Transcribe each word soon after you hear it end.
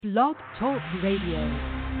Blog Talk Radio.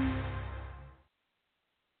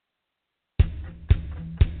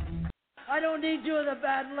 I don't need you with a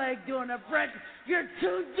bad leg doing a break. You're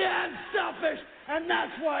too damn selfish, and that's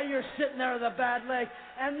why you're sitting there with a bad leg,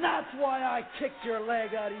 and that's why I kicked your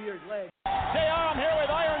leg out of your leg. JR, I'm here with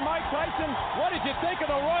Iron Mike Tyson. What did you think of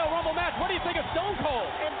the Royal Rumble match? What do you think of Stone Cold?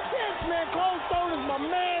 Intense, man. Cold Stone is my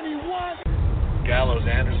man. He won. Gallows,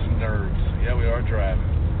 Anderson, Nerves. Yeah, we are driving.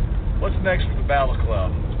 What's next for the Battle Club?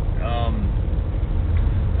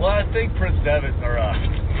 Well, I think Prince Devitt, or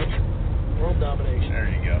World domination. there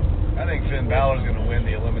you go. I think Finn Balor's going to win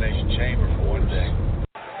the Elimination Chamber for one day.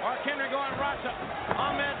 Mark Henry going Rasa.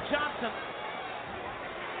 Ahmed Johnson.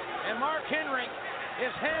 And Mark Henry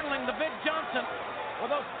is handling the Big Johnson with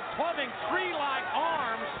those clubbing tree-like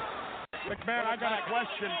arms. McMahon, I got a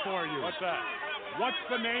question for you. What's that? What's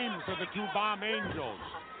the names of the two Bomb Angels?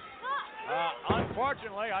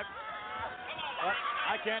 Unfortunately,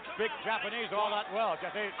 I can't speak Japanese all that well.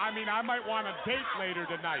 I might want a date later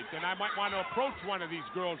tonight, and I might want to approach one of these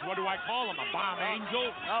girls. What do I call them? A Bomb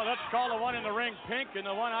Angel? Oh, let's call the one in the ring Pink and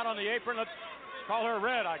the one out on the apron, let's call her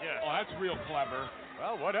Red, I guess. Oh, that's real clever.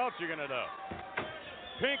 Well, what else you going to do?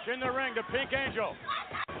 Pink in the ring, the Pink Angel.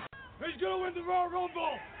 Who's going to win the Royal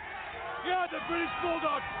Rumble? Yeah, the British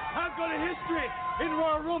Bulldog. I've got a history in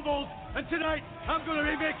Royal Rumbles, and tonight I'm going to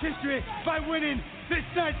remake history by winning this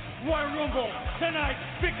night's Royal Rumble tonight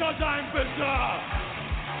because I'm bizarre.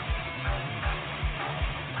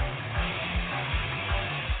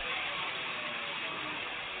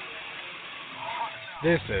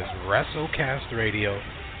 This is WrestleCast Radio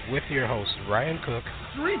with your host, Ryan Cook.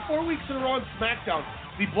 3-4 weeks in a row on SmackDown,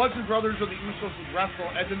 the Bludgeon Brothers or the Usos would wrestle,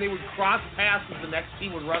 and then they would cross paths with the next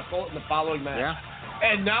team would wrestle in the following match. Yeah.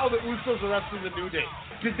 And now the Usos are wrestling the New Day.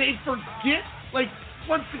 Did they forget? Like,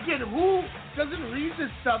 once again, who doesn't read this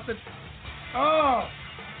stuff? Oh,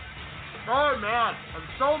 man. I'm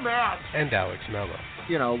so mad. And Alex Mello.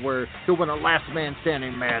 You know, we're doing a last man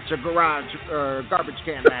standing match, a garage or garbage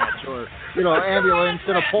can match, or, ambulance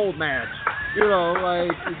in a pole match.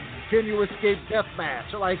 Like, can you escape death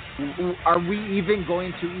match? Like, are we even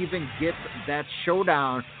going to even get that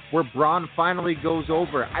showdown where Braun finally goes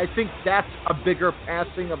over? I think that's a bigger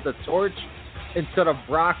passing of the torch. Instead of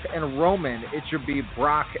Brock and Roman, it should be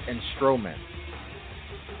Brock and Strowman.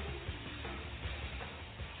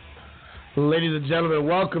 Ladies and gentlemen,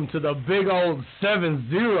 welcome to the big old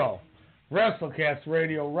 7-0 WrestleCast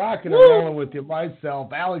Radio, rocking and rolling with you,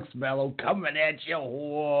 myself, Alex Mello, coming at you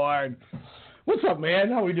hard. What's up, man?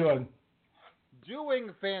 How we doing?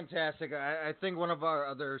 Doing fantastic. I think one of our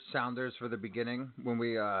other sounders for the beginning, when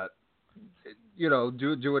we,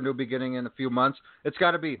 do a new beginning in a few months, it's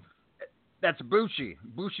got to be, that's Bushi.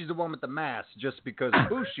 Bushi's the one with the mask, just because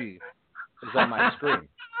Bushi is on my screen.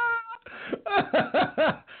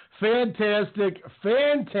 Fantastic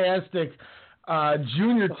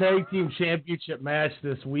Junior Tag Team Championship match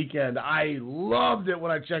this weekend. I loved it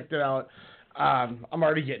when I checked it out. I'm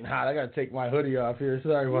already getting hot. I got to take my hoodie off here.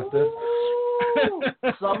 Sorry about this.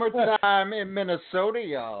 Summertime in Minnesota,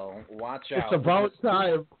 y'all. Watch out. It's about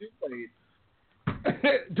time.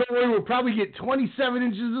 Don't worry, we'll probably get 27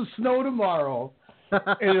 inches of snow tomorrow.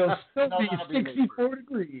 And it'll still be 64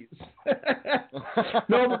 degrees.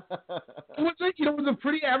 No, it was a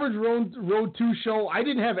pretty average Road 2 show. I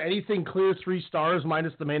didn't have anything clear 3 stars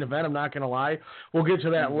minus the main event. I'm not going to lie. We'll get to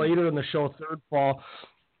that later in the show, third fall.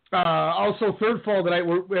 Also, third fall tonight,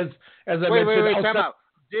 as I mentioned. Wait, time out.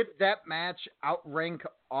 Did that match outrank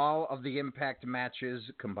all of the Impact matches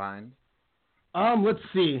combined? Let's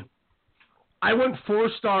see. I went 4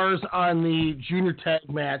 stars on the junior tag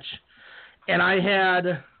match. And I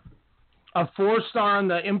had a 4-star on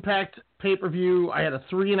the Impact pay-per-view. I had a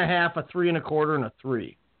 3.5, a 3.25, and a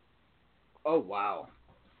 3. Oh, wow.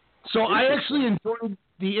 So I actually enjoyed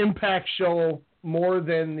the Impact show more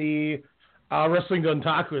than the Wrestling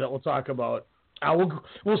Dontaku that we'll talk about.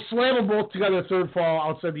 We'll slam them both together third fall.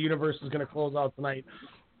 Outside the Universe is going to close out tonight.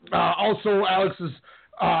 Also, Alex has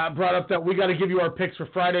brought up that we got to give you our picks for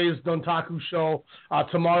Friday's Dontaku show,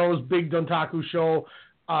 tomorrow's big Dontaku show.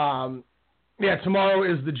 Tomorrow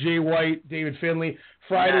is the Jay White, David Finlay.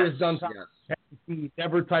 Friday is Dontaku, the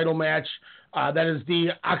Never title match. That is the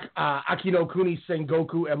Akino Kuni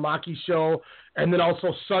Sengoku Emaki show. And then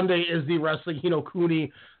also Sunday is the Wrestling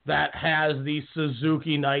Hinokuni that has the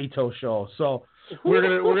Suzuki Naito show. So we're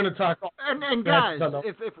gonna talk. And guys,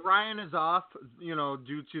 if Ryan is off,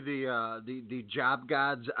 due to the job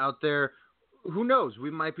gods out there, who knows?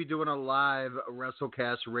 We might be doing a live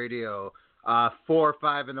WrestleCast Radio 4 or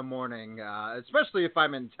 5 in the morning, especially if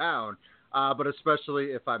I'm in town, but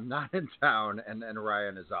especially if I'm not in town and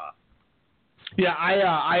Ryan is off. Yeah,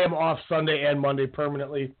 I am off Sunday and Monday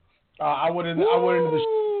permanently. I went into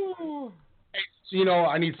the. You know,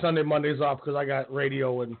 I need Sunday, Mondays off because I got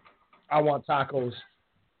radio and I want tacos.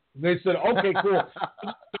 They said, okay, cool.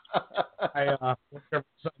 I work every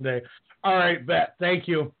Sunday. All right, bet. Thank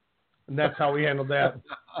you. And that's how we handled that.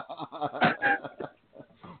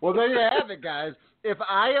 Well, there you have it, guys. If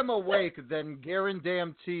I am awake, then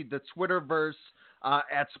guarantee the Twitterverse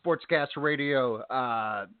at Sportscast Radio,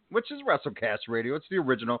 which is WrestleCast Radio. It's the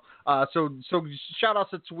original. So shout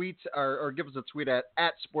us a tweet or give us a tweet at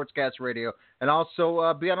Sportscast Radio. And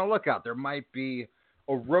also be on the lookout. There might be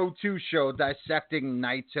a Road 2 show dissecting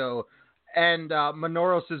Naito and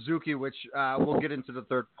Minoru Suzuki, which we'll get into the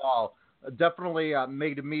third fall. Definitely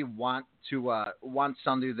made me want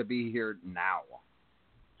somebody to be here now.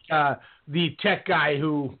 The tech guy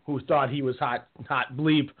who thought he was hot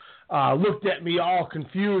bleep looked at me all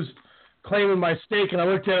confused, claiming my steak, and I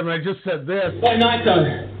looked at him and I just said this. What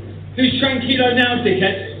Naito? Who's trained Kido now,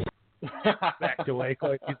 dickhead? Backed away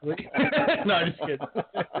quite easily. No, I'm just kidding.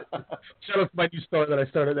 Shout out to my new store that I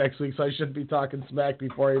started next week, so I shouldn't be talking smack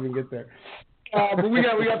before I even get there. But we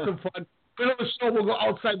got some fun. Middle of the show, we'll go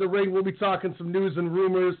outside the ring. We'll be talking some news and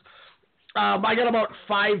rumors. I got about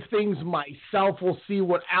 5 things myself. We'll see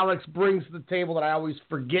what Alex brings to the table that I always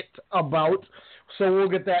forget about. So we'll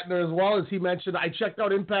get that in there as well. As he mentioned, I checked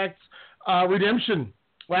out Impact's Redemption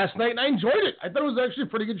last night, and I enjoyed it. I thought it was actually a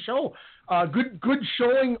pretty good show. Good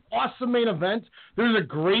showing, awesome main event. There's a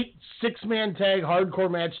great 6-man tag hardcore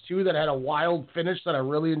match, too, that had a wild finish that I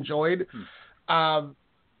really enjoyed.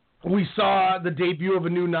 We saw the debut of a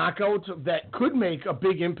new knockout that could make a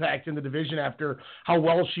big impact in the division after how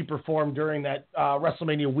well she performed during that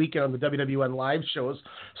WrestleMania weekend on the WWN live shows.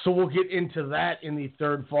 So we'll get into that in the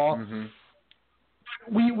third fall. Mm-hmm.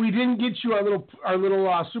 We didn't get you our little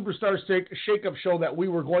Superstar Shake-Up show that we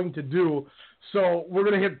were going to do. So we're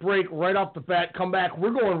going to hit break right off the bat, come back.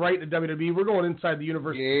 We're going right to WWE. We're going inside the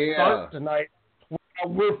universe to start tonight.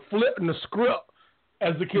 We're flipping the script,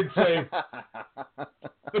 as the kids say.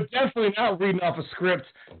 But definitely not reading off a script.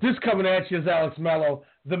 This coming at you is Alex Mello,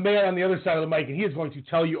 the man on the other side of the mic, and he is going to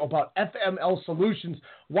tell you about FML Solutions,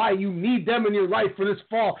 why you need them in your life for this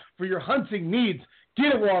fall, for your hunting needs.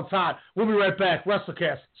 Get it while it's hot. We'll be right back.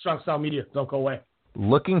 WrestleCast, Strong Style Media. Don't go away.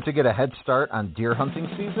 Looking to get a head start on deer hunting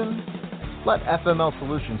season? Let FML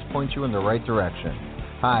Solutions point you in the right direction.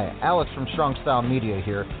 Hi, Alex from Strong Style Media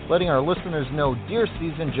here, letting our listeners know deer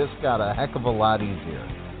season just got a heck of a lot easier.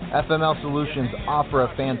 FML Solutions offer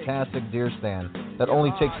a fantastic deer stand that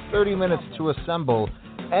only takes 30 minutes to assemble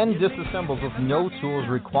and disassembles with no tools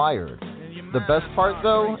required. The best part,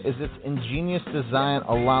 though, is its ingenious design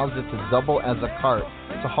allows it to double as a cart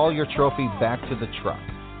to haul your trophy back to the truck.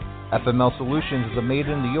 FML Solutions is a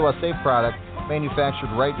made-in-the-USA product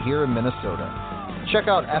manufactured right here in Minnesota. Check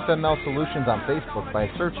out FML Solutions on Facebook by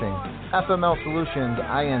searching FML Solutions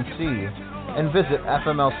INC and visit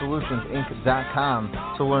FMLSolutionsInc.com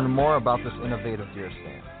to learn more about this innovative deer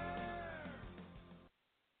stand.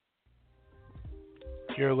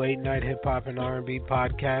 Your late night hip hop and R&B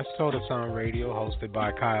podcast, Soda Sound Radio, hosted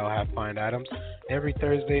by Kyle Halfpint Adams, every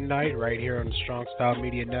Thursday night right here on the Strong Style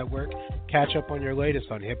Media Network. Catch up on your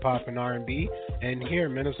latest on hip hop and R&B and hear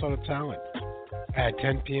Minnesota talent at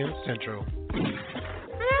 10 p.m. Central.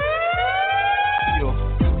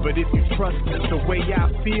 But if you trust the way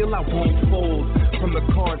I feel, I won't fold from the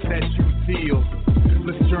cards that you deal.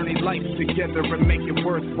 Let's journey life together and make it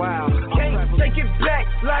worthwhile. Can't take it back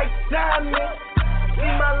like diamond.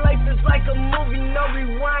 See, my life is like a movie, no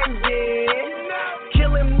rewinding.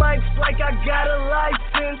 Killing mics like I got a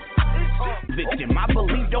license. Victim, I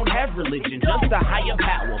believe don't have religion, just a higher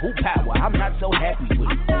power. Who power? I'm not so happy with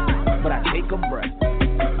it, but I take a breath,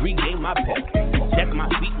 regain my pep, check my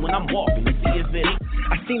feet when I'm walking to see if it ain't.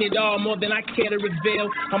 I seen it all more than I care to reveal.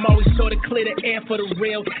 I'm always sure to clear the air for the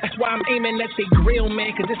real. That's why I'm aiming at the grill,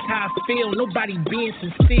 man, cause it's how I feel. Nobody being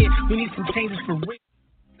sincere. We need some changes for real.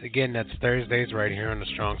 Again, that's Thursdays right here on the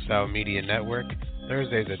Strong Style Media Network.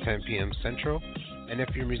 Thursdays at 10 p.m. Central. And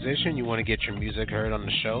if you're a musician, you want to get your music heard on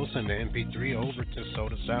the show, send the MP3 over to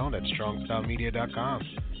SodaSound at StrongStyleMedia.com.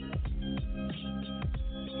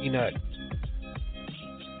 Enut.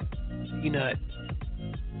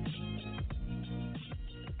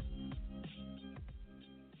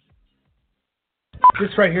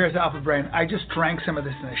 This right here is Alpha Brain. I just drank some of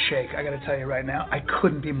this in a shake. I got to tell you right now, I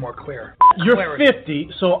couldn't be more clear. You're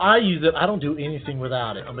 50, so I use it. I don't do anything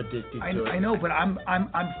without it. I'm addicted to it. I know, but I'm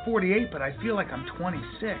 48, but I feel like I'm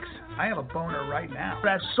 26. I have a boner right now.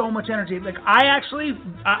 I have so much energy. Like I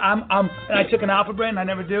took an Alpha Brain. I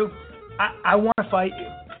never do. I want to fight you.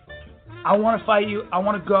 I want to fight you. I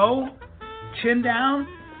want to go chin down,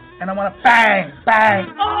 and I want to bang,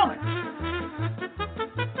 bang. Oh!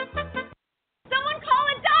 Someone call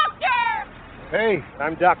a doctor! Hey,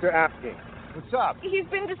 I'm Dr. Apke. What's up? He's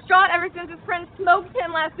been distraught ever since his friend smoked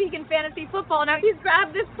him last week in fantasy football. Now he's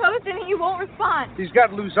grabbed this post and he won't respond. He's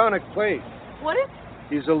got Luzonic plague. What is...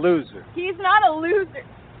 He's a loser. He's not a loser.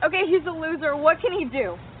 Okay, he's a loser. What can he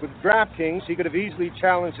do? With DraftKings, he could have easily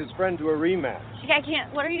challenged his friend to a rematch. I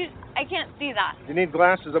can't. What are you... I can't see that. If you need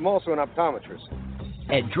glasses, I'm also an optometrist.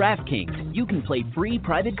 At DraftKings, you can play free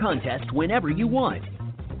private contests whenever you want.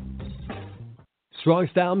 Strong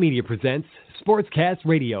Style Media presents Sportscast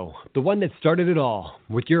Radio, the one that started it all,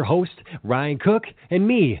 with your host, Ryan Cook, and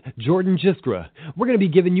me, Jordan Gistra. We're going to be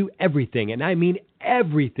giving you everything, and I mean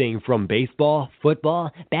everything from baseball,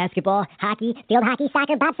 football, basketball, hockey, field hockey,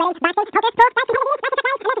 soccer, bobsledding,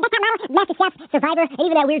 MasterChef, Survivor, and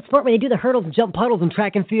even that weird sport where they do the hurdles and jump puddles in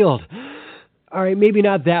track and field. All right, maybe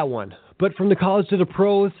not that one, but from the college to the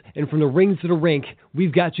pros and from the rings to the rink,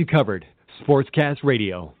 we've got you covered. Sportscast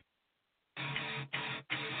Radio.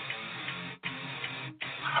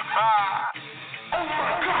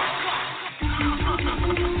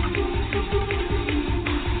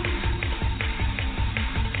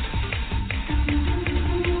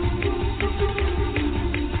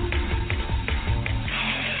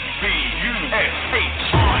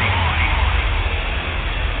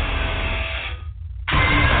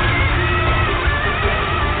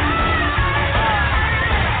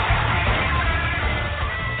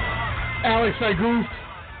 Alex, I goofed.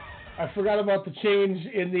 I forgot about the change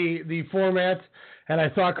in the format, and I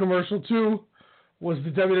thought commercial 2 was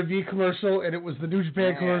the WWE commercial, and it was the New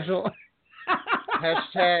Japan commercial.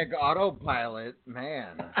 Hashtag autopilot,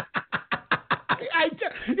 man. I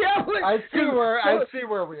see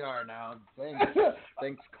where we are now.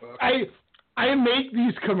 Thanks, Cook. I make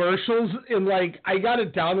these commercials in I got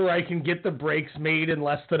it down where I can get the breaks made in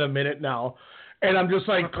less than a minute now, and I'm just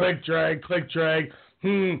like click drag.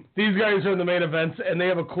 These guys are in the main events, and they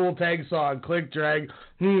have a cool tag song. Click, drag.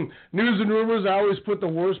 News and rumors, I always put the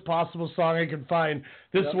worst possible song I can find.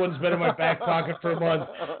 This one's been in my back pocket for a month.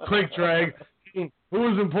 Click, drag. Who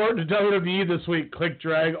was important to WWE this week? Click,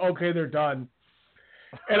 drag. Okay, they're done.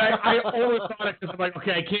 And I always thought it because I'm like,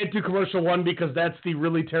 okay, I can't do commercial 1 because that's the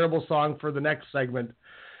really terrible song for the next segment.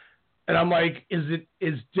 And I'm like,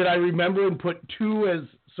 did I remember and put 2 as,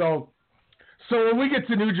 so when we get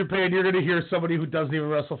to New Japan, you're going to hear somebody who doesn't even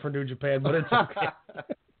wrestle for New Japan, but it's okay.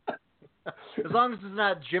 As long as it's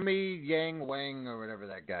not Jimmy Yang Wang or whatever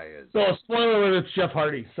that guy is. So, spoiler alert, it's Jeff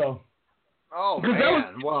Hardy. So. Oh,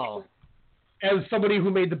 man. Well. As somebody who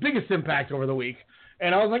made the biggest impact over the week.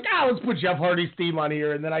 And I was like, let's put Jeff Hardy's theme on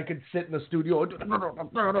here, and then I could sit in the studio and,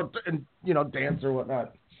 dance or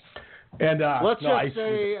whatnot. And let's just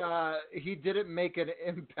say he didn't make an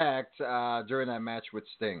impact during that match with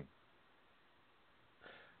Sting.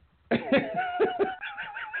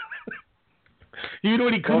 You know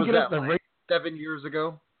what he couldn't get up the ring 7 years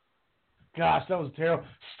ago? Gosh, that was terrible.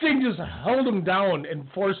 Sting just held him down and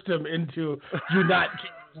forced him into "Do not."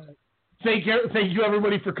 Thank you,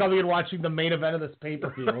 everybody, for coming and watching the main event of this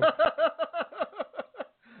pay-per-view.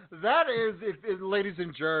 That is, ladies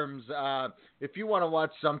and germs, if you want to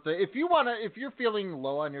watch something, if you're feeling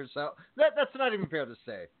low on yourself, that's not even fair to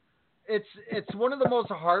say. It's one of the most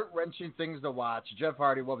heart-wrenching things to watch. Jeff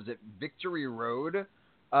Hardy, what was it, Victory Road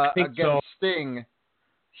against Sting.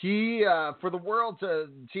 He, for the World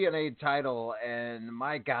TNA title, and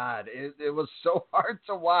my God, it was so hard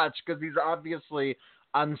to watch because he's obviously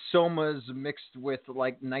on somas mixed with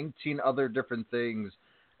 19 other different things,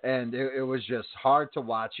 and it was just hard to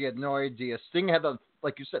watch. He had no idea. Sting had to,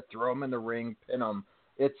 like you said, throw him in the ring, pin him.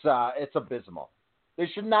 It's abysmal. They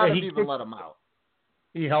should not have even let him out.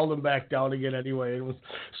 He held him back down again anyway. It was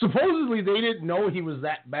supposedly they didn't know he was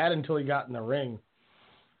that bad until he got in the ring.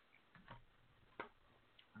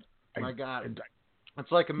 My God,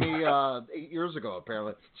 it's like me 8 years ago.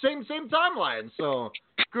 Apparently, same timeline. So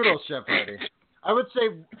kudos, Jeff Hardy. I would say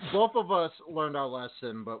both of us learned our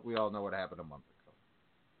lesson, but we all know what happened a month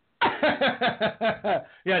ago.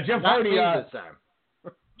 Yeah, Jeff Hardy this time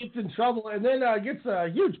gets in trouble and then gets a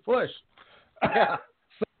huge push. Yeah.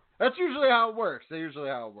 That's usually how it works.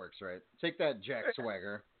 Right? Take that, Jack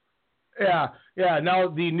Swagger. Yeah. Now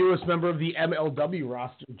the newest member of the MLW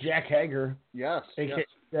roster, Jack Hager. Yes. AKA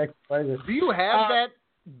Jack Swagger. Do you have that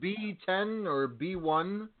B10 or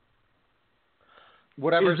B1?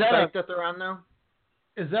 Whatever site that they're on now?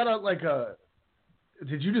 Is that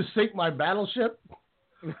did you just sink my battleship?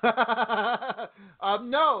 No.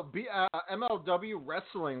 MLW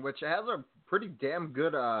Wrestling, which has a pretty damn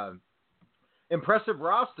good impressive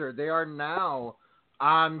roster. They are now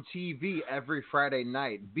on TV every Friday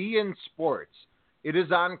night. beIN Sports. It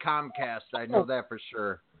is on Comcast. I know that for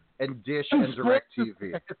sure. And Dish and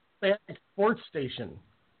DirecTV. Sports station.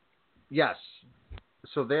 Yes.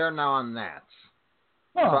 So they are now on that.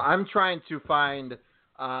 Huh. So I'm trying to find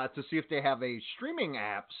to see if they have a streaming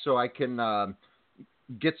app so I can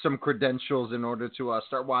get some credentials in order to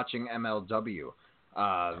start watching MLW.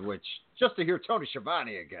 Which, just to hear Tony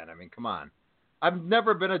Schiavone again, I mean, come on. I've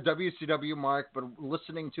never been a WCW mark, but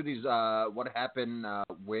listening to these What Happened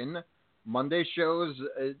When Monday shows,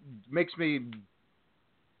 it makes me,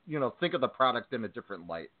 think of the product in a different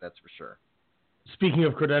light, that's for sure. Speaking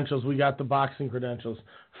of credentials, we got the boxing credentials.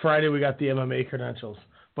 Friday, we got the MMA credentials.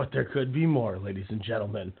 But there could be more, ladies and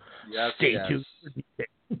gentlemen. Yes, Stay yes. tuned.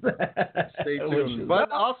 Stay tuned. But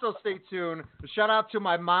also stay tuned. Shout out to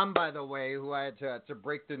my mom, by the way, who I had to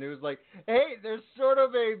break the news. Like, hey, there's sort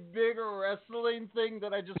of a big wrestling thing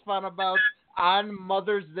that I just found about on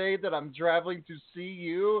Mother's Day that I'm traveling to see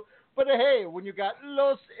you. But hey, when you got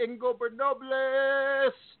Los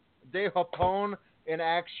Ingobernables de Japón in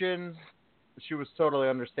action, she was totally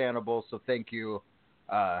understandable. So thank you,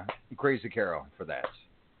 Crazy Carol, for that.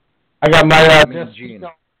 I got my Gene.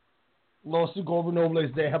 Los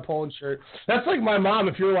Ingobernables de Japón shirt. That's like my mom.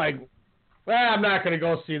 If you're like, I'm not going to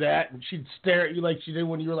go see that, and she'd stare at you like she did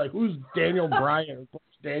when you were like, who's Daniel Bryan or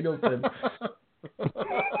Bruce Danielson?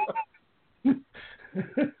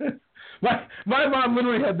 my mom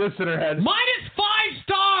literally had this in her head. -5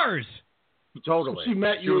 stars. Totally. She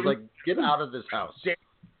met you. She was like, get out of this house.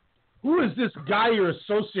 Who is this guy you're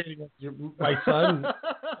associating with, my son?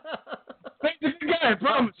 He's a good guy, I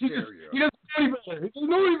promise. He doesn't know any better. He doesn't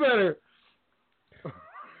know any better.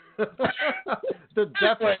 The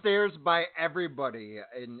death stares by everybody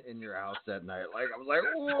in your house that night. Like, I was like,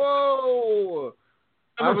 whoa.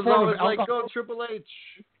 I was always like, go Triple H.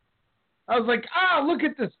 I was like, look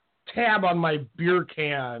at this tab on my beer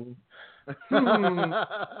can.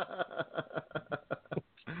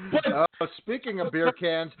 Speaking of beer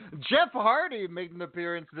cans, Jeff Hardy made an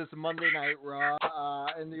appearance this Monday Night Raw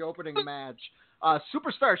in the opening match.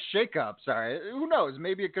 Superstar shakeup, sorry. Who knows?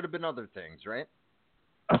 Maybe it could have been other things, right?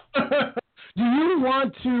 Do you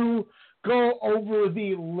want to go over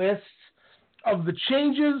the list of the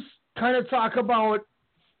changes, kind of talk about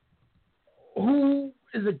who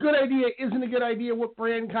is a good idea, isn't a good idea, what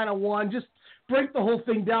brand kind of won, just break the whole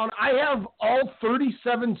thing down. I have all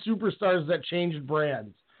 37 superstars that changed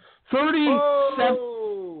brands. 37.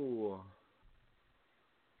 Oh.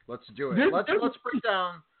 Let's do it. Let's break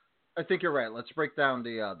down. I think you're right. Let's break down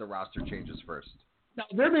the roster changes first. Now,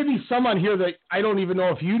 there may be some on here that I don't even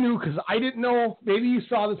know if you knew, because I didn't know. Maybe you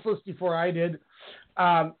saw this list before I did.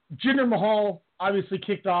 Jinder Mahal obviously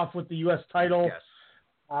kicked off with the U.S. title. Yes.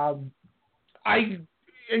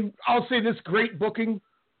 I'll say this, great booking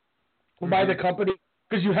by the company,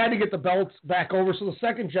 because you had to get the belts back over. So the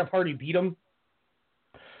second Jeff Hardy beat him,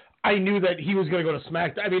 I knew that he was going to go to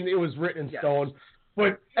SmackDown. I mean, it was written in stone.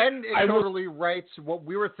 And it totally writes what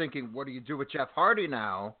we were thinking. What do you do with Jeff Hardy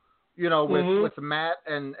now? With Matt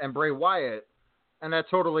and Bray Wyatt. And that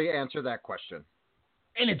totally answered that question.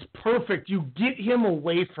 And it's perfect. You get him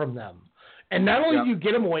away from them. And not only do you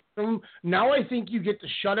get him away from them, now I think you get to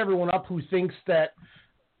shut everyone up who thinks that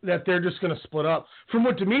they're just going to split up. From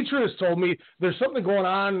what Demetrius told me, there's something going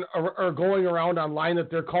on or going around online that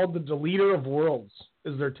they're called the Deleter of Worlds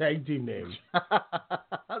is their tag team name.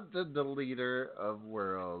 The Deleter of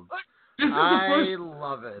Worlds. I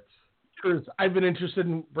love it. I've been interested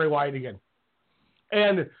in Bray Wyatt again.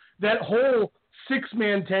 And that whole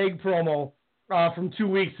 6-man tag promo from 2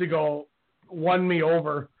 weeks ago won me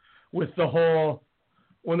over with the whole,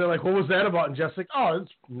 when they're like, what was that about? And Jeff's like, oh,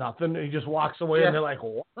 it's nothing. And he just walks away and they're like,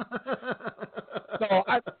 what? So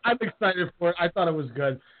I'm excited for it. I thought it was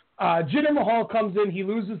good. Jinder Mahal comes in. He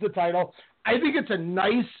loses the title. I think it's a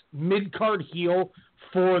nice mid-card heel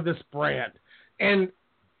for this brand. And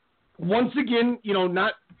once again,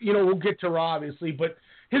 we'll get to Raw, obviously, but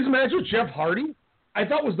his match with Jeff Hardy, I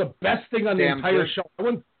thought was the best thing on the entire show. I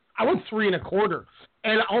went 3 1/4.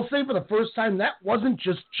 And I'll say for the first time, that wasn't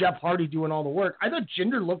just Jeff Hardy doing all the work. I thought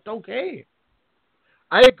Jinder looked okay.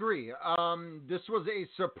 I agree. This was a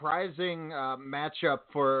surprising matchup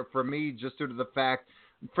for me, just due to the fact,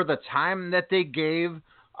 for the time that they gave.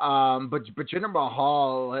 But Jinder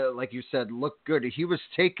Mahal, like you said, looked good. He was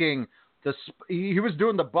taking he was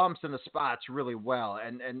doing the bumps and the spots really well,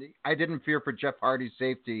 and I didn't fear for Jeff Hardy's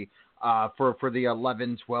safety for the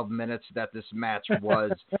 11, 12 minutes that this match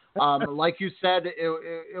was. Like you said,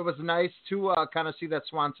 it was nice to kind of see that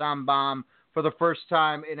Swanton Bomb for the first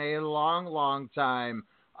time in a long, long time.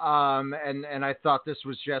 And I thought this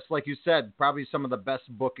was just, like you said, probably some of the best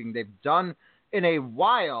booking they've done in a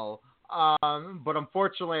while. But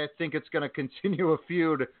unfortunately, I think it's going to continue a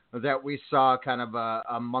feud that we saw kind of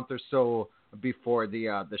a month or so before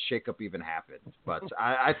the shakeup even happened. But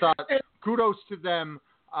I thought kudos to them.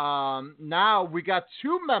 Now we got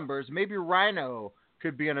 2 members. Maybe Rhino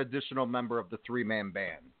could be an additional member of the 3-man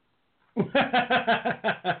band.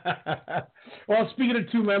 Well, speaking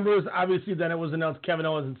of 2 members, obviously then it was announced Kevin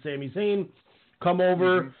Owens and Sami Zayn come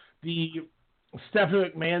over. Mm-hmm. The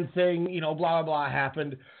Stephanie McMahon thing, blah, blah, blah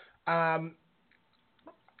happened. I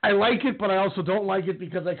like it, but I also don't like it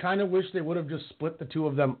because I kind of wish they would have just split the 2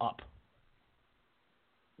 of them up.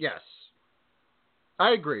 Yes.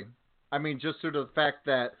 I agree. I mean, just due to the fact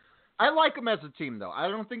that I like them as a team, though. I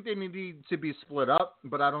don't think they need to be split up,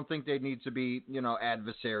 but I don't think they need to be,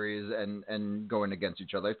 adversaries and going against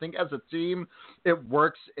each other. I think as a team, it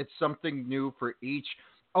works. It's something new for each.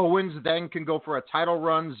 Owens then can go for a title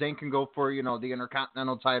run. Zayn can go for, the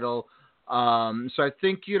Intercontinental title. So I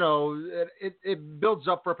think, it builds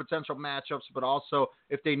up for potential matchups, but also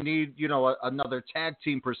if they need, another tag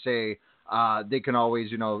team per se, they can always,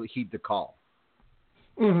 heed the call.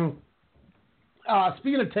 Mm-hmm.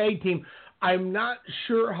 Speaking of tag team, I'm not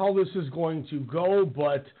sure how this is going to go,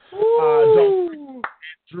 but don't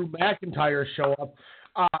Drew McIntyre show up.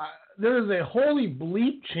 There is a holy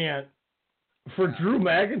bleep chant for Drew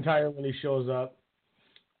McIntyre when he shows up.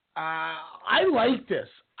 I like this.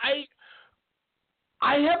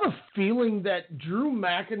 I have a feeling that Drew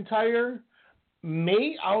McIntyre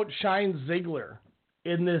may outshine Ziggler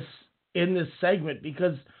in this segment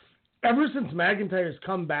because ever since McIntyre's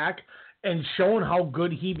come back and shown how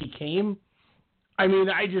good he became, I mean,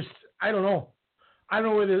 I don't know. I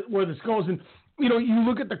don't know where this goes. And, you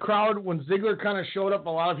look at the crowd when Ziggler kind of showed up, a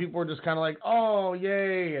lot of people were just kind of like, oh,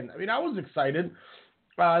 yay. And, I mean, I was excited.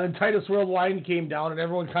 Then Titus Worldwide came down and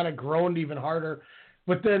everyone kind of groaned even harder.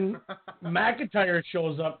 But then McIntyre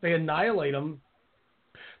shows up. They annihilate him.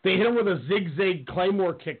 They hit him with a zigzag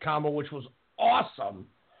Claymore kick combo, which was awesome.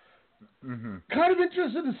 Mm-hmm. Kind of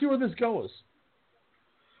interested to see where this goes.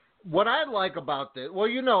 What I like about this, well,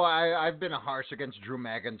 I've been harsh against Drew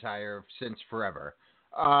McIntyre since forever.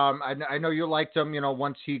 I know you liked him,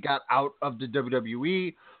 once he got out of the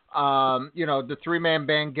WWE. The 3-man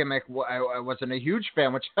band gimmick, I wasn't a huge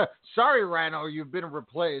fan, which, sorry, Rhino, you've been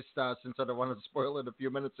replaced since I wanted to spoil it a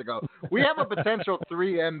few minutes ago. We have a potential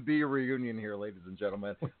 3MB reunion here, ladies and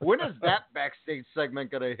gentlemen. When is that backstage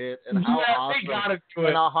segment going to hit and how awesome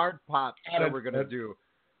and how hard pop that we're going to do?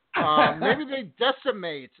 Maybe they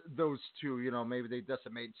decimate those 2, maybe they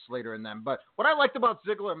decimate Slater and them. But what I liked about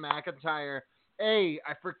Ziggler and McIntyre, I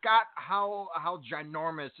forgot how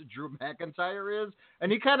ginormous Drew McIntyre is.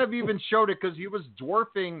 And he kind of even showed it because he was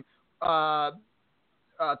dwarfing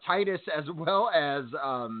Titus as well as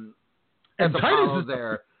Apollo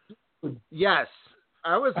there. Yes.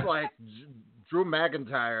 I was like, Drew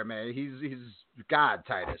McIntyre, man, he's God,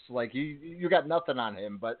 Titus. Like, you got nothing on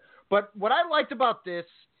him. But what I liked about this,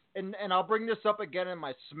 and I'll bring this up again in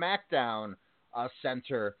my SmackDown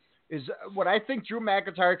center, is what I think Drew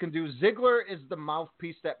McIntyre can do. Ziggler is the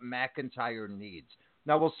mouthpiece that McIntyre needs.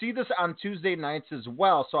 Now, we'll see this on Tuesday nights as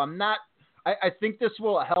well, so I think this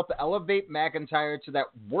will help elevate McIntyre to that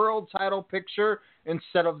world title picture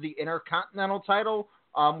instead of the Intercontinental title,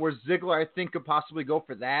 where Ziggler, I think, could possibly go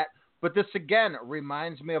for that. But this, again,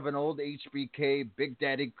 reminds me of an old HBK, Big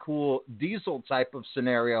Daddy Cool Diesel type of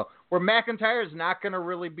scenario where McIntyre is not going to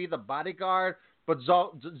really be the bodyguard, but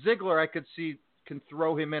Ziggler, I could see, can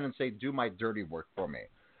throw him in and say, do my dirty work for me.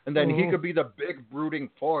 And then he could be the big brooding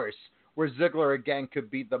force where Ziggler, again, could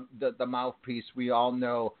be the mouthpiece we all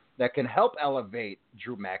know that can help elevate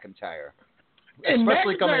Drew McIntyre. And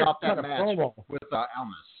especially McIntyre coming off that cut a match promo with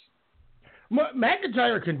Almas.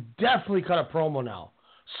 McIntyre can definitely cut a promo now.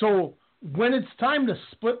 So when it's time to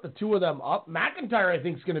split the 2 of them up, McIntyre, I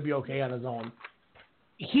think, is going to be okay on his own.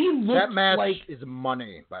 That match is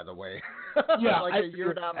money, by the way. Yeah, like a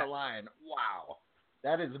year down the line. Wow.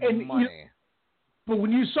 That is money. But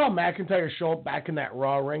when you saw McIntyre show up back in that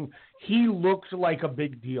Raw ring, he looked like a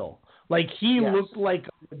big deal. Like, he looked like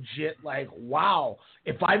a legit, like, wow,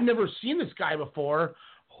 if I've never seen this guy before,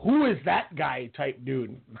 who is that guy type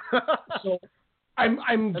dude? So I'm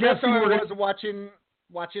guessing that's how I was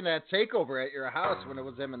watching that takeover at your house when it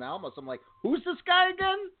was him and Almas. I'm like, who's this guy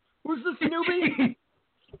again? Who's this newbie?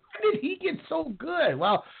 How did he get so good?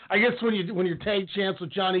 Well, I guess when you're tag champs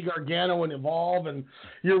with Johnny Gargano and Evolve, and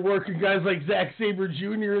you're working guys like Zack Sabre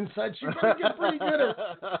Jr. and such, you're going to get pretty good at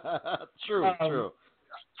True.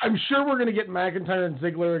 I'm sure we're going to get McIntyre and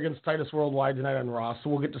Ziggler against Titus Worldwide tonight on Raw, so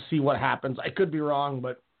we'll get to see what happens. I could be wrong,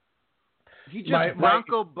 but He just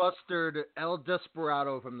Bronco Bustered El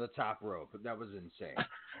Desperado from the top rope. That was insane.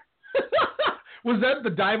 Was that the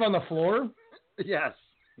dive on the floor? Yes.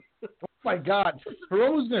 Oh my God.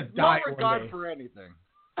 Hiromu's going to die. No regard for anything.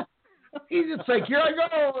 It's like, here I go.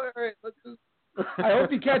 All right, I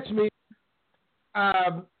hope you catch me.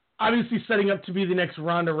 Obviously setting up to be the next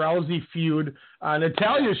Ronda Rousey feud.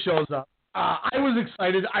 Natalya shows up. I was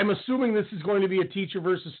excited. I'm assuming this is going to be a teacher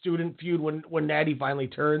versus student feud when Natty finally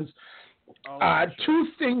turns. Two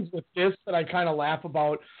things with this that I kind of laugh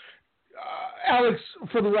about. Alex,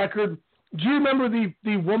 for the record, do you remember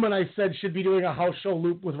the woman I said should be doing a house show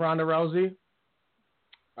loop with Ronda Rousey?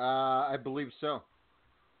 I believe so.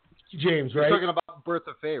 James, right? You're talking about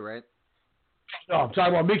Bertha Faye, right? No, I'm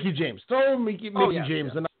talking about Mickie James. Throw Mickie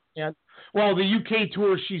James. Yeah. Well, the UK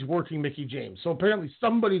tour, she's working Mickie James. So apparently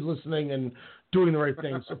somebody's listening and doing the right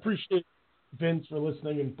thing. So appreciate Vince for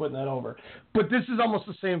listening and putting that over. But this is almost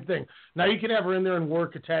the same thing. Now you can have her in there and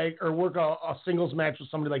work a tag or work a singles match with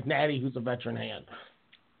somebody like Natty, who's a veteran hand.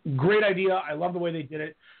 Great idea. I love the way they did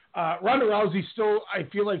it. Ronda Rousey still, I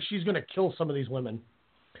feel like she's going to kill some of these women.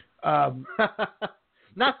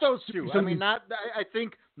 Not those two. I mean, I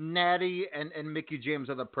think Natty and Mickie James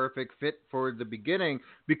are the perfect fit for the beginning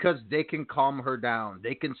because they can calm her down.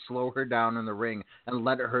 They can slow her down in the ring and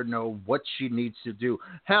let her know what she needs to do.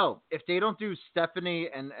 Hell, if they don't do Stephanie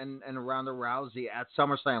and Ronda Rousey at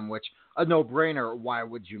SummerSlam, which a no-brainer, why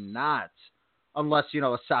would you not? Unless,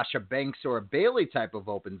 a Sasha Banks or a Bayley type of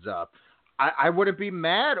opens up. I wouldn't be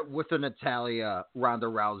mad with a Natalya Ronda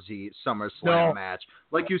Rousey SummerSlam match.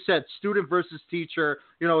 Like you said, student versus teacher.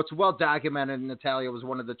 It's well documented. Natalya was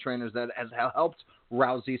one of the trainers that has helped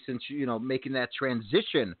Rousey since making that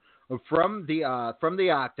transition from the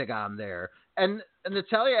octagon there. And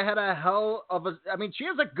Natalya had a hell of a. I mean, she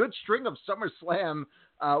has a good string of SummerSlam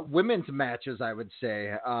women's matches, I would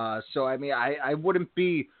say. So I mean, I wouldn't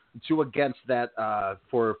be too against that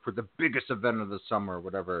for the biggest event of the summer,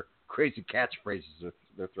 whatever crazy catchphrases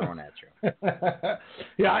they're throwing at you.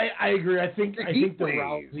 Yeah, I agree. I think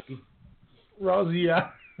the Rousey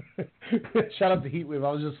shout out to Heatwave.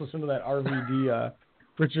 I was just listening to that RVD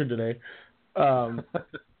Pritchard today. But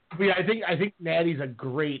yeah, I think Natty's a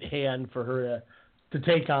great hand for her to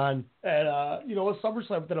take on at a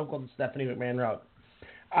SummerSlam if they don't go the Stephanie McMahon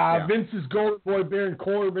route. Vince's golden boy Baron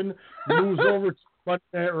Corbin moves over to Monday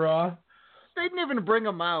Night Raw. They didn't even bring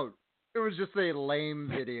him out. It was just a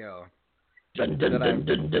lame video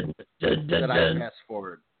that I fast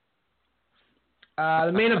forward.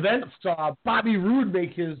 The main event saw Bobby Roode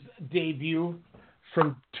make his debut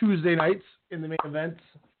from Tuesday nights in the main event.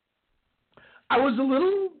 I was a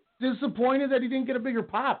little disappointed that he didn't get a bigger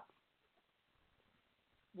pop.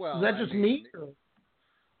 Well, is that just me?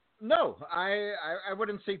 No, I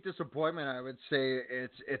wouldn't say disappointment. I would say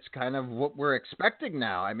it's kind of what we're expecting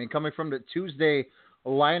now. I mean, coming from the Tuesday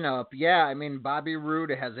lineup, yeah, I mean, Bobby Roode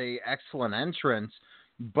has a excellent entrance,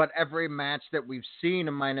 but every match that we've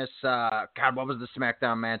seen, minus, what was the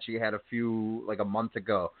SmackDown match he had a month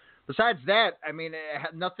ago? Besides that, I mean,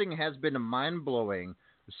 nothing has been mind-blowing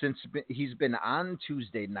since he's been on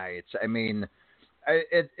Tuesday nights. I mean,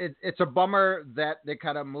 it's a bummer that they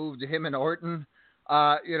kind of moved him and Orton,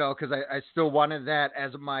 because I still wanted that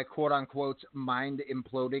as my quote-unquote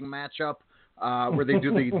mind-imploding matchup. Where they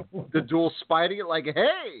do the dual Spidey, like,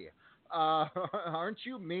 hey, aren't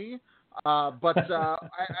you me? But I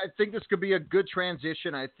think this could be a good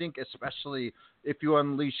transition. I think especially if you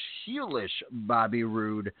unleash heelish Bobby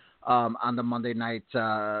Roode on the Monday night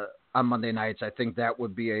on Monday nights, I think that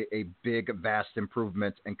would be a big, vast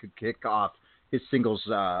improvement and could kick off his singles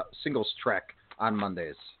trek on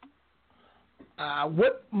Mondays.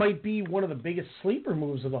 What might be one of the biggest sleeper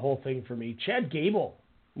moves of the whole thing for me? Chad Gable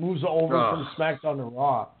moves over from SmackDown to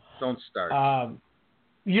Raw. Don't start.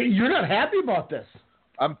 You're not happy about this.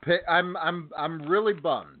 I'm really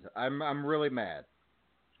bummed. I'm really mad.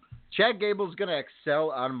 Chad Gable's gonna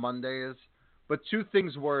excel on Mondays, but two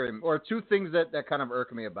things that kind of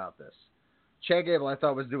irk me about this. Chad Gable, I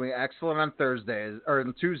thought, was doing excellent on Thursdays or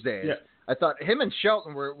on Tuesdays. Yeah. I thought him and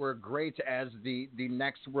Shelton were great as the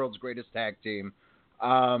next world's greatest tag team.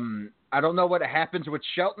 I don't know what happens with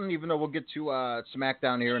Shelton, even though we'll get to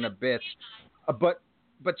SmackDown here in a bit. But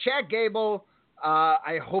Chad Gable,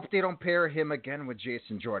 I hope they don't pair him again with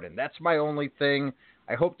Jason Jordan. That's my only thing.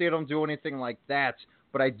 I hope they don't do anything like that.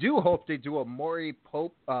 But I do hope they do a Maury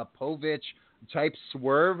Povich type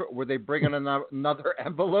swerve where they bring in another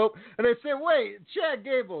envelope and they say, wait, Chad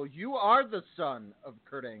Gable, you are the son of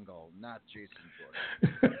Kurt Angle, not Jason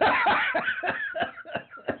Jordan.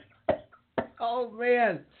 Oh,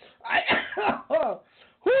 man.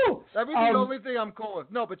 Whew. That'd be the only thing I'm cool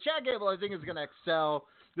with. No, but Chad Gable, I think, is going to excel.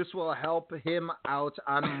 This will help him out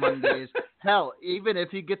on Mondays. Hell, even if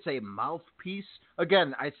he gets a mouthpiece,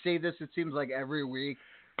 again, I say this, it seems like every week,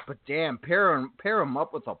 but damn, pair him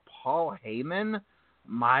up with a Paul Heyman.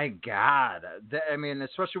 My God. I mean,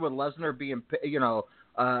 especially with Lesnar being,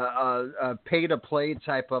 a pay-to-play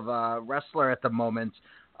type of wrestler at the moment.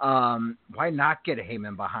 Why not get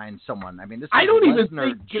Heyman behind someone? I mean, this is I don't Lesnar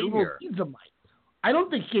even think Gable Jr. needs a mic. I don't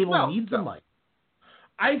think Gable needs a mic.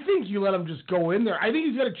 I think you let him just go in there. I think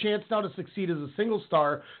he's got a chance now to succeed as a single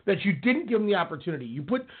star that you didn't give him the opportunity. You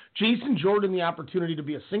put Jason Jordan the opportunity to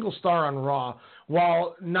be a single star on Raw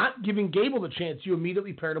while not giving Gable the chance. You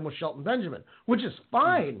immediately paired him with Shelton Benjamin, which is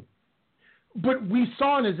fine. But we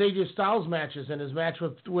saw in his AJ Styles matches and his match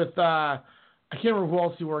with I can't remember who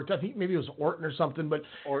else he worked. I think maybe it was Orton or something, but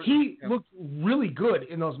he looked really good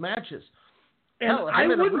in those matches. And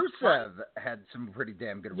him and Rusev had some pretty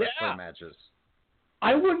damn good wrestling matches.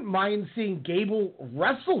 I wouldn't mind seeing Gable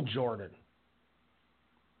wrestle Jordan.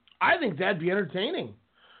 I think that'd be entertaining.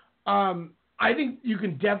 I think you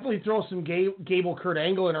can definitely throw some Gable Kurt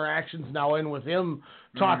Angle interactions now in with him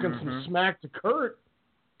talking some smack to Kurt.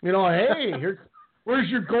 Hey, where's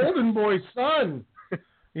your golden boy son?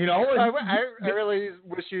 I really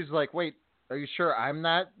wish he was like, wait, are you sure I'm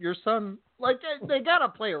not your son? Like, they got to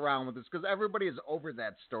play around with this because everybody is over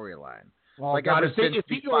that storyline. Well, like, God, ever since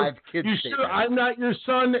the 5 kids you sure I'm not your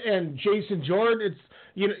son and Jason Jordan?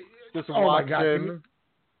 It's, just oh my God.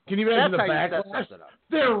 Can you imagine the backlash?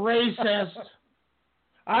 They're racist.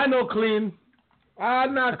 I know clean.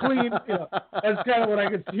 I'm not clean. That's kind of what I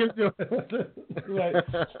could see him doing.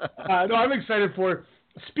 No, I'm excited for it.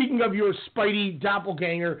 Speaking of your Spidey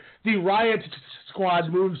doppelganger, the Riot Squad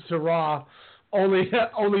moves to Raw, only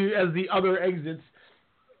as the other exits.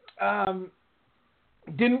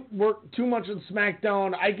 Didn't work too much on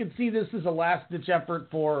SmackDown. I could see this as a last-ditch effort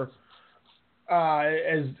for,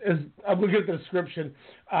 as I'm looking at the description,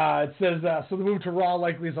 it says, so the move to Raw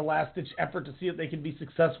likely is a last-ditch effort to see if they can be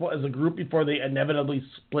successful as a group before they inevitably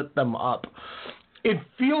split them up. It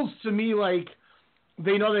feels to me like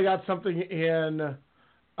they know they got something in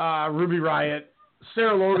Ruby Riott.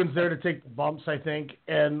 Sarah Logan's there to take the bumps, I think,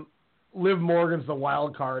 and Liv Morgan's the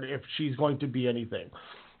wild card if she's going to be anything.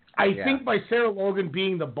 I think by Sarah Logan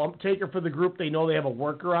being the bump taker for the group, they know they have a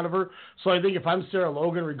worker out of her. So I think if I'm Sarah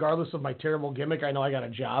Logan, regardless of my terrible gimmick, I know I got a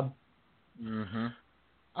job.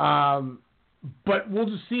 But we'll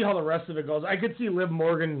just see how the rest of it goes. I could see Liv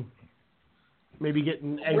Morgan maybe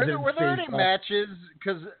getting exited. Were there any matches?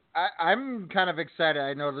 Because I'm kind of excited.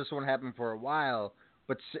 I know this one happened for a while.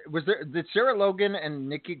 But did Sarah Logan and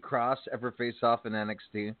Nikki Cross ever face off in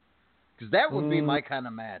NXT? Because that would be my kind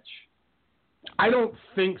of match. I don't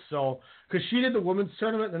think so, because she did the women's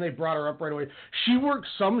tournament, and then they brought her up right away. She worked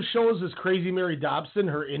some shows as Crazy Mary Dobson,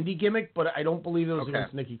 her indie gimmick, but I don't believe it was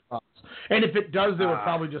against Nikki Cross. And if it does, they were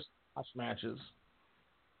probably just squash matches.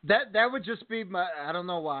 That would just be I don't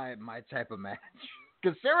know why, my type of match.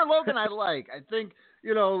 Because Sarah Logan I like. I think,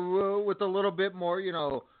 with a little bit more,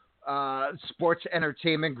 sports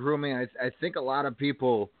entertainment grooming, I think a lot of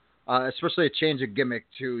people, especially a change of gimmick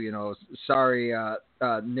too, sorry,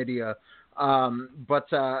 Nydia.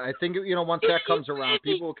 But I think once that comes around,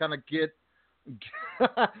 people will kind of get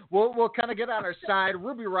we'll kind of get on our side.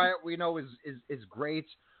 Ruby Riott we know is great.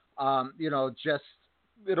 Just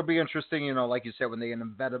it'll be interesting. Like you said, when they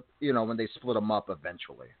when they split them up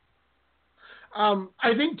eventually.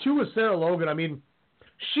 I think too with Sarah Logan. I mean,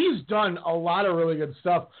 she's done a lot of really good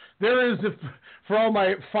stuff. There is, for all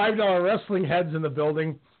my $5 wrestling heads in the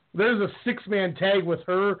building, there's a 6-man tag with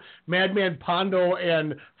her, Madman Pondo,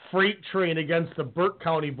 and Freight Train against the Burke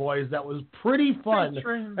County Boys. That was pretty fun.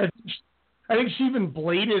 I think she even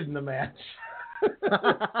bladed in the match.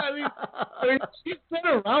 I mean, she's been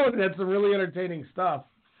around and had some really entertaining stuff.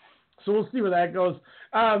 So we'll see where that goes.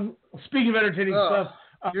 Speaking of entertaining stuff,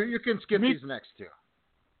 you can skip these next two.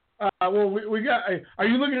 Well, we got. Are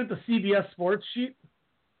you looking at the CBS Sports sheet?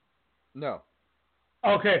 No.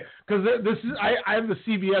 Okay, because this is I have the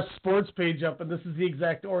CBS Sports page up, and this is the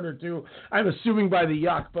exact order too. I'm assuming by the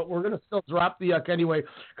yuck, but we're gonna still drop the yuck anyway.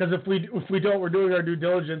 Because if we don't, we're doing our due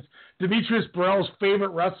diligence. Demetrius Burrell's favorite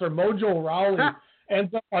wrestler, Mojo Rawley,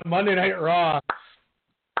 ends up on Monday Night Raw,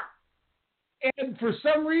 and for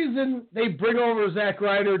some reason they bring over Zack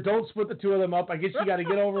Ryder. Don't split the two of them up. I guess you got to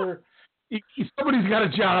get over. Somebody's got a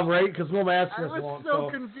job, right? Because Will Maskers won't. I was so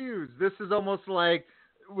confused. This is almost like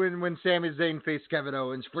when Sami Zayn faced Kevin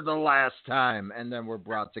Owens for the last time, and then we're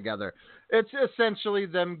brought together. It's essentially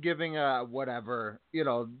them giving whatever,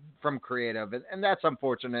 from creative, and that's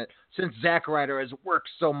unfortunate since Zack Ryder has worked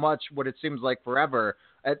so much, what it seems like forever,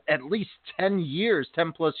 at least 10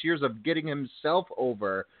 plus years of getting himself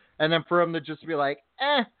over. And then for him to just be like,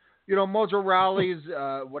 Mojo Rawley's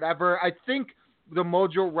whatever. I think the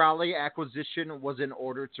Mojo Rawley acquisition was in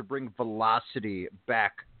order to bring Velocity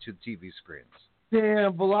back to TV screens.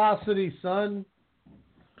 Damn, Velocity, son.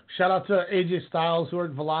 Shout out to AJ Styles, who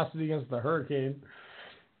had Velocity against the Hurricane.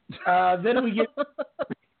 Then we get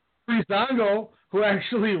Breezango, who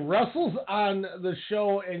actually wrestles on the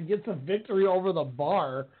show and gets a victory over the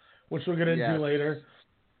Bar, which we're going to do later.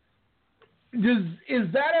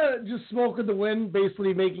 Is that just smoke in the wind,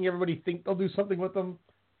 basically making everybody think they'll do something with them?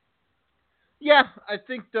 Yeah, I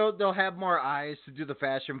think they'll have more eyes to do the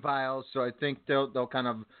Fashion Files, so I think they'll kind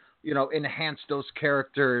of enhance those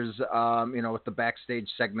characters, with the backstage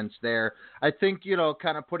segments there. I think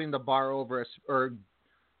kind of putting the Bar over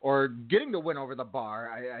or getting the win over the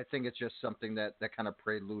Bar. I think it's just something that kind of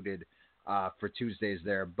preluded for Tuesdays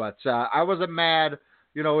there. But I wasn't mad.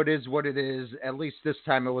 It is what it is. At least this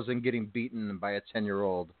time it wasn't getting beaten by a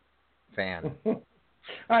 10-year-old fan.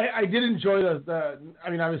 I did enjoy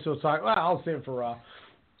obviously I'll say it for Raw.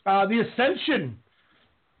 The Ascension.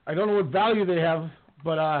 I don't know what value they have,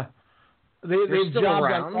 but they've still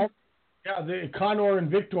around. Conor and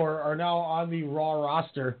Victor are now on the Raw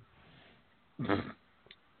roster. Well,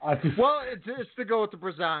 it's to go with the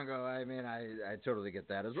Breezango. I mean, I totally get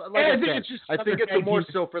that. I think it's more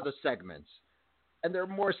so for the segments. And they're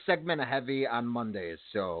more segment heavy on Mondays,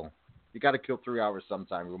 so you got to kill 3 hours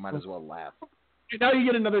sometime. We might as well laugh. Now you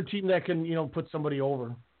get another team that can, put somebody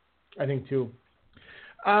over, I think, too.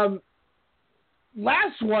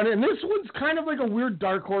 Last one, and this one's kind of like a weird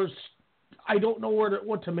dark horse. I don't know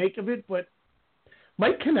what to make of it, but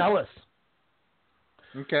Mike Kanellis.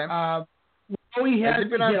 Okay. He had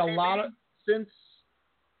a lot of since.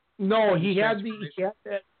 No, he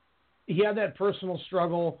had that personal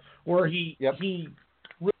struggle where he really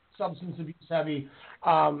substance abuse heavy.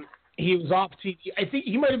 He was off TV. I think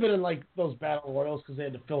he might have been in like those battle royals because they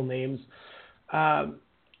had to fill names.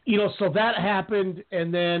 So that happened,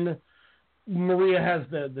 and then Maria has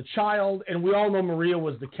the child, and we all know Maria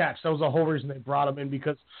was the catch. That was the whole reason they brought him in,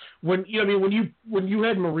 because when you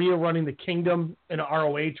had Maria running the Kingdom in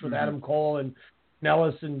ROH with Adam Cole and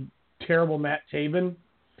Nellis and terrible Matt Taven,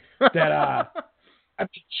 that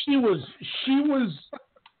she was.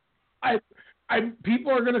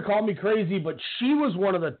 People are going to call me crazy, but she was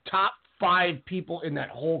one of the top 5 people in that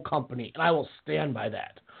whole company, and I will stand by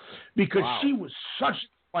that, because she was such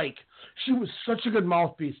a good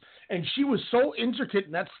mouthpiece, and she was so intricate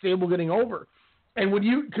in that stable getting over. And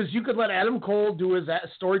because you could let Adam Cole do his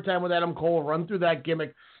story time with Adam Cole, run through that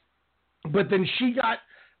gimmick, but then she got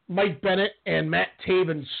Mike Bennett and Matt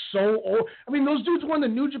Taven so old. I mean, those dudes won the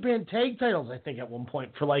New Japan tag titles, I think, at one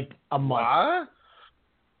point for like a month.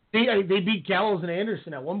 They beat Gallows and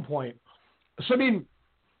Anderson at one point. So I mean,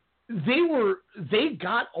 they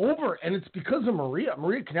got over, and it's because of Maria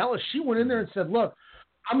Kanellis. She went in there and said, "Look,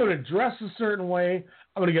 I'm going to dress a certain way.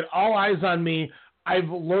 I'm going to get all eyes on me. I've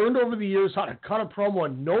learned over the years how to cut a promo,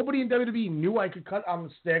 and nobody in WWE knew I could cut on the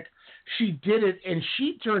stick." She did it, and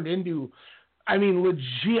she turned into,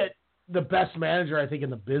 legit the best manager, I think, in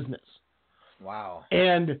the business. Wow.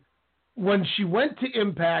 And when she went to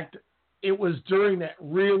Impact, it was during that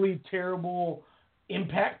really terrible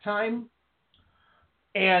Impact time.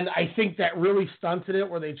 And I think that really stunted it,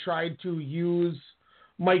 where they tried to use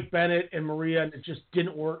Mike Bennett and Maria, and it just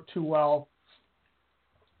didn't work too well.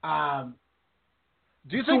 Do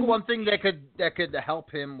you think one thing that could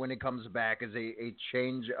help him when it comes back is a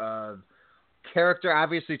change of character?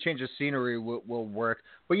 Obviously, change of scenery will work,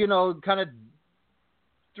 but kind of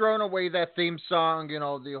throwing away that theme song,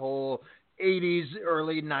 the whole 80s,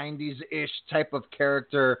 early 90s-ish type of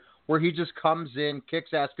character where he just comes in,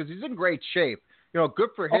 kicks ass, because he's in great shape. Good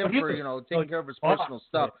for him for taking care of his personal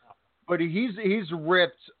stuff. But he's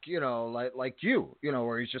ripped, like you,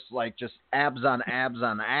 where he's just abs on abs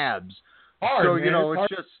on abs. Hard, so man.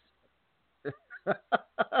 It's just.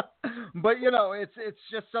 But it's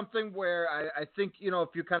just something where I think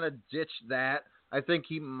if you kind of ditch that, I think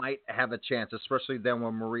he might have a chance, especially then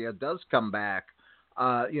when Maria does come back.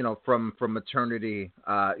 From maternity,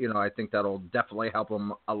 I think that'll definitely help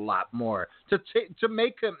him a lot more to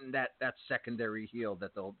make him that secondary heel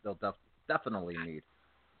that they'll definitely need.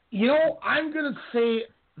 I'm going to say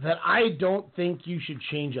that I don't think you should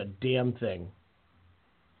change a damn thing.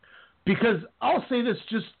 Because I'll say this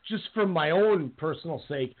just for my own personal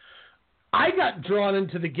sake. I got drawn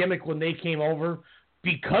into the gimmick when they came over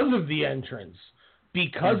because of the entrance,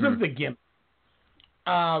 because of the gimmick.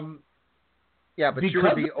 Yeah, but you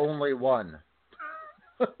were the only one.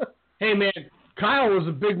 Hey, man, Kyle was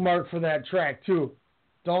a big mark for that track, too.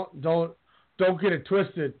 Don't get it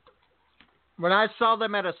twisted. When I saw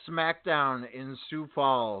them at a SmackDown in Sioux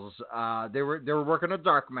Falls, they were working a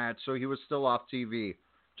dark match, so he was still off TV.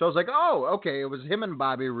 So I was like, oh, okay, it was him and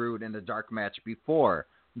Bobby Roode in a dark match before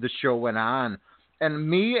the show went on. And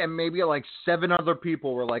me and maybe like 7 other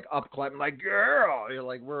people were like up clapping, like, yeah. You're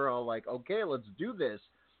like, we're all like, okay, let's do this.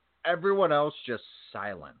 Everyone else just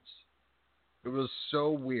silence. It was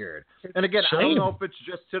so weird. And again, I don't know if it's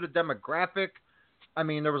just to the demographic. I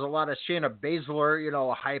mean, there was a lot of Shayna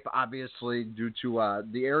Baszler, hype, obviously, due to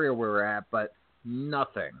the area where we're at, but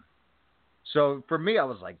nothing. So for me, I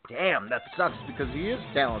was like, damn, that sucks because he is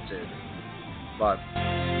talented. But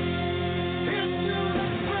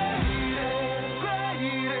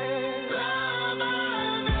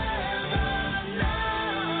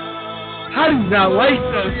how do you not like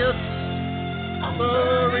this?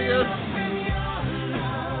 Glorious.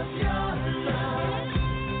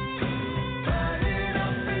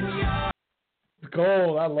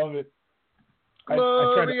 Gold, I love it.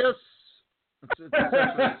 Glorious. It's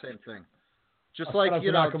essentially the same thing. Just like,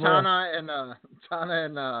 Tana and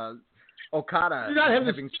Okada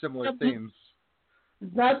having similar themes.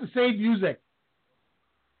 It's not the same music.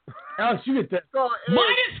 Alex, you get that.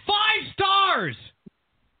 -5 stars!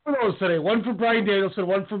 One of those today. One from Bryan Danielson,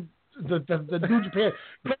 one from the New Japan.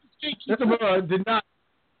 But Kitamura did not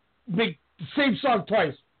make the same song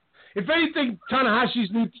twice. If anything, Tanahashi's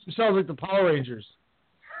new theme sounds like the Power Rangers.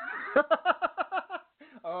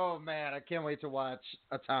 Oh, man, I can't wait to watch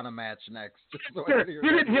a Tana match next. So you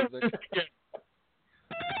didn't hear this again.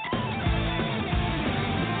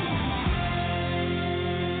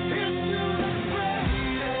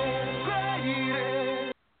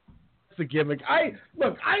 That's the gimmick. I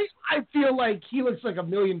feel like he looks like $1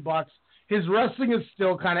 million. His wrestling is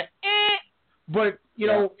still kind of but,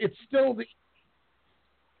 it's still the...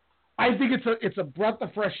 I think it's a breath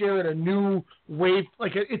of fresh air and a new wave.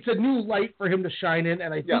 Like it's a new light for him to shine in,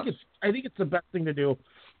 and I think it's the best thing to do.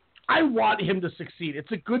 I want him to succeed.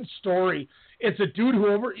 It's a good story. It's a dude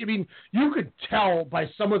you could tell by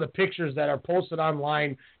some of the pictures that are posted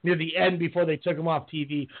online near the end before they took him off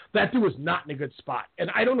TV, that dude was not in a good spot. And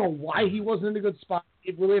I don't know why he wasn't in a good spot.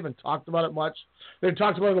 They really haven't talked about it much. They've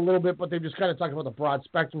talked about it a little bit, but they've just kind of talked about the broad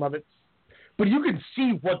spectrum of it. But you can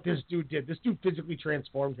see what this dude did. This dude physically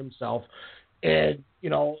transformed himself, and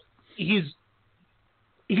he's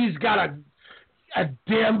got a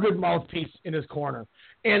damn good mouthpiece in his corner.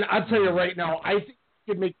 And I'll tell you right now, I think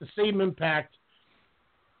he could make the same impact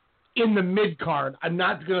in the mid card. I'm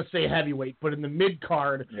not going to say heavyweight, but in the mid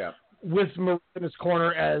card, with Maria in his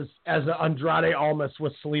corner as Andrade Almas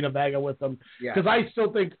with Selena Vega with them, because I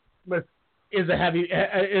still think is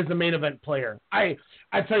a main event player. I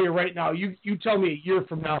tell you right now, you tell me a year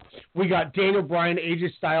from now, we got Daniel Bryan,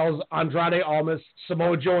 AJ Styles, Andrade Almas,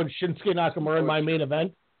 Samoa Joe, and Shinsuke Nakamura in my main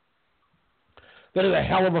event. That is a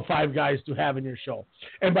hell of a 5 guys to have in your show.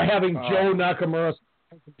 And by having Joe, Nakamura,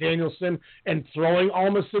 Danielson, and throwing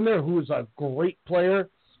Almas in there, who is a great player,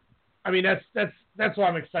 I mean that's why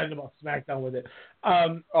I'm excited about SmackDown with it.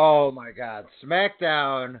 Oh my God,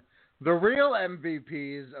 SmackDown. The real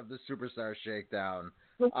MVPs of the Superstar Shakedown.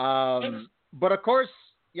 But of course,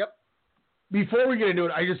 before we get into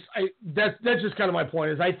it, that's just kind of my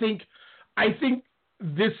point. Is I think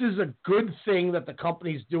this is a good thing that the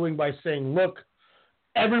company's doing by saying, look,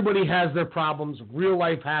 everybody has their problems. Real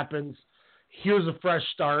life happens. Here's a fresh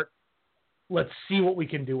start. Let's see what we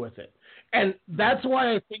can do with it. And that's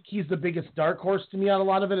why I think he's the biggest dark horse to me on a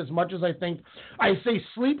lot of it, as much as I say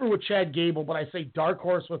sleeper with Chad Gable, but I say dark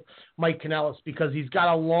horse with Mike Kanellis because he's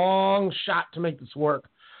got a long shot to make this work.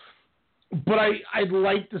 But I'd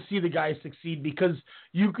like to see the guy succeed because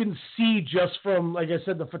you can see just from, like I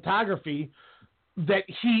said, the photography that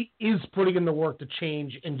he is putting in the work to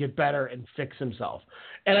change and get better and fix himself.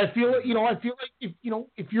 And I feel like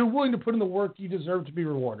if you're willing to put in the work, you deserve to be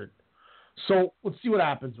rewarded. So let's see what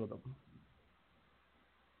happens with him.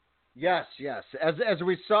 Yes. As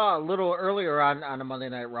we saw a little earlier on a Monday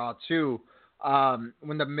Night Raw too,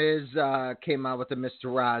 when the Miz came out with the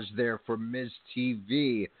Miztourage there for Miz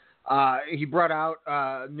TV, he brought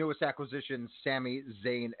out newest acquisitions Sami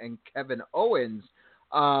Zayn and Kevin Owens,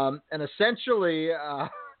 and essentially,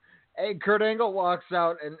 Kurt Angle walks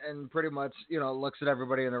out and pretty much looks at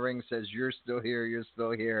everybody in the ring, says, "You're still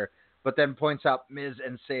here," but then points out Miz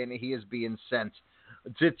and saying he is being sent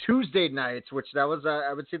to Tuesday nights, which that was,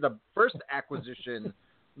 I would say, the first acquisition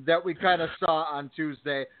that we kind of saw on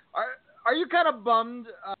Tuesday. Are you kind of bummed?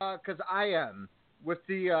 Because I am with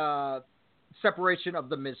the separation of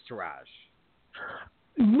the Miztourage.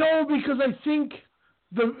 No, because I think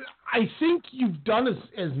I think you've done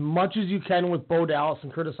as much as you can with Bo Dallas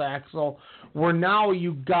and Curtis Axel, where now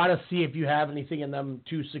you got to see if you have anything in them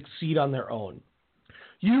to succeed on their own.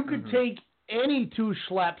 You could take any two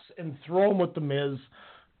schleps and throw them with The Miz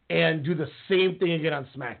and do the same thing again on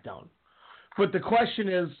SmackDown. But the question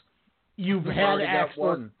is, you've had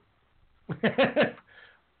Axel.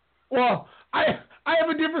 Well, I have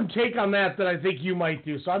a different take on that than I think you might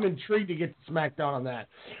do, so I'm intrigued to get to SmackDown on that.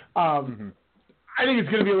 I think it's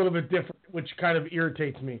going to be a little bit different, which kind of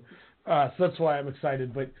irritates me. So that's why I'm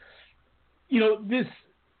excited. But, this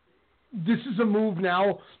is a move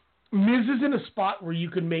now. Miz is in a spot where you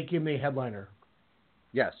can make him a headliner.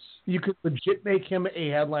 Yes. You could legit make him a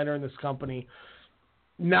headliner in this company.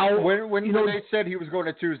 Now, when they said he was going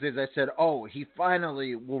to Tuesdays, I said, "Oh, he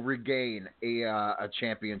finally will regain a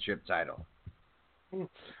championship title."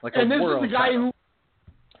 Like and a this world is the guy title.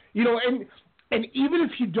 who, and even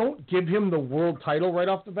if you don't give him the world title right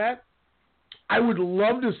off the bat, I would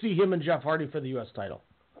love to see him and Jeff Hardy for the U.S. title.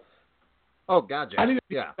 Oh, gotcha. I think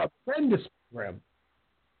it's a tremendous program.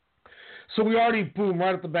 So we already, boom,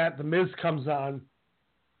 right off the bat, The Miz comes on.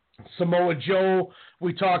 Samoa Joe,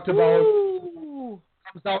 we talked about,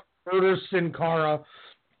 comes out, murders Sin Cara.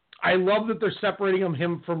 I love that they're separating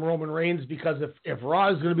him from Roman Reigns, because if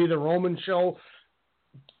Raw is going to be the Roman show,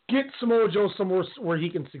 get Samoa Joe somewhere where he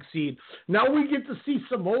can succeed. Now we get to see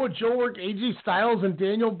Samoa Joe work AJ Styles and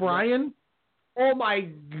Daniel Bryan. Oh my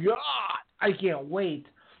God, I can't wait.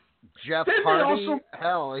 Jeff Then Hardy, also,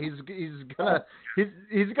 hell, he's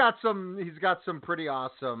got some pretty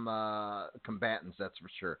awesome combatants, that's for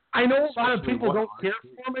sure. I know a lot of people don't care for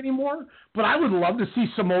him anymore, but I would love to see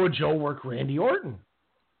Samoa Joe work Randy Orton.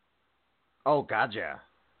 Oh, gotcha.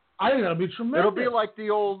 I think that'll be tremendous. It'll be like the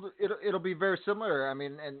old. It'll be very similar. I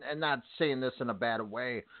mean, and not saying this in a bad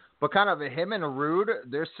way, but kind of him and Rude,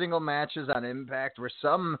 their single matches on Impact were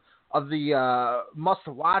some of the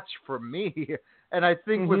must-watch for me. And I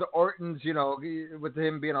think with Orton's, with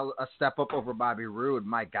him being a step up over Bobby Roode,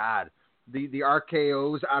 my God, the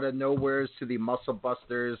RKOs out of nowheres to the Muscle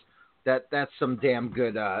Busters, that's some damn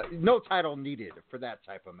good. No title needed for that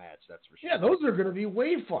type of match. That's for sure. Yeah, those are going to be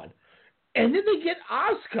way fun. And then they get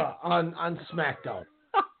Asuka on SmackDown.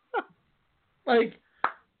 Like,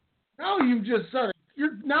 now you've just started.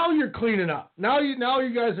 You're cleaning up. Now you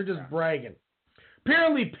guys are just bragging.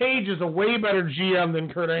 Apparently, Paige is a way better GM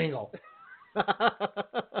than Kurt Angle.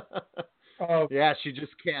 Yeah, she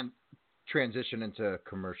just can't transition into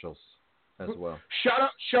commercials as well.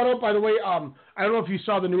 Shut up. By the way, I don't know if you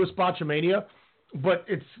saw the newest Botchamania, but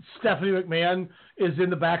it's Stephanie McMahon is in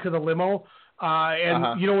the back of the limo.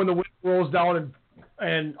 And when the wind rolls down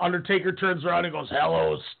and Undertaker turns around and goes,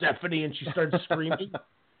 "Hello, Stephanie," and she starts screaming.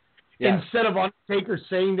 Yeah. Instead of Undertaker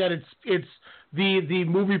saying that, it's the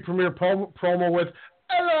movie premiere promo with,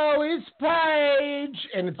 "Hello, it's Paige,"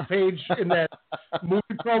 and it's Paige in that movie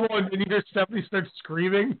promo, and then you hear Stephanie start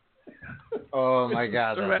screaming. Oh my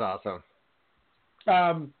God, that's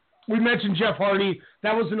awesome. We mentioned Jeff Hardy.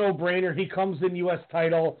 That was a no-brainer. He comes in U.S.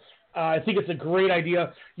 title. I think it's a great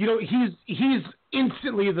idea. He's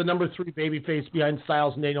instantly the number 3 babyface behind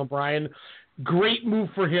Styles and Daniel Bryan. Great move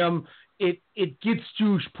for him. It gets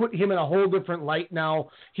to put him in a whole different light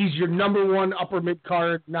now. He's your number 1 upper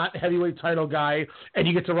mid-card, not heavyweight title guy, and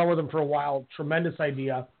you get to run with him for a while. Tremendous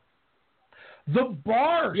idea. The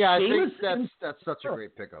Bar. Yeah, I think that's such a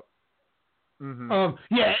great pickup. Mm-hmm.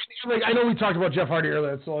 I know we talked about Jeff Hardy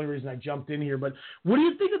earlier. That's the only reason I jumped in here. But what do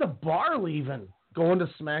you think of the Bar leaving? Going to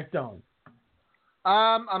SmackDown.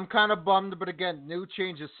 I'm kind of bummed, but again, new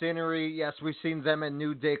change of scenery. Yes, we've seen them in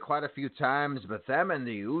New Day quite a few times, but them and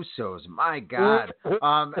the Usos, my God. What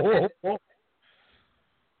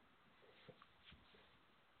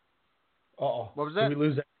was that? Did we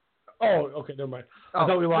lose that? Oh, okay, never mind. I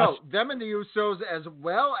thought we lost. No, them and the Usos, as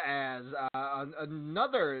well as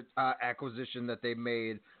another acquisition that they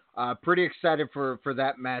made. Pretty excited for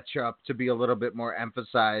that matchup to be a little bit more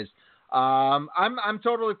emphasized. I'm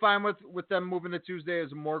totally fine with them moving to Tuesday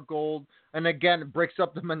as more gold, and again, it breaks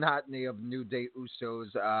up the monotony of New Day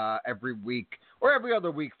Usos every week or every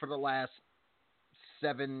other week for the last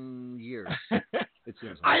 7 years. It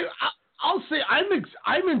seems like. I'll say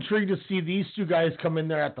I'm intrigued to see these two guys come in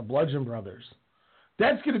there at the Bludgeon Brothers.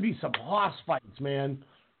 That's going to be some hoss fights, man.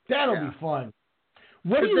 That'll be fun.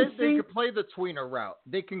 What do you think? They can play the tweener route.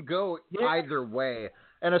 They can go either way.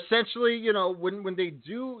 And essentially, when they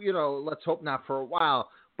do, let's hope not for a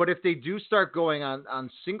while, but if they do start going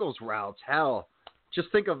on singles routes, hell,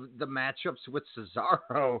 just think of the matchups with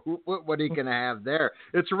Cesaro. What are you going to have there?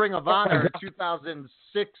 It's Ring of Honor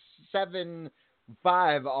 2006, 7,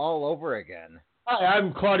 5 all over again. Hi,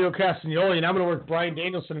 I'm Claudio Castagnoli, and I'm going to work Bryan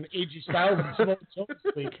Danielson and AJ Styles and Samoa Joe this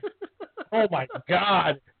week. Oh, my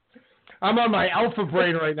God. I'm on my alpha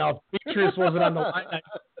brain right now. Demetrius wasn't on the line. I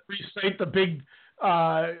recite the big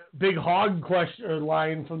hog question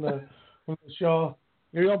line from the show.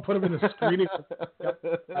 Maybe I'll put him in the screening.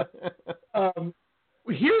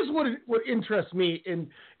 Here's what interests me, and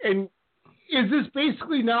is this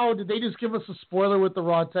basically now, did they just give us a spoiler with the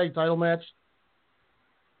Raw Tag Title match?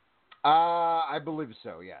 I believe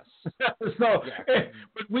so, yes. So,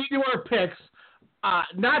 but we do our picks,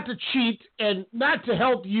 not to cheat and not to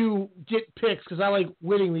help you get picks, because I like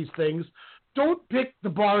winning these things. Don't pick the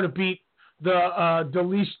Bar to beat the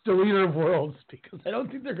Deleter of Worlds, because I don't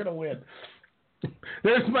think they're going to win.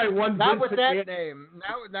 There's my one. Not with that name.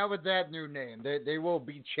 Not with that new name. They will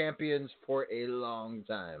be champions for a long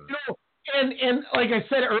time. You know, and like I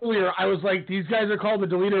said earlier, I was like, these guys are called the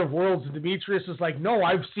Deleter of Worlds, and Demetrius is like, no,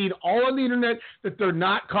 I've seen all on the internet that they're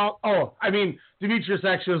not called. Oh, I mean, Demetrius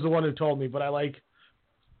actually was the one who told me, but I like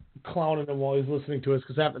clowning him while he's listening to us,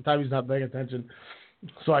 because half the time he's not paying attention.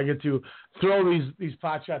 So I get to throw these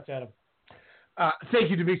pot shots at him. Thank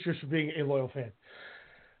you, Demetrius, for being a loyal fan.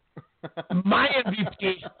 My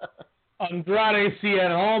MVP, Andrade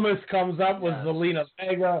Cien Almas, comes up with Zelina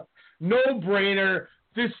Vega. No brainer.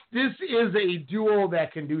 This is a duo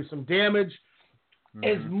that can do some damage.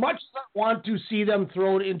 As much as I want to see them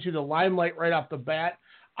thrown into the limelight right off the bat,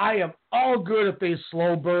 I am all good if they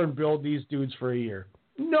slow burn build these dudes for a year.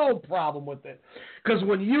 No problem with it. Because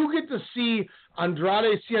when you get to see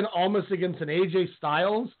Andrade Cien Almas against an AJ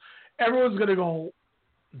Styles, everyone's going to go,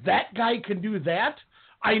 that guy can do that?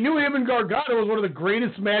 I knew him and Gargano was one of the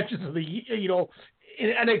greatest matches of the in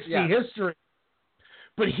NXT history.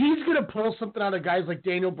 But he's going to pull something out of guys like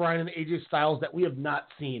Daniel Bryan and AJ Styles that we have not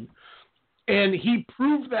seen. And he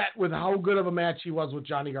proved that with how good of a match he was with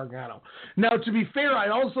Johnny Gargano. Now, to be fair, I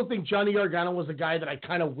also think Johnny Gargano was a guy that I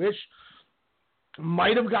kind of wish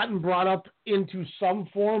might have gotten brought up into some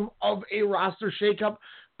form of a roster shakeup.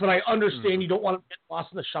 But I understand you don't want to get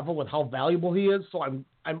lost in the shuffle with how valuable he is. So I'm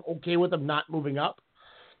okay with him not moving up.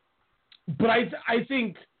 But I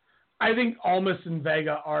think Almas and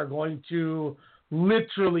Vega are going to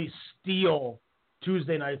literally steal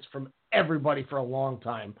Tuesday nights from everybody for a long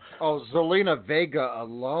time. Oh, Zelina Vega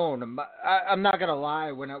alone. I'm not gonna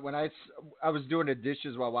lie. When I was doing the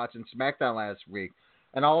dishes while watching SmackDown last week,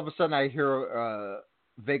 and all of a sudden I hear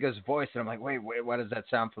Vega's voice, and I'm like, wait, why does that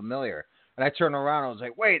sound familiar? And I turn around, and I was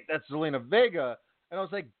like, wait, that's Zelina Vega. And I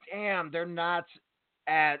was like, damn, they're not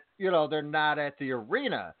at the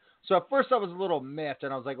arena. So at first I was a little miffed,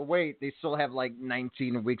 and I was like, wait, they still have like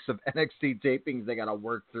 19 weeks of NXT tapings they got to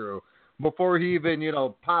work through before he even,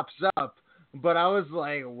 pops up. But I was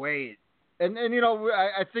like, wait. And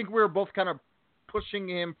I think we were both kind of pushing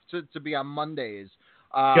him to be on Mondays.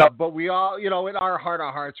 But we all, in our heart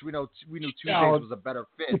of hearts, we knew Tuesdays was a better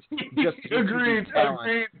fit. Just agreed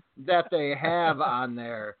that they have on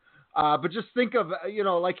there. But just think of,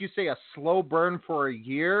 like you say, a slow burn for a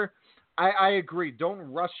year. I agree. Don't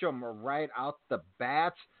rush him right out the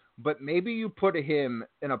bat, but maybe you put him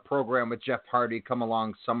in a program with Jeff Hardy come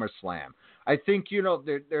along SummerSlam. I think,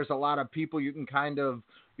 there's a lot of people you can kind of,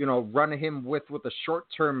 run him with a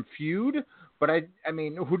short-term feud, but I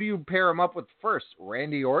mean, who do you pair him up with first?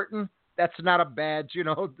 Randy Orton? That's not a bad,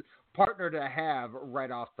 partner to have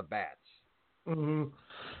right off the bat. Mm-hmm.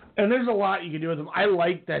 And there's a lot you can do with him. I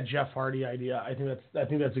like that Jeff Hardy idea. I think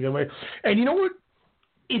that's a good way. And you know what?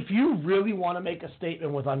 If you really want to make a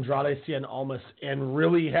statement with Andrade Cien Almas and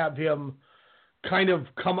really have him kind of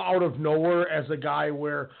come out of nowhere as a guy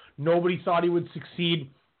where nobody thought he would succeed,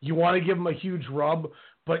 you want to give him a huge rub,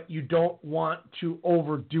 but you don't want to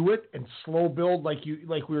overdo it and slow build like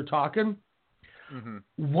we were talking. Mm-hmm.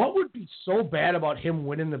 What would be so bad about him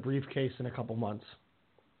winning the briefcase in a couple months?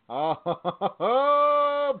 Because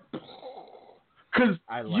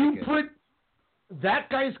put that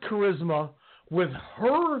guy's charisma with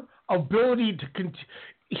her ability to continue.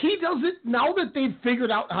 He doesn't, now that they've figured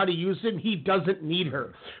out how to use him, he doesn't need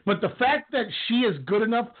her. But the fact that she is good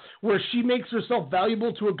enough where she makes herself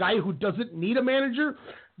valuable to a guy who doesn't need a manager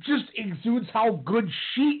just exudes how good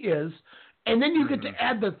she is. And then you get to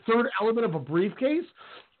add the third element of a briefcase.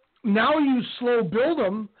 Now you slow build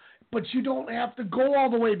him, but you don't have to go all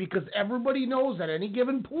the way because everybody knows at any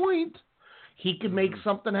given point he can make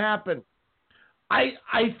something happen. I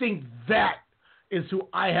think that is who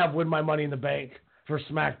I have win my Money in the Bank for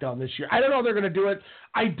SmackDown this year. I don't know if they're going to do it.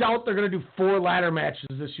 I doubt they're going to do 4 ladder matches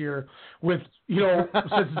this year with, since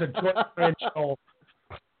it's a joint brand show.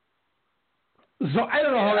 So I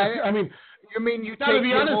don't know how that, I mean. You mean you take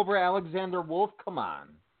him over Alexander Wolf? Come on.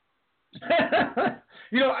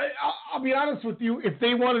 I'll be honest with you. If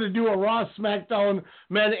they wanted to do a Raw, SmackDown,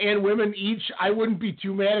 men and women each, I wouldn't be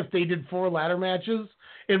too mad if they did 4 ladder matches.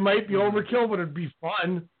 It might be overkill, but it'd be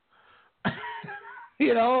fun.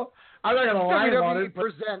 I'm not gonna lie about it.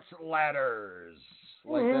 Presents ladders.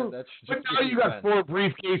 Like that's but now you got 4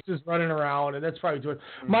 briefcases running around, and that's probably doing.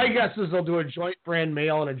 My guess is they'll do a joint brand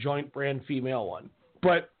male and a joint brand female one.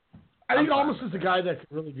 But I think almost is a guy that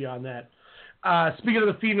could really be on that. Speaking of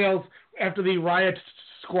the females, after the Riot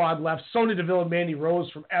Squad left, Sonya Deville and Mandy Rose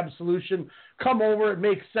from Absolution come over. It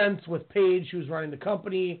makes sense with Paige, who's running the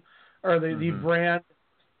company or the brand.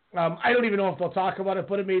 I don't even know if they'll talk about it,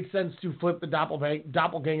 but it made sense to flip the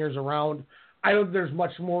doppelgangers around. I don't think there's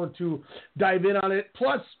much more to dive in on it.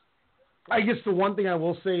 Plus, I guess the one thing I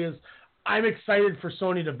will say is I'm excited for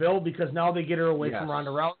Sonya Deville because now they get her away from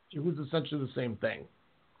Ronda Rousey, who's essentially the same thing.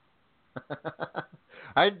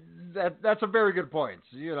 That's a very good point.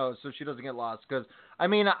 So she doesn't get lost because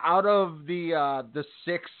out of the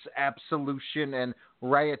 6 Absolution and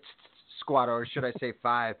Riot Squad, or should I say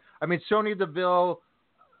 5? Sonya Deville,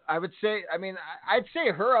 I would say. I'd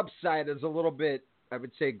say her upside is a little bit, I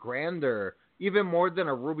would say, grander, even more than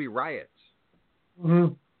a Ruby Riott.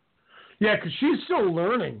 Mm-hmm. Yeah, because she's still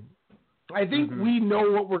learning. I think we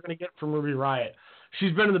know what we're going to get from Ruby Riott.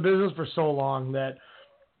 She's been in the business for so long that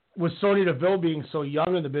with Sonya Deville being so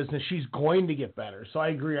young in the business, she's going to get better. So I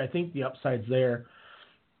agree. I think the upside's there.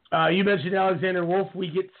 You mentioned Alexander Wolf. We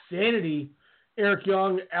get Sanity, Eric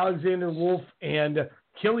Young, Alexander Wolf, and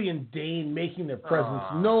Killian Dane making their presence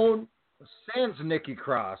known. Sans Nikki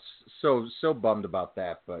Cross. So bummed about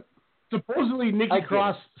that, but supposedly Nikki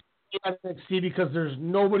Cross stayed on NXT because there's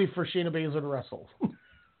nobody for Shayna Baszler to wrestle.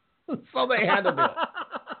 So they had to do it.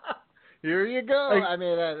 Here you go.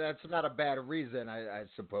 That's not a bad reason, I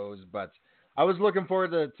suppose, but I was looking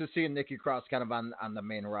forward to seeing Nikki Cross kind of on the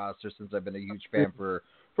main roster since I've been a huge fan for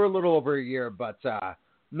a little over a year. But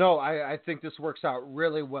no, I think this works out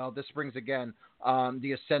really well. This brings again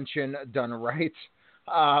the Ascension done right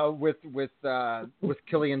with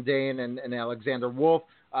Killian Dane and Alexander Wolf.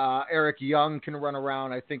 Eric Young can run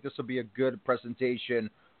around. I think this will be a good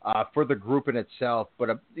presentation for the group in itself.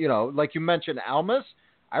 But like you mentioned, Almas,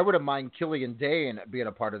 I wouldn't mind Killian Dane being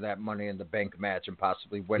a part of that Money in the Bank match and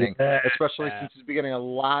possibly winning, especially since he's been getting a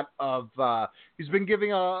lot of he's been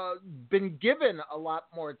given a lot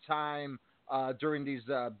more time during these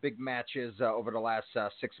big matches over the last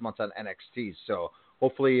 6 months on NXT. So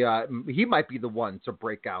hopefully he might be the one to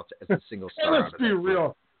break out as a single star. Let's be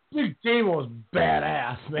real. Big Dane was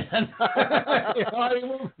badass, man.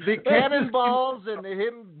 The cannonballs and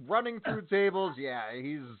him running through tables,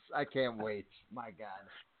 I can't wait. My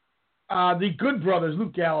God. The Good Brothers,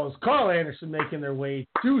 Luke Gallows, Carl Anderson making their way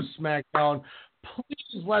to SmackDown.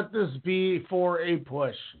 Please let this be for a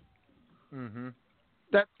push. Mm-hmm.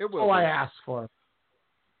 That's all I ask for.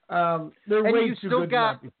 They're way you too still good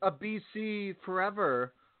got a BC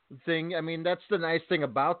Forever thing. That's the nice thing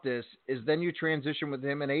about this is then you transition with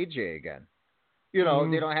him and AJ again. They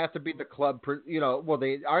don't have to be the club. Well,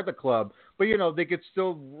 they are the club, but they could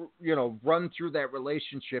still run through that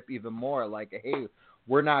relationship even more. Like, hey,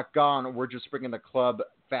 we're not gone. We're just bringing the club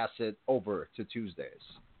facet over to Tuesdays.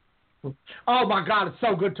 Oh my God, it's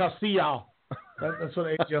so good to see y'all. That's what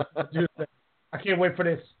AJ do. I can't wait for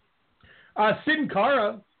this. Sin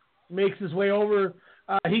Cara makes his way over.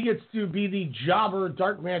 He gets to be the jobber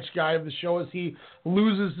dark match guy of the show as he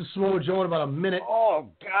loses to Samoa Joe in about a minute. Oh,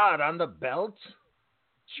 God, on the belt?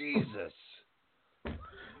 Jesus.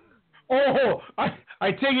 Oh,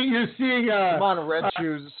 I take it you're seeing... Come on, Red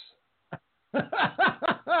Shoes.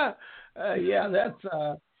 Yeah, that's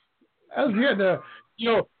good.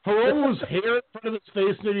 Hiromu's hair in front of his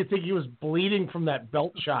face made me think he was bleeding from that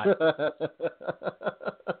belt shot.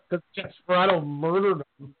 Because Desperado murdered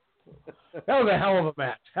him. That was a hell of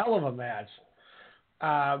a match.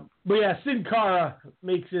 But yeah, Sin Cara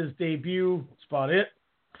makes his debut. That's about it.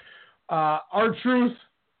 R-Truth,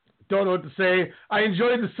 don't know what to say. I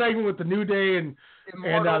enjoyed the segment with the New Day and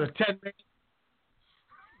the 10 minutes.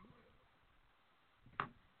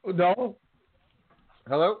 No?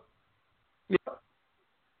 Hello? Yeah.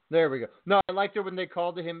 There we go. No, I liked it when they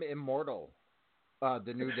called him Immortal.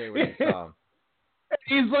 The New Day when they saw him.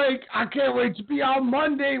 He's like, I can't wait to be on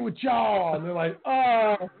Monday with y'all. And they're like,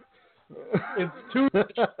 it's Tuesday.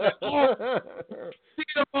 See you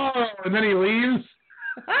tomorrow. And then he leaves.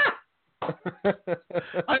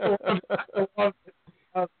 I love it.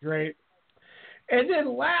 That's great. And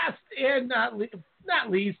then last and not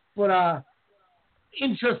least, but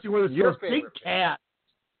interesting where this goes. Big Cat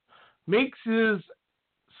makes his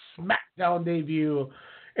SmackDown debut.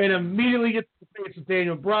 and immediately gets to the face with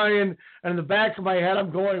Daniel Bryan. And in the back of my head,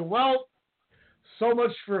 I'm going, well, so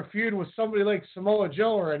much for a feud with somebody like Samoa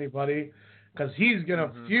Joe or anybody, because he's going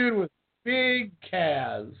to feud with Big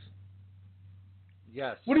Cass.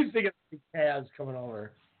 Yes. What do you think of Big Cass coming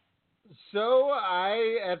over? So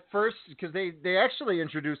I, at first, because they actually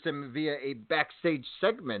introduced him via a backstage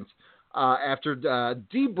segment after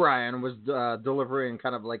D. Bryan was delivering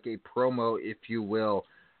kind of like a promo, if you will.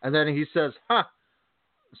 And then he says,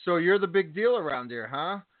 so you're the big deal around here,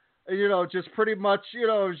 huh? You know, just pretty much, you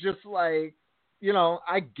know, just like, you know,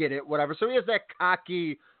 I get it, whatever. So he has that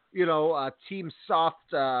cocky, you know, team soft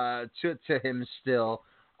to him still.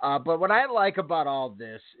 But what I like about all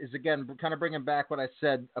this is, again, kind of bringing back what I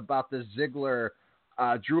said about the Ziggler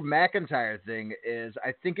Drew McIntyre thing is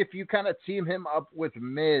I think if you kind of team him up with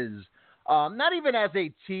Miz, not even as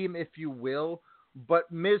a team, if you will,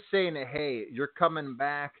 but Miz saying, hey, you're coming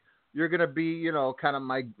back. You're going to be, you know, kind of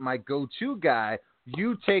my go-to guy.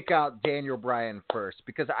 You take out Daniel Bryan first,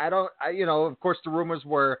 because you know, of course the rumors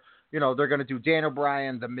were, you know, they're going to do Daniel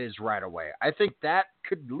Bryan, The Miz right away. I think that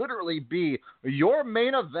could literally be your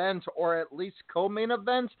main event, or at least co-main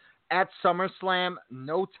event at SummerSlam.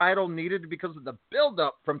 No title needed because of the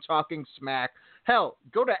build-up from Talking Smack. Hell,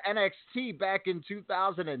 go to NXT back in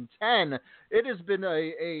 2010. It has been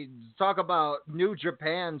a talk about New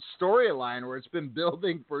Japan storyline where it's been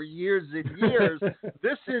building for years and years.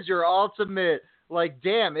 This is your ultimate. Like,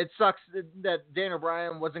 damn, it sucks that Daniel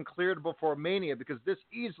Bryan wasn't cleared before Mania, because this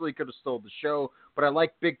easily could have stole the show. But I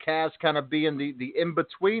like Big Cass kind of being the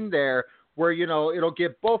in-between there, where, you know, it'll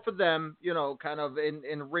get both of them, you know, kind of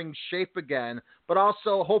in ring shape again, but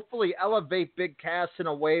also hopefully elevate Big Cass in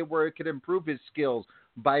a way where it could improve his skills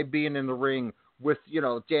by being in the ring with, you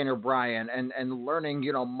know, Daniel Bryan and learning,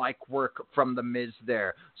 you know, mic work from The Miz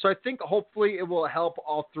there. So I think hopefully it will help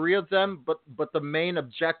all three of them, but the main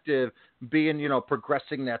objective being, you know,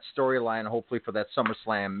 progressing that storyline, hopefully for that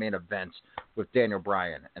SummerSlam main event with Daniel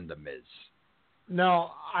Bryan and The Miz.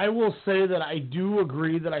 Now, I will say that I do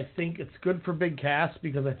agree that I think it's good for Big Cass,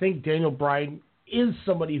 because I think Daniel Bryan is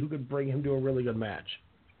somebody who could bring him to a really good match.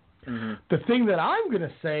 Mm-hmm. The thing that I'm going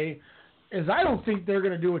to say is I don't think they're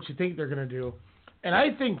going to do what you think they're going to do. And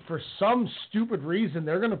I think for some stupid reason,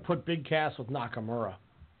 they're going to put Big Cass with Nakamura.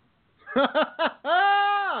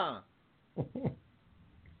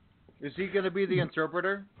 Is he going to be the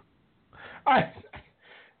interpreter?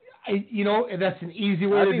 You know, that's an easy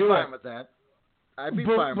way to do it. I'd be fine with that. I'd be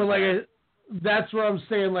fine with that. That's what I'm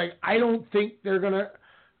saying. Like, I don't think they're gonna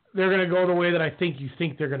go the way that I think you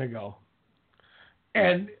think they're gonna go.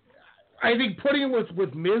 And I think putting it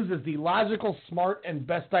with Miz is the logical, smart, and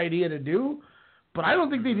best idea to do. But I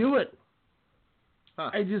don't think they do it.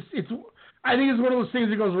 I think it's one of those things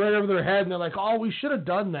that goes right over their head, and they're like, "Oh, we should have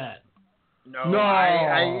done that." No.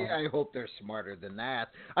 I hope they're smarter than that.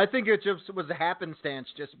 I think it just was a happenstance,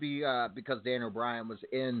 just because Daniel Bryan was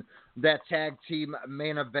in that tag team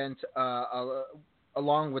main event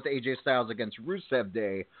along with AJ Styles against Rusev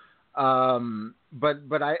Day.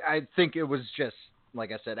 But I think it was just,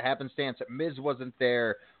 like I said, a happenstance that Miz wasn't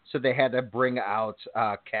there, so they had to bring out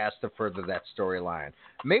Cass to further that storyline.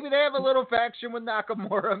 Maybe they have a little faction with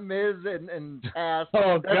Nakamura, Miz, and Cass.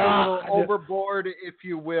 Oh, That's God. a little overboard, if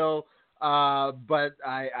you will. But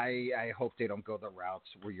I hope they don't go the routes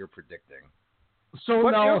where you're predicting. So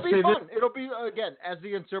but now it'll be fun. that... It'll be, again, as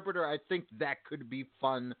the interpreter, I think that could be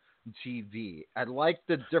fun TV. I like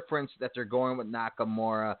the difference that they're going with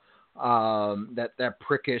Nakamura, that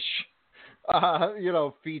prickish,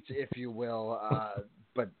 feats, if you will.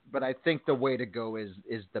 But I think the way to go is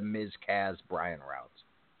the Miz Cass Bryan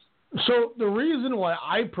route. So the reason why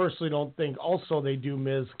I personally don't think also they do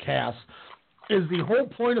Miz Cass is the whole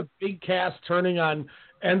point of Big Cass turning on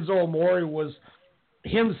Enzo Amore was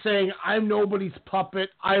him saying, "I'm nobody's puppet.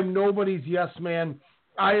 I'm nobody's yes man.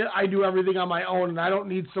 I do everything on my own, and I don't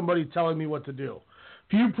need somebody telling me what to do."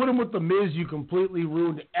 If you put him with the Miz, you completely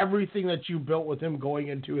ruined everything that you built with him going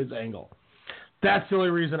into his angle. That's the only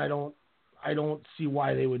reason I don't see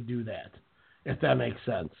why they would do that, if that makes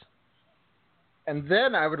sense. And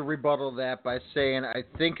then I would rebuttal that by saying I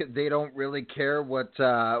think they don't really care what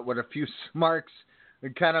a few smarks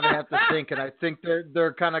kind of have to think, and I think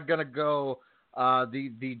they're kind of going to go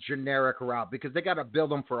the generic route, because they got to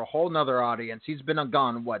build him for a whole nother audience. He's been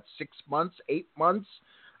gone, 6 months, 8 months?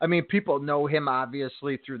 I mean, people know him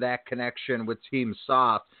obviously through that connection with Team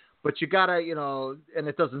Soft, but you got to, and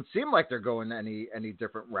it doesn't seem like they're going any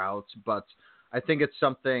different routes, but I think it's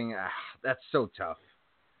something that's so tough.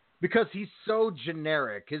 Because he's so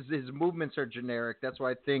generic, his movements are generic. That's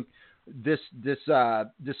why I think this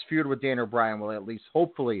feud with Daniel Bryan will at least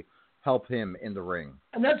hopefully help him in the ring.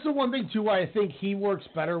 And that's the one thing, too, why I think he works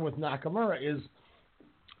better with Nakamura is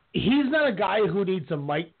he's not a guy who needs a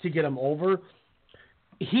mic to get him over.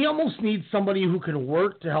 He almost needs somebody who can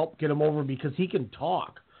work to help get him over because he can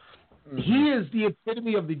talk. Mm-hmm. He is the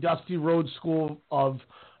epitome of the Dusty Rhodes school of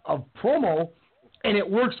promo, and it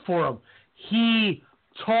works for him. He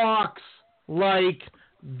talks like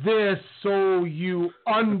this so you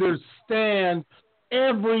understand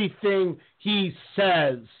everything he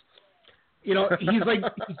says. You know, he's like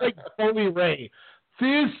Bully Ray.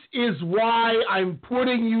 This is why I'm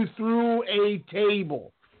putting you through a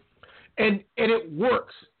table. And it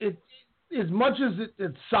works. It as much as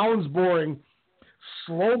it sounds boring,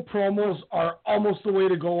 slow promos are almost the way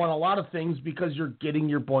to go on a lot of things because you're getting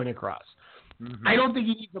your point across. Mm-hmm. I don't think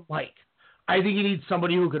he needs a mic. I think he needs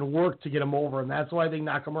somebody who can work to get him over, and that's why I think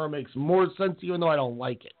Nakamura makes more sense, even though I don't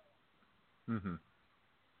like it. Mm-hmm.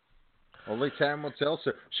 Only time will tell,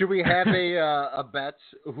 sir. Should we have a bet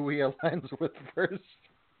who he aligns with first?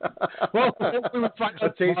 Well, we would find out a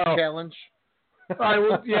taste tomorrow. Challenge. All right,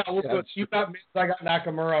 we'll do it. You got Miz, I got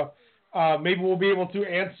Nakamura. Maybe we'll be able to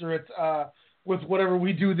answer it with whatever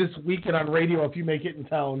we do this weekend on radio if you make it in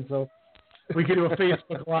town. So we can do a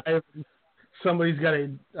Facebook Live. Somebody's got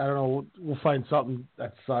to, I don't know, we'll find something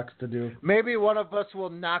that sucks to do. Maybe one of us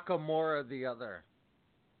will Nakamura the other.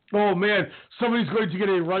 Oh, man. Somebody's going to get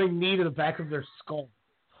a running knee to the back of their skull.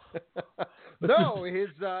 No, his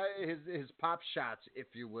pop shots, if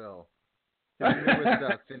you will. His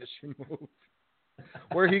newest finishing move.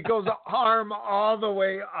 Where he goes arm all the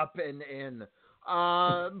way up and in.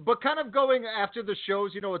 But kind of going after the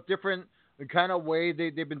shows, a different kind of way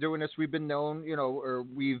they've been doing this. We've been known, or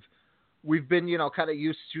we've been, kind of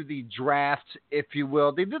used to the draft, if you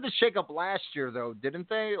will. They did the shake-up last year, though, didn't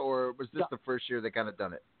they? Or was this the first year they kind of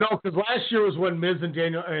done it? No, because last year was when Miz and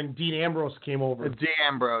Dean Ambrose came over. Dean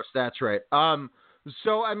Ambrose, that's right.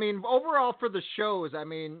 So, I mean, overall for the shows, I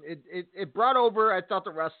mean, it brought over, I thought,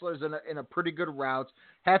 the wrestlers in a pretty good route.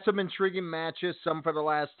 Had some intriguing matches, some for the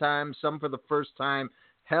last time, some for the first time.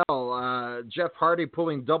 Hell, Jeff Hardy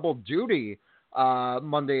pulling double duty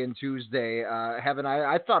Monday and Tuesday, having,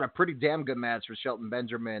 I thought, a pretty damn good match with Shelton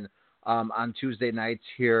Benjamin on Tuesday nights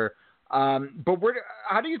here. But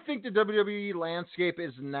how do you think the WWE landscape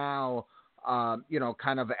is now,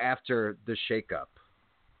 kind of after the shakeup?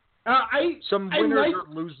 Some winners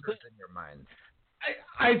or losers in your mind.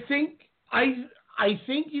 I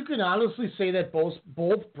think you can honestly say that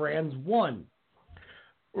both brands won.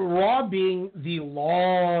 Raw, being the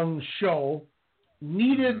long show,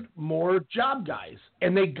 needed more job guys,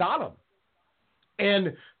 and they got them.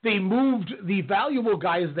 And they moved the valuable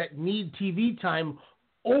guys that need TV time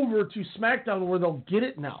over to SmackDown where they'll get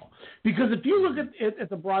it now. Because if you look at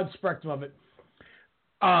the broad spectrum of it,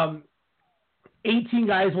 18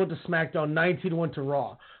 guys went to SmackDown, 19 went to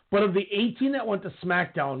Raw. But of the 18 that went to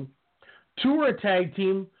SmackDown, 2 were a tag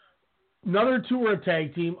team, another 2 were a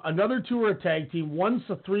tag team, another 2 were a tag team, one's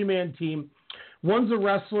a 3-man team, one's a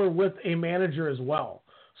wrestler with a manager as well.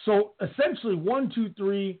 So essentially 1, 2,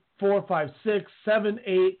 3, 4, 5, 6, 7,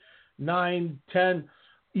 8, 9, 10.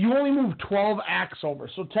 You only moved 12 acts over.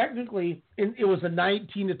 So technically it was a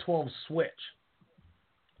 19-12 switch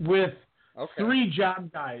with 3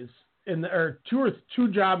 job guys. Or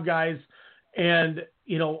two job guys and,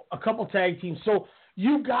 a couple tag teams. So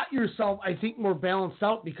you got yourself, I think, more balanced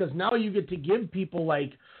out because now you get to give people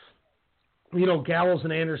like, Gallows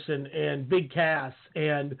and Anderson and Big Cass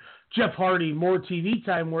and Jeff Hardy more TV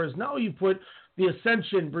time, whereas now you put the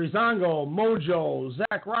Ascension, Breezango, Mojo,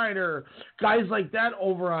 Zack Ryder, guys like that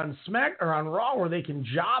over on on Raw where they can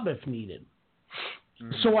job if needed.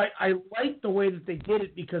 Mm-hmm. So I like the way that they did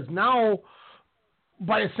it because now,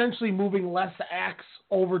 by essentially moving less acts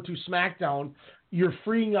over to SmackDown, you're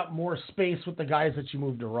freeing up more space with the guys that you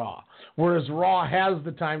moved to Raw. Whereas Raw has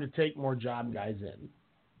the time to take more job guys in.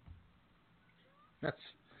 That's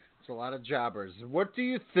a lot of jobbers. What do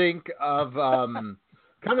you think of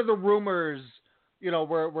kind of the rumors,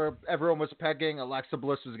 where everyone was pegging Alexa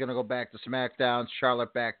Bliss was going to go back to SmackDown,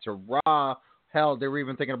 Charlotte back to Raw. Hell, they were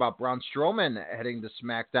even thinking about Braun Strowman heading to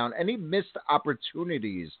SmackDown. Any missed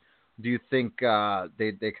opportunities do you think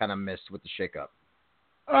they kind of missed with the shakeup?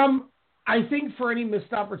 I think for any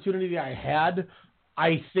missed opportunity I had,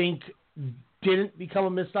 I think didn't become a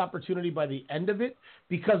missed opportunity by the end of it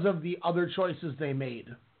because of the other choices they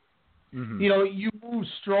made. Mm-hmm. You move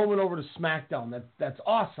Strowman over to SmackDown. That's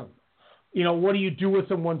awesome. What do you do with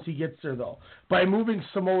him once he gets there, though? By moving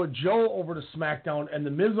Samoa Joe over to SmackDown and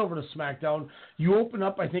The Miz over to SmackDown, you open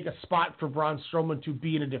up, I think, a spot for Braun Strowman to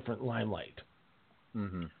be in a different limelight.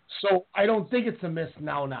 Mm-hmm. So I don't think it's a miss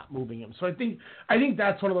now not moving him. So I think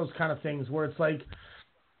that's one of those kind of things where it's like,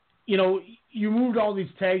 you know, you moved all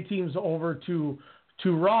these tag teams over to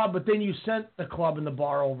Raw, but then you sent the club and the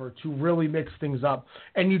bar over to really mix things up.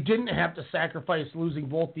 And you didn't have to sacrifice losing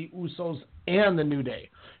both the Usos and the New Day,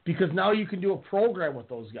 because now you can do a program with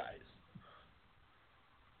those guys.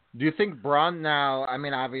 Do you think Braun now, I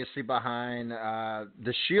mean, obviously behind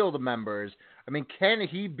the Shield members, I mean, can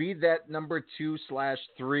he be that number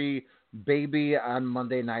 2/3 baby on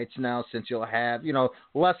Monday nights now, since you'll have, you know,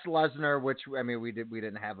 Les Lesnar, which, I mean, we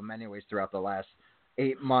didn't have him anyways throughout the last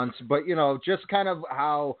 8 months, but, you know, just kind of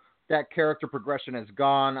how that character progression has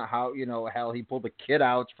gone, how, you know, hell, he pulled a kid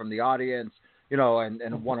out from the audience, you know, and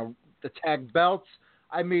won the tag belts.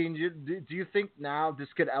 I mean, do you think now this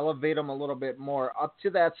could elevate him a little bit more up to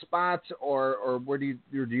that spot, or where do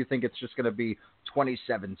you think it's just going to be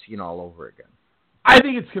 2017 all over again? I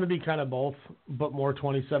think it's going to be kind of both, but more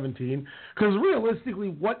 2017. Because realistically,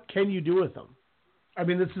 what can you do with him? I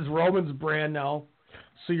mean, this is Roman's brand now,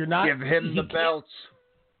 so you're not... Give him the belts.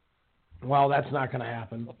 Well, that's not going to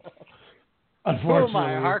happen. Unfortunately. Who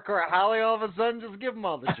am I, Hardcore Holly, all of a sudden? Just give him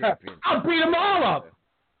all the champions. I'll beat them all up.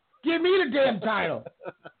 Give me the damn title.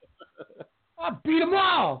 I'll beat them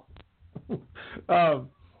all.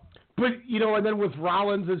 But, you know, and then with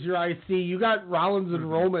Rollins as your IC, you got Rollins and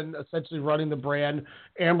Roman essentially running the brand.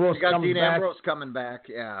 Ambrose you got coming Dean back. Ambrose coming back,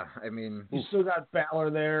 yeah. I mean, you still got Balor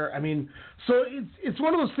there. I mean, so it's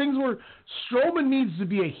one of those things where Strowman needs to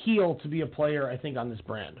be a heel to be a player, I think, on this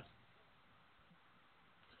brand.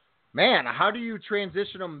 Man, how do you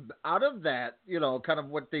transition him out of that, you know, kind of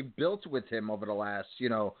what they built with him over the last, you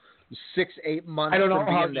know, 6-8 months from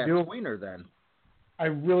being that tweener then? I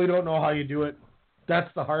really don't know how you do it.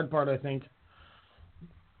 That's the hard part, I think.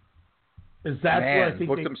 Where I think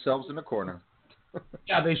put themselves in a corner.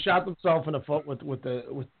 Yeah, they shot themselves in the foot with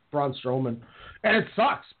Braun Strowman, and it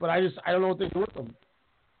sucks. But I don't know what they do with them.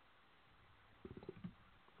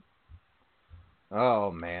 Oh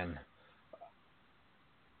man.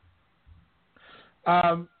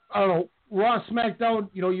 I don't know. Raw, SmackDown.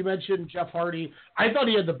 You know, you mentioned Jeff Hardy. I thought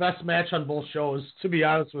he had the best match on both shows, to be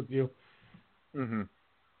honest with you. Mm-hmm.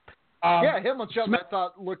 Yeah, him and Chubb I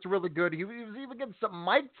thought looked really good. He was even getting some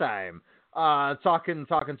mic time, talking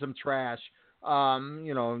some trash.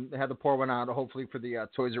 You know, had to pour one out hopefully for the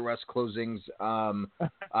Toys R Us closings.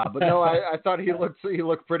 But no, I thought he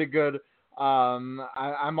looked pretty good.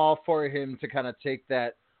 I'm all for him to kind of take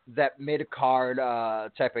that mid card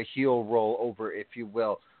type of heel role over, if you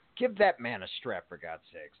will. Give that man a strap, for God's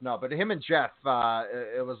sakes. No, but him and Jeff,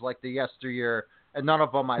 it was like the yesteryear, and none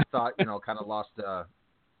of them I thought, you know, kind of lost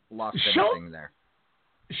anything there.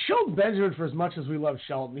 Shelton Benjamin, for as much as we love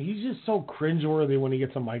Shelton, he's just so cringeworthy when he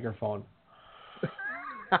gets a microphone.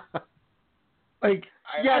 Like,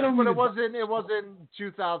 yeah, but it wasn't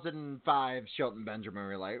 2005 Shelton Benjamin.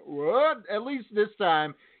 We're like, what? At least this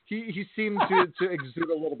time he seemed to exude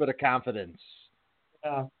a little bit of confidence.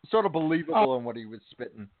 Yeah, sort of believable in what he was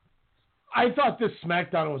spitting. I thought this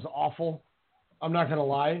SmackDown was awful. I'm not gonna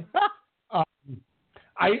lie.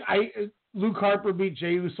 Luke Harper beat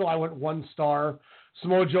Jey Uso. I went 1 star.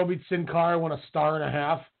 Samoa Joe beat Sin Cara. I went 1.5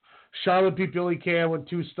 stars. Charlotte beat Billie Kay. I went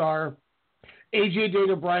 2 stars. AJ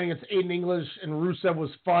Daniel Bryan against Aiden English and Rusev was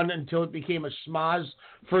fun until it became a schmoz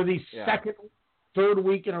for the third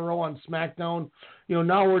week in a row on SmackDown. You know,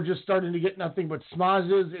 now we're just starting to get nothing but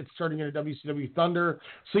schmozes. It's starting in a WCW Thunder.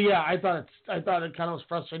 So yeah, I thought it kind of was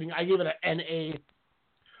frustrating. I gave it an NA.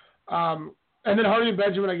 And then Hardy and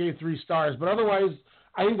Benjamin, I gave 3 stars. But otherwise,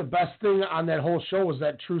 I think the best thing on that whole show was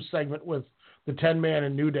that True segment with the 10-man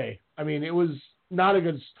and New Day. I mean, it was not a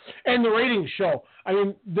good... And the ratings show. I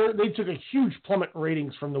mean, they took a huge plummet in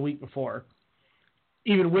ratings from the week before,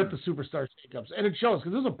 even with the Superstar shakeups. And it shows,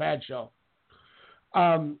 because it was a bad show.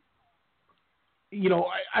 You know,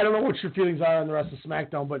 I don't know what your feelings are on the rest of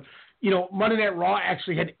SmackDown, but, you know, Monday Night Raw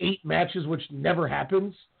actually had 8 matches, which never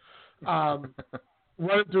happens.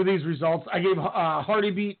 Running through these results, I gave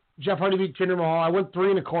Jeff Hardy beat Jinder Mahal. I went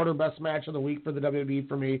 3.25 best match of the week for the WWE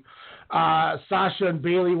for me. Sasha and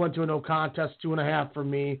Bayley went to a no contest, 2.5 for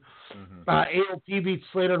me. AOP beat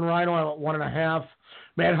Slater and Rhino. I went 1.5.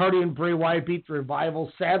 Matt Hardy and Bray Wyatt beat the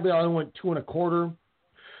Revival. Sadly, I only went 2.25.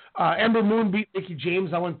 Ember Moon beat Mickie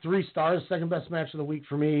James. I went 3 stars, second best match of the week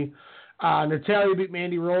for me. Natalya beat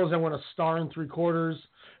Mandy Rose. I went 1.75 stars.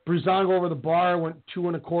 Breezango over the bar went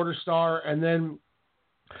 2.25 stars, and then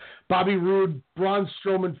Bobby Roode, Braun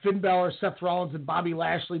Strowman, Finn Balor, Seth Rollins, and Bobby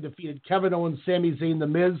Lashley defeated Kevin Owens, Sami Zayn, The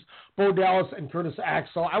Miz, Bo Dallas, and Curtis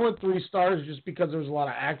Axel. I went 3 stars just because there was a lot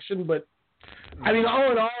of action, but I mean,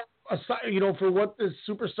 all in all, for what this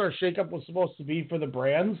Superstar shakeup was supposed to be for the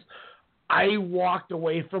brands, I walked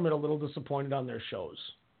away from it a little disappointed on their shows.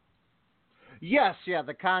 Yes, yeah,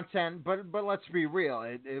 the content, but let's be real,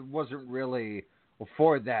 it wasn't really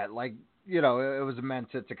for that. Like, it was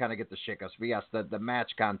meant to kind of get the shakeups. But yes, the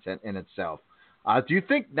match content in itself. Do you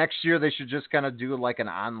think next year they should just kind of do like an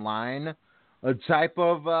online type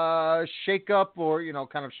of shakeup, or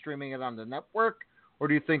kind of streaming it on the network, or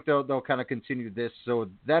do you think they'll kind of continue this so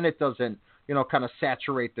then it doesn't kind of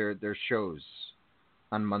saturate their shows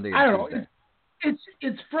on Monday and I don't Tuesday? know.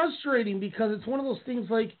 It's frustrating because it's one of those things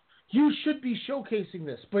like you should be showcasing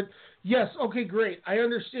this, but yes, okay, great. I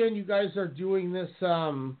understand you guys are doing this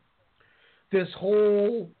this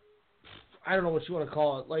whole, I don't know what you want to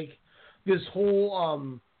call it, like this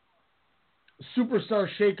whole Superstar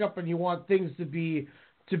shakeup, and you want things to be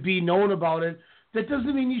known about it. That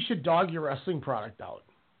doesn't mean you should dog your wrestling product out.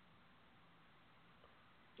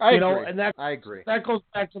 I agree. That goes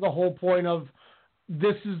back to the whole point of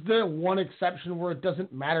this is the one exception where it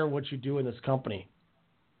doesn't matter what you do in this company.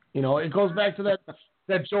 It goes back to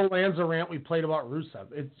that Joe Lanza rant we played about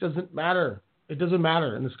Rusev. It doesn't matter. It doesn't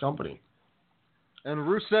matter in this company. And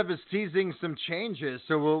Rusev is teasing some changes,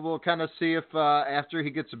 so we'll kind of see if after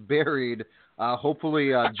he gets buried,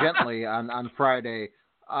 hopefully gently on Friday,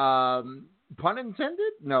 pun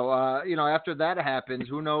intended? No, after that happens,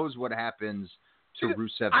 who knows what happens to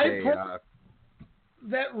Rusev Day.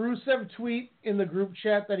 That Rusev tweet in the group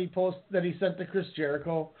chat that he sent to Chris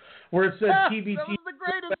Jericho, where it said TBT. That was the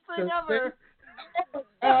greatest thing ever. Oh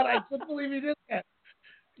my God, I couldn't believe he did that.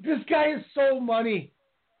 This guy is so money.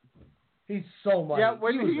 He's so money. Yeah,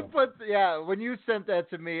 when you sent that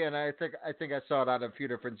to me, and I think I saw it on a few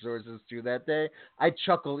different sources too that day, I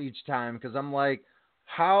chuckle each time because I'm like,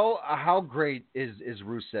 how great is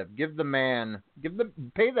Rusev?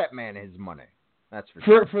 Pay that man his money. That's for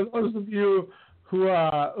sure. For those of you who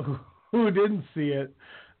didn't see it,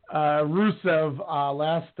 Rusev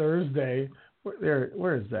last Thursday.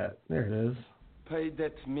 Where is that? There it is. Pay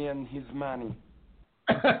that man his money.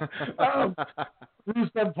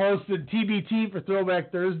 Rusev posted TBT for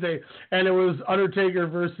Throwback Thursday, and it was Undertaker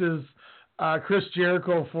versus Chris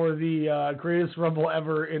Jericho for the greatest Rumble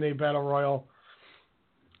ever in a Battle Royal.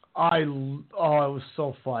 It was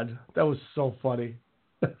so fun. That was so funny.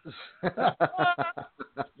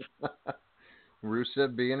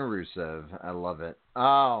 Rusev being Rusev. I love it.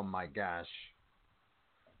 Oh, my gosh.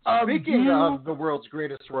 Speaking of the world's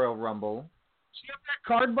greatest Royal Rumble. Do you have that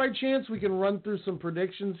card by chance? We can run through some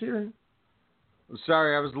predictions here.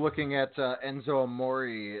 Sorry, I was looking at Enzo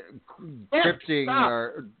Amore crypting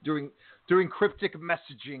or doing cryptic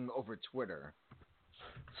messaging over Twitter.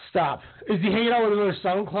 Stop. Is he hanging out with another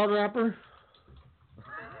SoundCloud rapper?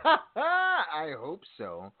 I hope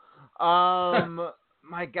so.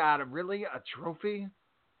 My God, really? A trophy?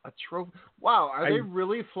 A trophy? Wow, are they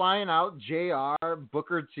really flying out JR,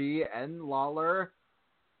 Booker T, and Lawler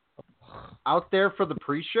out there for the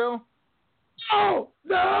pre-show?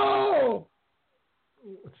 No!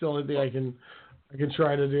 It's the only thing I can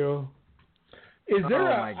try to do. Is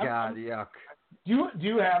there? Oh my God! Yuck. Do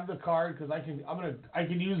you have the card? Because I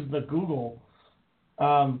can use the Google.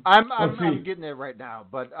 I'm getting it right now,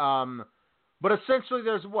 but essentially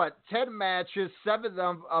there's 10 matches, 7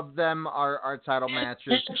 of them are title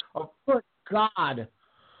matches. Oh God!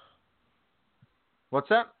 What's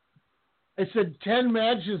that? I said 10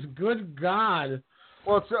 matches. Good God!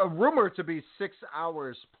 Well, it's a rumor to be 6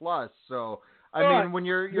 hours plus. So I mean, when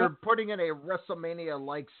you're putting in a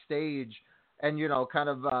WrestleMania-like stage and kind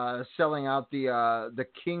of selling out the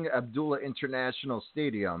King Abdullah International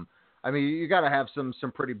Stadium, I mean, you got to have some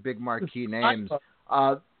pretty big marquee names.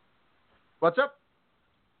 What's up?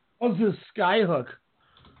 What's this Skyhook?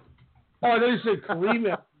 Oh, they said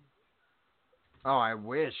Kareem. Oh, I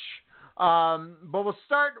wish. But we'll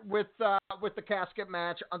start with the casket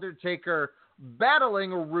match. Undertaker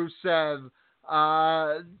battling Rusev.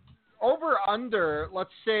 Over under, let's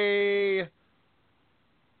say,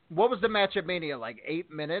 what was the match at Mania? Like 8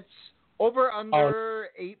 minutes? Over under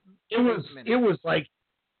 8 minutes. It was like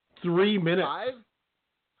 3 minutes. 5?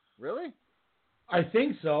 Really? I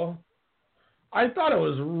think so. I thought it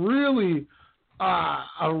was really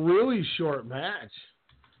a really short match.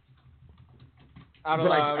 I don't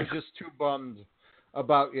know. I was just too bummed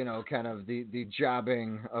about, kind of the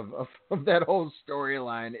jobbing of that whole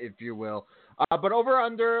storyline, if you will. But over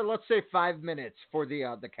under, let's say 5 minutes for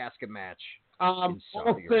the casket match. I'll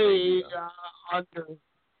say under.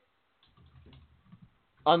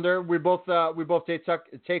 Under. We both take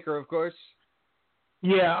Taker, of course.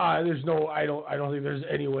 Yeah. There's no. I don't think there's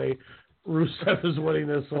any way Rusev is winning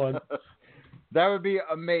this one. That would be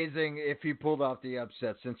amazing if he pulled off the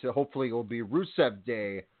upset, since hopefully it will be Rusev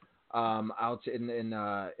Day out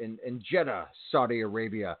in Jeddah, Saudi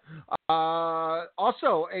Arabia.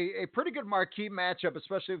 Also, a pretty good marquee matchup,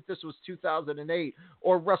 especially if this was 2008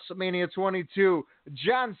 or WrestleMania 22.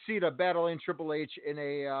 John Cena battling Triple H in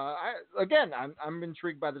I'm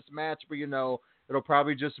intrigued by this match, but it'll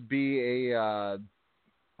probably just be a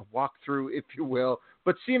walkthrough, if you will.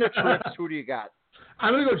 But Cena trips. Who do you got?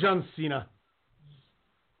 I'm gonna go John Cena.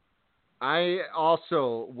 I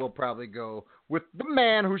also will probably go with the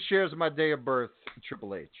man who shares my day of birth,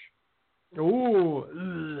 Triple H. Ooh,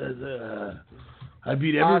 I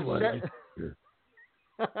beat everyone.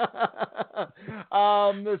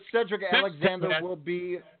 Cedric Alexander will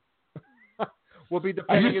be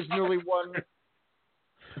defending his newly won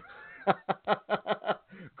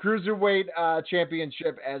Cruiserweight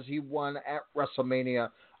Championship as he won at WrestleMania.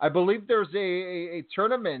 I believe there's a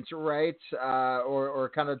tournament, right? Or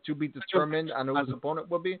kind of to be determined on who his opponent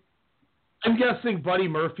will be. I'm guessing Buddy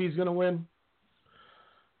Murphy's going to win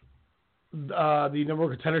the number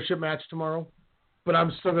one contendership match tomorrow, but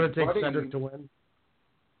I'm still going to take Cedric to win.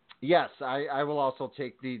 Yes, I will also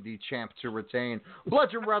take the champ to retain.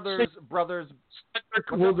 Bludgeon Brothers. Cedric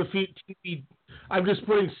will defeat TBD. I'm just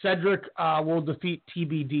putting Cedric will defeat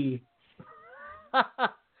TBD.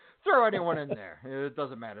 Throw anyone in there. It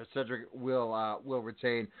doesn't matter. Cedric will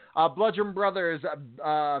retain. Bludgeon Brothers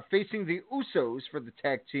facing the Usos for the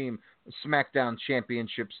tag team SmackDown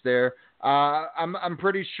championships there. I'm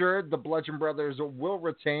pretty sure the Bludgeon Brothers will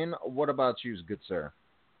retain. What about you, good sir?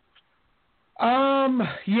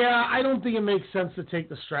 Yeah, I don't think it makes sense to take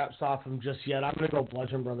the straps off him just yet. I'm going to go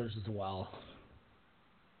Bludgeon Brothers as well.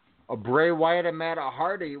 Bray Wyatt and Matt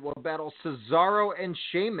Hardy will battle Cesaro and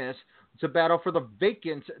Sheamus to battle for the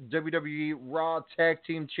vacant WWE Raw Tag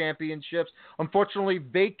Team Championships. Unfortunately,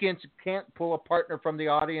 vacant can't pull a partner from the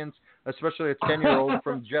audience, especially a 10-year-old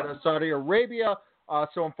from Jeddah, Saudi Arabia.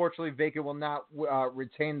 So unfortunately, vacant will not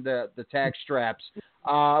retain the tag straps.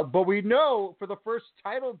 But we know for the first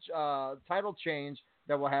title change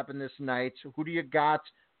that will happen this night, who do you got?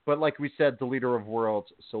 But like we said, the leader of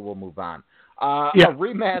worlds, so we'll move on. A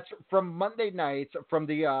rematch from Monday night from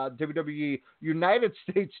the WWE United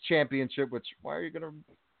States Championship, which, why are you going to...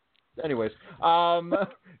 Anyways,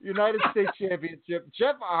 United States Championship,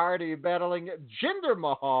 Jeff Hardy battling Jinder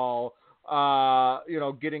Mahal,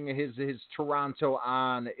 getting his Toronto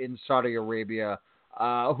on in Saudi Arabia.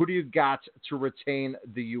 Who do you got to retain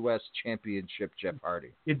the U.S. Championship, Jeff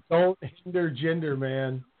Hardy? It don't hinder Jinder,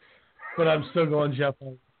 man. But I'm still going Jeff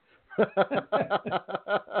Hardy.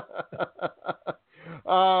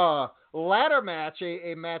 Ladder match,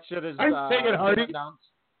 a match that is announced.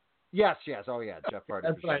 Yes. Oh yeah, Jeff Hardy.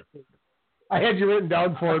 That's right. Sure. I had you written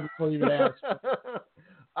down for it before you even asked.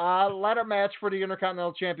 Ladder match for the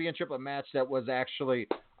Intercontinental Championship, a match that was actually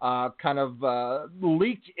kind of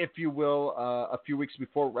leaked, if you will, a few weeks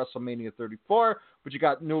before WrestleMania 34. But you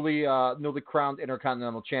got newly crowned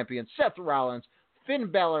Intercontinental Champion Seth Rollins, Finn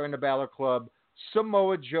Balor in the Balor Club,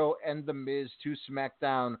 Samoa Joe, and The Miz, two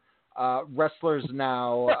SmackDown wrestlers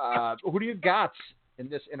now. Who do you got in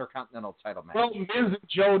this Intercontinental title match? Well, Miz and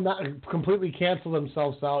Joe not completely cancel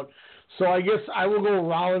themselves out, so I guess I will go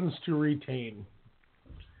Rollins to retain.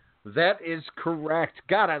 That is correct.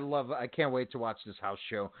 God, I can't wait to watch this house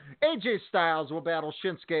show. AJ Styles will battle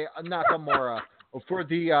Shinsuke Nakamura for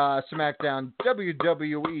the SmackDown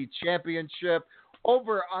WWE Championship.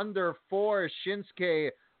 Over under 4,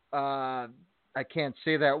 Shinsuke, I can't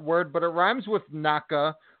say that word, but it rhymes with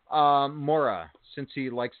Nakamura, since he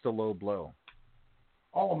likes the low blow.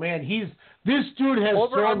 Oh, man, this dude has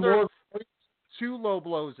over under 2 low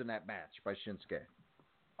blows in that match by Shinsuke.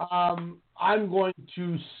 I'm going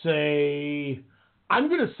to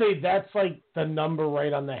say that's like the number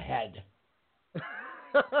right on the head.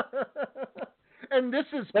 And this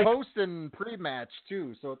is post and pre-match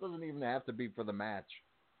too, so it doesn't even have to be for the match.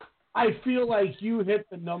 I feel like you hit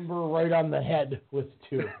the number right on the head with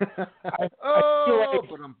 2. I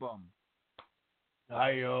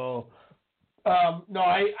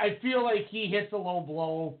feel like he hits a low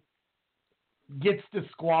blow, gets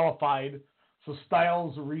disqualified, so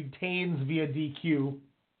Styles retains via DQ. Mm-hmm.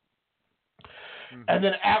 And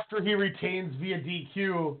then after he retains via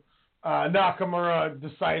DQ, Nakamura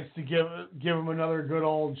decides to give him another good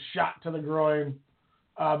old shot to the groin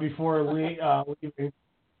before leaving.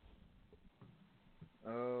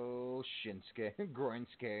 Oh, Shinsuke.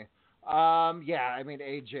 Groinsuke. I mean,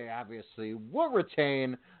 AJ obviously will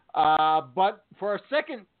retain. But for our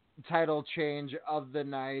second title change of the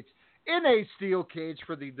night, in a steel cage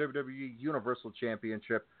for the WWE Universal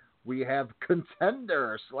Championship, we have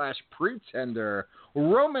contender/pretender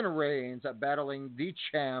Roman Reigns battling the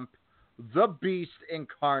champ, the Beast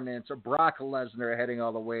incarnate, Brock Lesnar, heading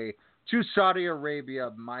all the way to Saudi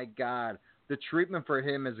Arabia. My God, the treatment for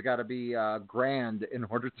him has got to be grand in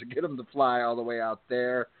order to get him to fly all the way out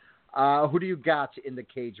there. Who do you got in the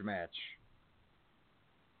cage match?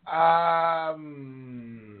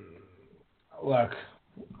 Look,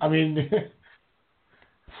 I mean,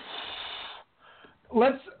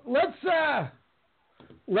 let's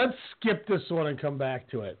skip this one and come back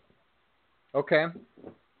to it. Okay.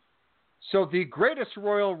 So the greatest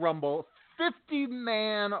Royal Rumble,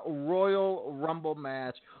 50-man Royal Rumble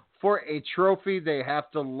match for a trophy they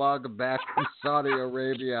have to lug back to Saudi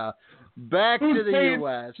Arabia, back to the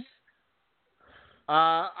U.S.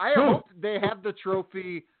 I hope they have the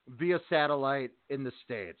trophy via satellite in the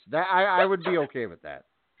States. That I would be okay with that.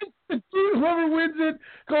 Whoever wins it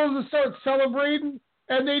goes to start celebrating,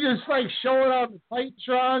 and they just like show it on the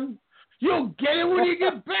Titantron. You'll get it when you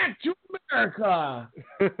get back to America.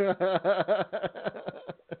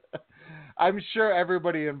 I'm sure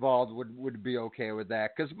everybody involved would be okay with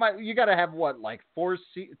that, because you got to have like 3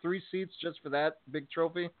 seats just for that big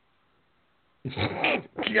trophy.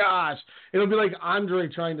 Gosh, it'll be like Andre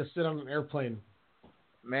trying to sit on an airplane.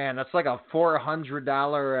 Man, that's like a $400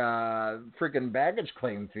 freaking baggage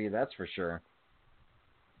claim fee. That's for sure.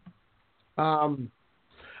 I'm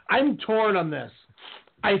torn on this.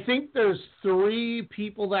 I think there's 3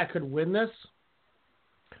 people that could win this.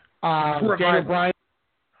 Daniel Bryan.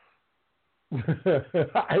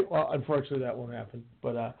 Well, unfortunately, that won't happen.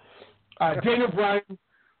 But Daniel Bryan,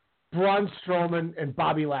 Braun Strowman, and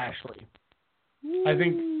Bobby Lashley. I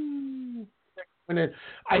think.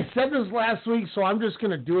 I said this last week, so I'm just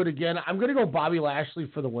going to do it again. I'm going to go Bobby Lashley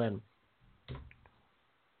for the win.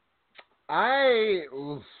 I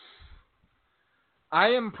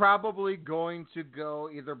am probably going to go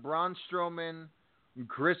either Braun Strowman,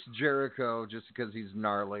 Chris Jericho, just because he's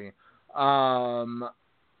gnarly. The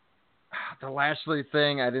Lashley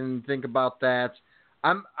thing, I didn't think about that.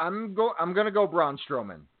 I'm going to go Braun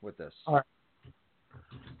Strowman with this. All right.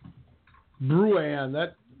 Bruan,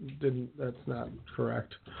 that's not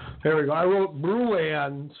correct. There we go. I wrote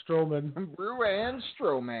Bruan Strowman. Bruan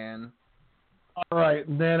Strowman. All right,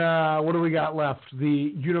 and then what do we got left?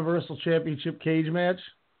 The Universal Championship cage match?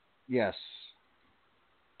 Yes.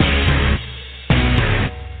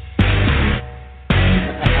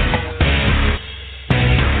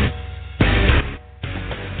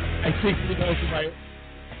 I think we know my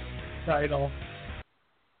title.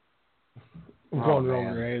 I'm going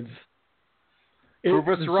Roman Reigns. Prove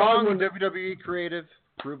us wrong, WWE Creative.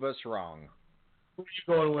 Prove us wrong. Who are you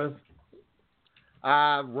going with?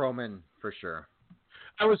 Roman, for sure.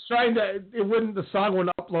 I was trying to, the song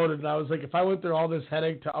wasn't uploaded, and I was like, if I went through all this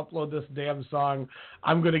headache to upload this damn song,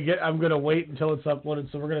 I'm gonna wait until it's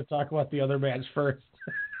uploaded, so we're gonna talk about the other match first.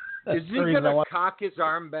 Is he gonna cock his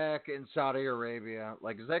arm back in Saudi Arabia?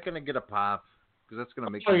 Like, is that gonna get a pop? Because that's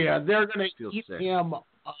gonna make. Oh yeah, they're gonna eat him up.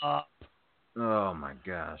 Oh my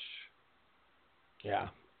gosh. Yeah,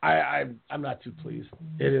 I'm not too pleased.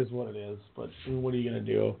 It is what it is, but what are you gonna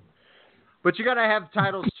do? But you gotta have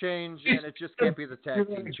titles change, and it just can't be the tag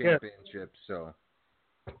team championship. So,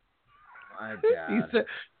 my God.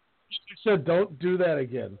 He said, "Don't do that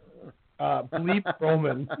again." Bleep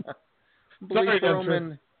Roman. Bleep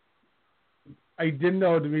Roman. I didn't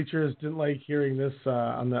know Demetrius didn't like hearing this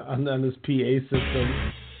on this PA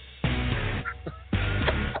system.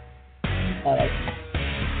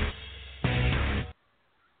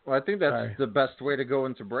 Well, I think that's the best way to go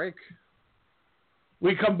into break.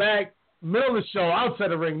 We come back, middle of the show, outside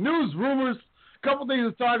the ring, news, rumors, a couple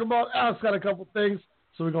things to talk about. Alex got a couple things,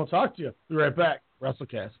 so we're going to talk to you. Be right back.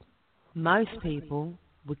 WrestleCast. Most people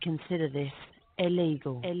would consider this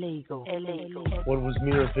illegal. What was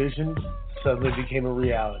mere vision suddenly became a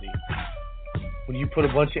reality. When you put a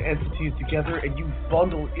bunch of entities together and you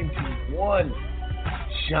bundle into one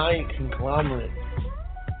giant conglomerate,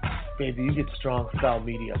 baby, you get Strong Style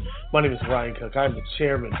Media. My name is Ryan Cook. I'm the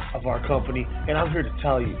chairman of our company, and I'm here to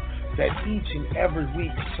tell you that each and every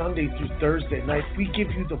week, Sunday through Thursday night, we give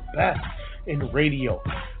you the best in radio.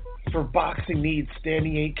 For boxing needs,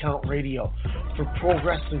 Standing 8 Count Radio. For pro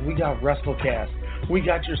wrestling, we got WrestleCast. We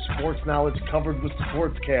got your sports knowledge covered with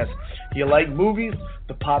Sportscast. You like movies?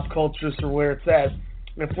 The pop cultures are where it's at.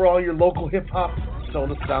 And for all your local hip-hop,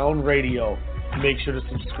 Soda Sound Radio. Make sure to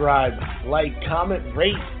subscribe, like, comment,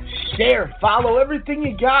 rate, share, follow everything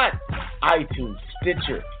you got. iTunes,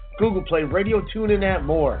 Stitcher, Google Play, Radio Tune, and that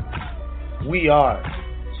more. We are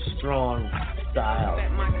Strong Style.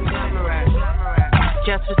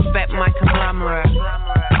 Just respect my conglomerate.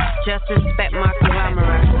 Just respect my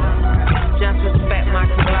conglomerate. Just respect my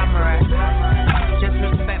conglomerate. Just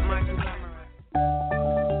respect my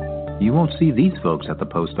conglomerate. You won't see these folks at the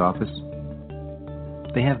post office.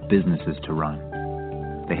 They have businesses to run.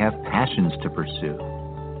 They have passions to pursue.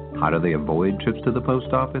 How do they avoid trips to the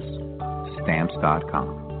post office?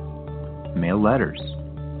 Stamps.com. Mail letters.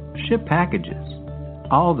 Ship packages.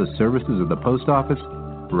 All the services of the post office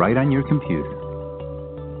right on your computer.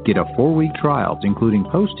 Get a 4-week trial, including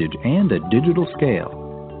postage and a digital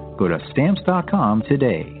scale. Go to Stamps.com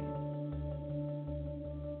today.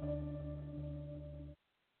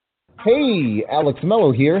 Hey, Alex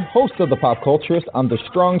Mello here, host of The Pop Culturist on the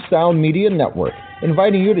Strong Sound Media Network,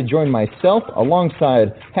 inviting you to join myself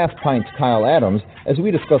alongside Half Pint's Kyle Adams as we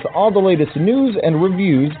discuss all the latest news and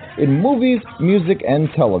reviews in movies, music, and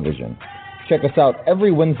television. Check us out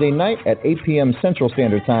every Wednesday night at 8 p.m. Central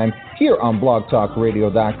Standard Time here on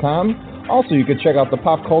blogtalkradio.com. Also, you can check out the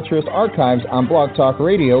Pop Culturist archives on Blog Talk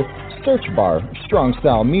Radio, search bar Strong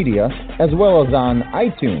Style Media, as well as on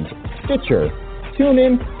iTunes, Stitcher,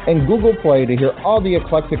 TuneIn, and Google Play to hear all the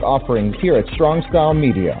eclectic offerings here at Strong Style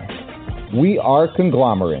Media. We are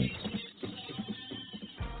conglomerates.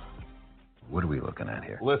 What are we looking at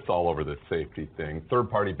here? Lists all over this safety thing.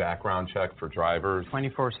 Third-party background check for drivers.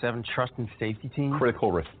 24/7 trust and safety team?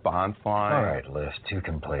 Critical response line. All right, List, who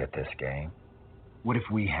can play at this game? What if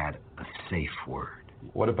we had a safe word?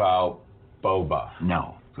 What about boba?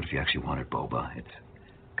 No. What if you actually wanted boba? It's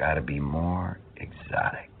got to be more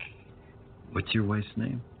exotic. What's your wife's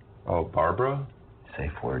name? Oh, Barbara?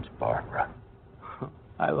 Safe word's Barbara.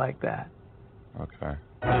 I like that. Okay.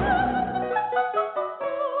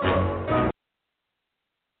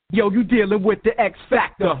 Yo, you dealing with the X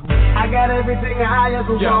Factor. I got everything I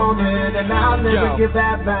ever wanted, and I'll never give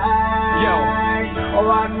that back.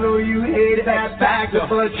 Oh, I know you hate that factor,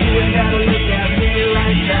 but you ain't gotta look at me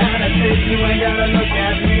like that. I said you ain't gotta look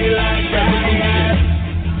at me like that.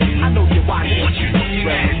 I know you're watching what you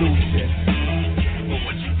Revolution.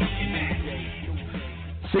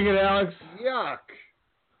 Sing it, Alex. Yuck.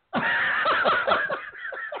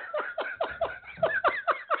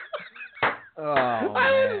 I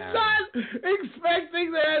was not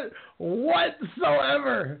expecting that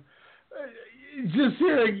whatsoever. Just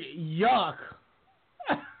hearing yuck.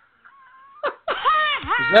 Is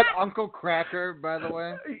that Uncle Cracker, by the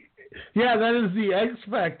way? Yeah, that is the X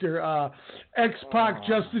Factor. X-Pac,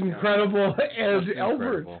 Just Incredible, and Just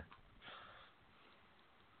Albert. Incredible.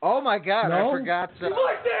 Oh my God! No? I forgot. You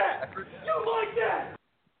like that? You like that?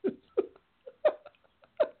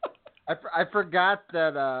 I forgot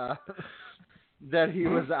that that he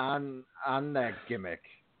was on that gimmick.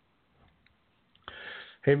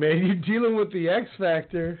 Hey man, you're dealing with the X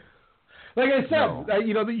Factor. Like I said,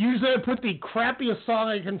 usually I put the crappiest song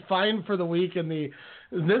I can find for the week in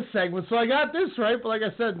this segment, so I got this right. But like I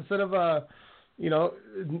said, instead of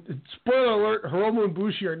spoiler alert, Hiromu and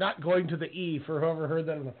Bushi are not going to the E for whoever heard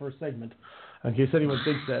that in the first segment, in case anyone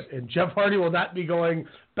thinks that. And Jeff Hardy will not be going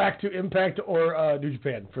back to Impact or New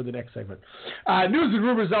Japan for the next segment. News and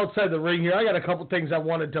rumors outside the ring here. I got a couple things I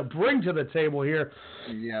wanted to bring to the table here.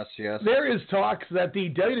 Yes. There is talks that the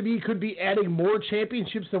WWE could be adding more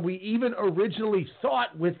championships than we even originally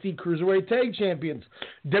thought with the Cruiserweight Tag Champions.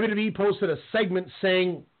 WWE posted a segment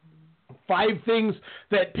saying 5 things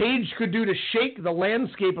that Paige could do to shake the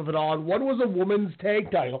landscape of it all, and one was a women's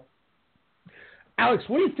tag title. Alex,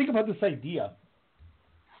 what do you think about this idea?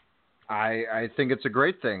 I think it's a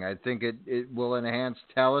great thing. I think it will enhance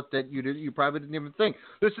talent that you probably didn't even think.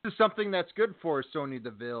 This is something that's good for Sonya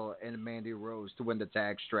Deville and Mandy Rose to win the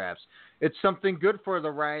tag straps. It's something good for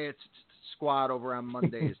the Riot Squad over on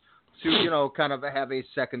Mondays to, kind of have a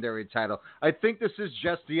secondary title. I think this is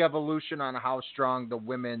just the evolution on how strong the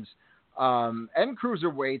women's and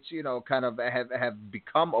cruiserweights, kind of have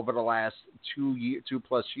become over the last 2+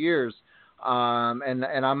 years. And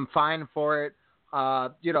I'm fine for it.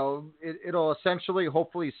 It'll essentially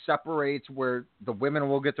hopefully separate where the women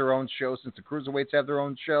will get their own show since the cruiserweights have their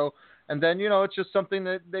own show. And then, it's just something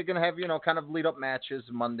that they're going to have, kind of lead up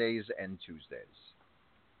matches Mondays and Tuesdays.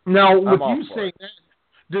 Now, with you saying that,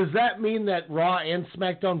 does that mean that Raw and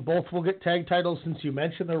SmackDown both will get tag titles since you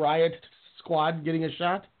mentioned the Riot Squad getting a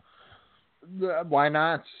shot? Why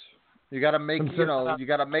not? You got to make, you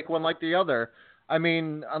got to make one like the other. I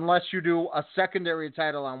mean, unless you do a secondary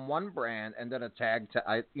title on one brand and then a tag,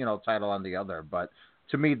 title on the other. But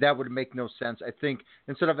to me, that would make no sense. I think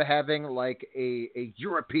instead of having like a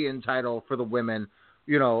European title for the women,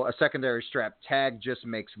 a secondary strap, tag just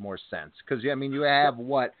makes more sense. Because, I mean, you have,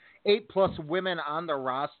 8+ women on the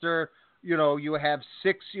roster. You have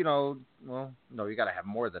 6, well, no, you got to have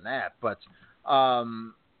more than that. But,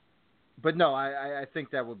 But no, I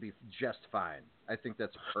think that would be just fine. I think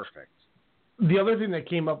that's perfect. The other thing that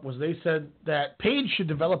came up was they said that Paige should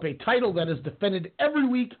develop a title that is defended every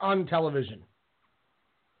week on television.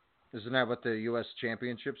 Isn't that what the U.S.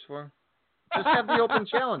 Championship's for? Just have the Open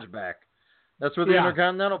Challenge back. That's what the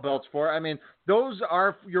Intercontinental belt's for. I mean, those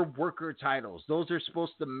are your worker titles. Those are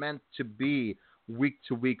supposed to meant to be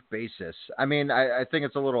week-to-week basis. I mean, I think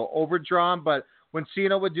it's a little overdrawn, but when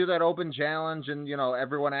Cena would do that Open Challenge and,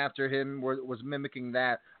 everyone after him was mimicking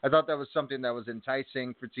that, I thought that was something that was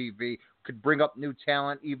enticing for TV, could bring up new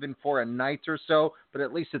talent even for a night or so, but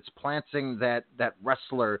at least it's planting that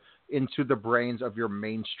wrestler into the brains of your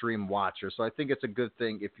mainstream watcher. So I think it's a good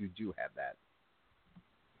thing if you do have that.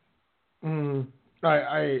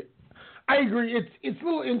 I agree. It's a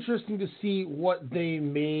little interesting to see what they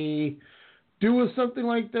may do with something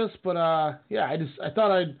like this, but I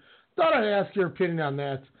thought I'd ask your opinion on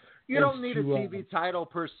that. You don't need a TV title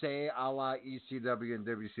per se, a la ECW and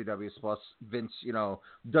WCW. Plus, Vince,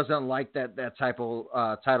 doesn't like that type of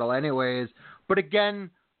title anyways. But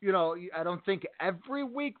again, I don't think every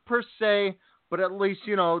week per se, but at least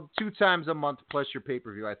 2 times a month plus your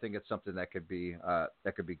pay-per-view. I think it's something that could be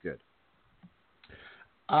good.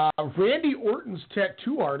 Randy Orton's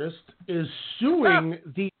tattoo artist is suing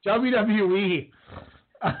the WWE.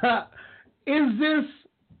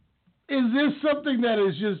 Is this something that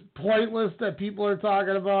is just pointless that people are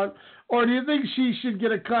talking about? Or do you think she should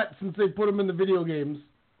get a cut since they put him in the video games?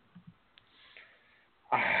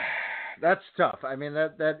 That's tough. I mean,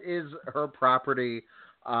 that is her property.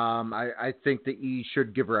 I think the E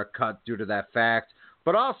should give her a cut due to that fact.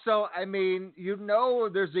 But also, I mean,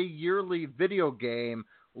 there's a yearly video game.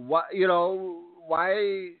 Why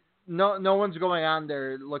no one's going on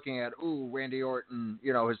there looking at, Randy Orton,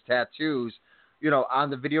 his tattoos, on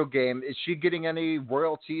the video game. Is she getting any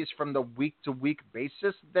royalties from the week-to-week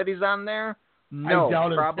basis that he's on there? No, I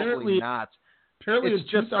doubt it. Probably not. Apparently in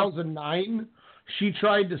 2009, she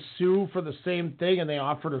tried to sue for the same thing, and they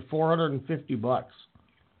offered her $450.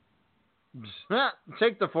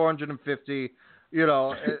 Take the $450.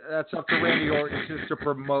 That's up to Randy Orton to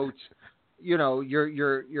promote,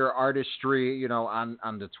 your artistry,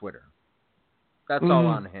 on the Twitter. That's all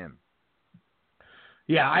on him.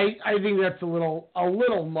 Yeah, I think that's a little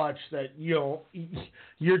much that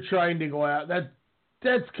you're trying to go out.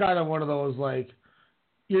 That's kind of one of those like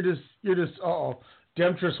you're just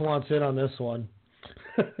Demetrius wants in on this one.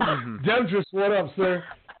 Demetrius, what up, sir?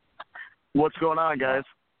 What's going on, guys?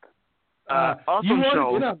 Awesome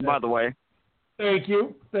show, by the way. Thank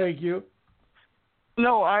you.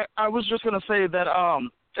 No, I was just gonna say that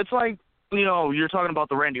it's like you're talking about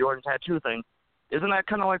the Randy Orton tattoo thing. Isn't that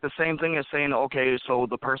kind of like the same thing as saying, okay, so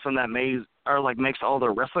the person that makes all the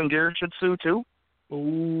wrestling gear should sue too?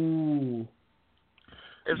 Ooh.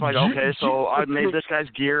 It's like, okay, so I made this guy's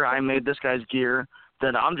gear,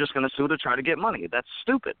 then I'm just going to sue to try to get money. That's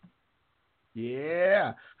stupid.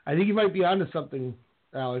 Yeah. I think you might be onto something,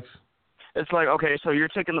 Alex. It's like, okay, so you're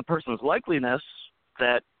taking the person's likeliness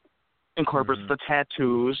that incorporates the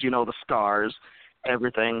tattoos, the scars,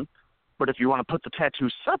 everything. But if you want to put the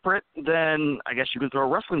tattoos separate, then I guess you can throw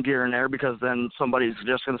wrestling gear in there because then somebody's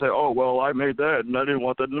just going to say, oh, well, I made that and I didn't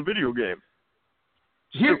want that in the video game.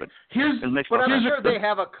 Stupid. But I'm sure they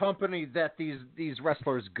have a company that these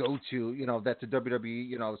wrestlers go to, that the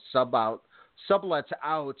WWE, sublets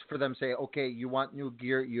out for them, say, okay, you want new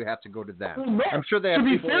gear, you have to go to them. Well, no, I'm sure they have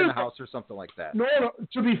people in the house or something like that. No,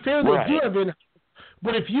 to be fair, they do have in.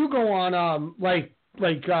 But if you go on,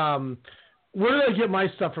 where did I get my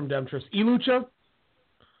stuff from, Demetrius? eLucha?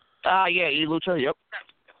 Yeah, eLucha, yep.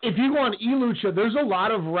 If you go on eLucha, there's a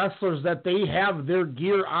lot of wrestlers that they have their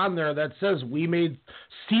gear on there that says we made.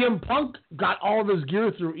 CM Punk got all of his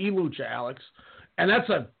gear through eLucha, Alex. And that's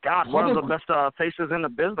one of the best faces in the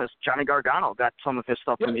business. Johnny Gargano got some of his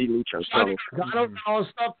stuff from eLucha. Johnny Gargano got all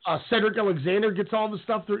his stuff. Cedric Alexander gets all the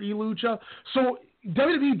stuff through eLucha. So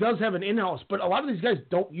WWE does have an in-house, but a lot of these guys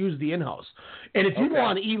don't use the in-house. And if you go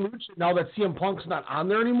on eLucha now that CM Punk's not on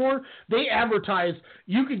there anymore, they advertise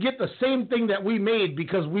you could get the same thing that we made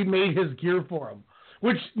because we made his gear for him,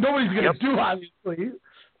 which nobody's going to do, obviously.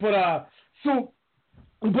 But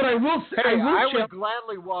I will say, I would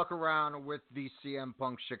gladly walk around with the CM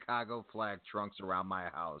Punk Chicago flag trunks around my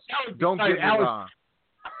house. Don't get me wrong.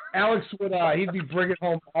 Alex would he'd be bringing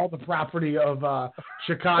home all the property of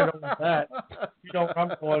Chicago with that. You know where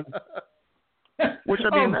I'm going. Which,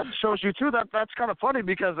 I mean, that shows you, too, that's kind of funny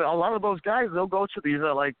because a lot of those guys, they'll go to these,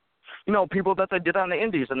 people that they did on the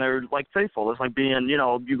indies, and they're, faithful. It's like being,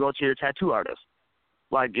 you go to your tattoo artist.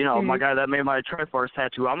 My guy that made my Triforce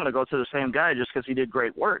tattoo, I'm going to go to the same guy just because he did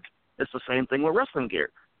great work. It's the same thing with wrestling gear.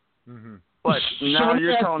 Mm-hmm. But now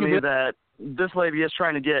you're telling me this. that this lady is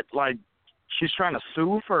trying to get, like, she's trying to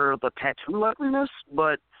sue for the tattoo likeliness,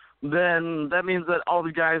 but then that means that all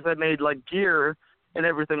the guys that made, like, gear and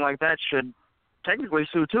everything like that should technically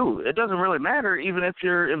sue too. It doesn't really matter, even if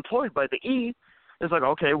you're employed by the E. It's like,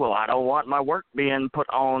 okay, well, I don't want my work being put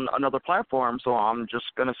on another platform, so I'm just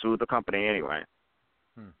going to sue the company anyway.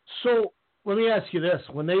 So let me ask you this.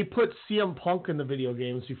 When they put CM Punk in the video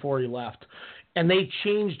games before he left, and they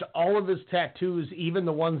changed all of his tattoos, even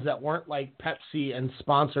the ones that weren't like Pepsi and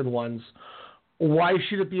sponsored ones, why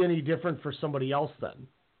should it be any different for somebody else then?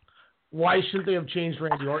 Why shouldn't they have changed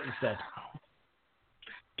Randy Orton's tattoo?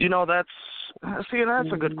 You know, that's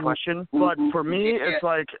a good question. But for me, it's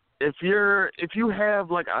like if you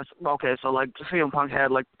have like so like CM Punk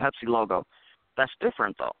had like the Pepsi logo, that's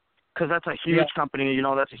different though, because that's a huge company. You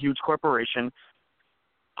know, that's a huge corporation.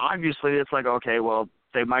 Obviously, it's like, okay, well,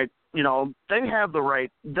 they might, you know, they have the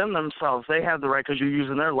right, themselves, they have the right, because you're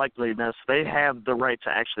using their likeliness, they have the right to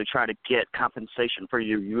actually try to get compensation for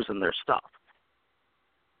you using their stuff.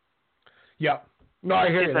 Yeah. No, I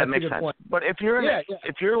hear you. If that That's makes a good sense. point. But if you're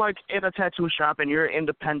if you're like in a tattoo shop and you're an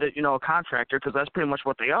independent, you know, contractor, because that's pretty much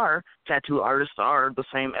what they are. Tattoo artists are the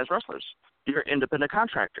same as wrestlers. You're independent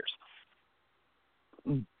contractors.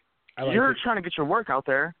 You're trying to get your work out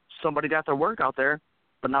there. Somebody got their work out there,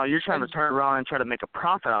 but now you're trying to turn around and try to make a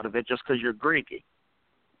profit out of it just because you're greedy.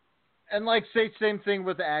 And like, say, same thing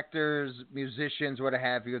with actors, musicians, what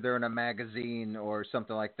have you. They're in a magazine or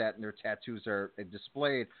something like that, and their tattoos are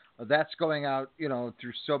displayed. That's going out, you know,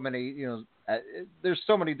 through so many, you know, there's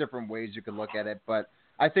so many different ways you can look at it. But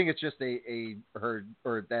I think it's just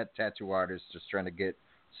that tattoo artist just trying to get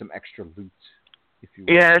some extra loot, if you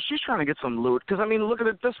will. Yeah, she's trying to get some loot. Because, I mean, look at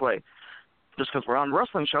it this way. Just because we're on a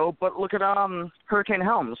wrestling show, but look at Hurricane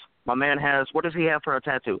Helms. My man has, what does he have for a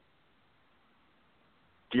tattoo?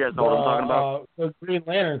 Do you guys know what I'm talking about? The Green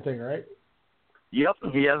Lantern thing, right? Yep,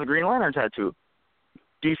 he has a Green Lantern tattoo.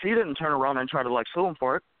 DC didn't turn around and try to, like, sue him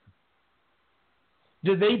for it.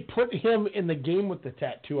 Did they put him in the game with the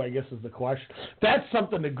tattoo, I guess is the question. That's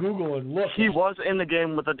something to Google and look. He was in the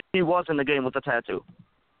game with the tattoo.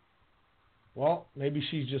 Well, maybe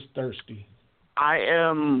she's just thirsty. I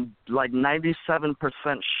am, like, 97%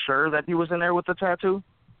 sure that he was in there with the tattoo.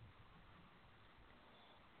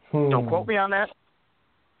 Don't quote me on that.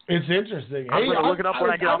 It's interesting. I'm going to look it up when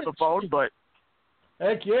I get off the phone, but...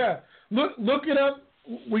 Heck yeah. Look it up.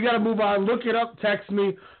 We got to move on. Look it up. Text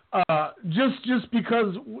me. Just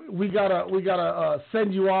because we gotta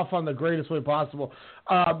send you off on the greatest way possible.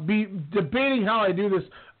 Be debating how I do this.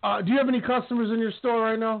 Do you have any customers in your store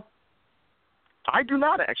right now? I do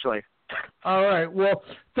not, actually. All right. Well,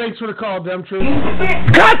 thanks for the call,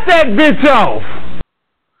 Demtree. Cut that bitch off!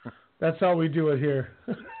 That's how we do it here.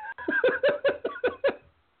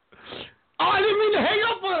 Oh, I didn't mean to hang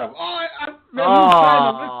up on him.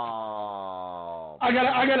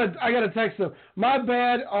 I gotta text him. My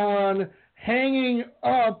bad on hanging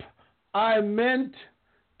up. I meant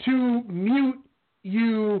to mute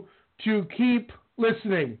you to keep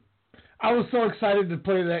listening. I was so excited to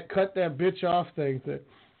play that cut that bitch off thing.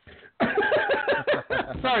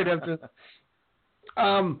 Sorry, Dempton.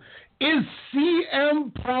 Is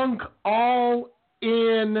CM Punk all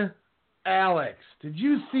in, Alex? Did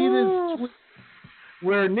you see this tweet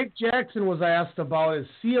where Nick Jackson was asked about is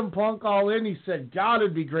CM Punk all in? He said, God,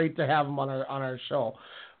 it'd be great to have him on our show.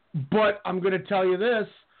 But I'm going to tell you this.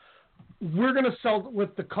 We're going to sell,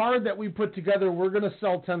 with the card that we put together, we're going to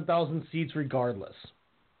sell 10,000 seats regardless.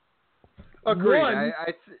 Agreed.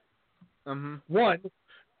 One,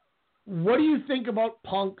 what do you think about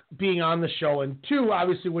Punk being on the show? And two,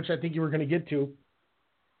 obviously, which I think you were going to get to,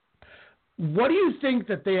 what do you think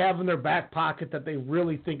that they have in their back pocket that they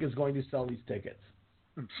really think is going to sell these tickets?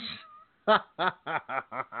 Because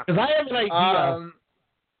I have an idea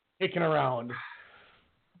kicking around.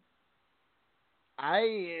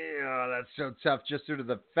 That's so tough just due to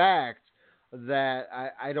the fact that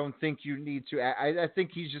I don't think you need to. I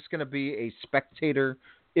think he's just going to be a spectator,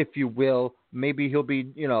 if you will. Maybe he'll be,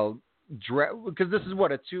 because this is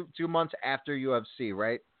what, 2 months after UFC,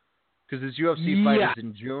 right? Because his UFC fight is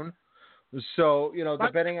in June. So,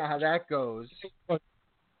 depending on how that goes.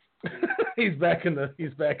 He's back in the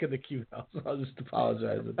queue now, so I'll just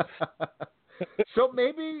apologize. So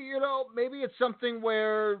maybe it's something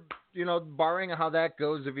where, barring how that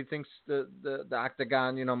goes, if he thinks the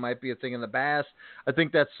Octagon, might be a thing in the past, I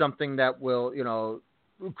think that's something that will,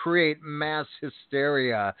 create mass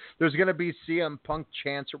hysteria. There's going to be CM Punk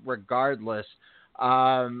chants regardless.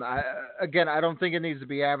 I don't think it needs to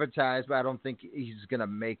be advertised, but I don't think he's going to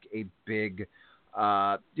make a big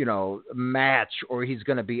match, or he's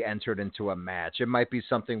going to be entered into a match. It might be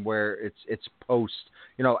something where it's post,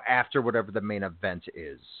 after whatever the main event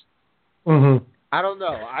is. Mm-hmm. I don't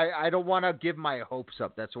know. I don't want to give my hopes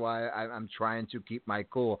up. That's why I'm trying to keep my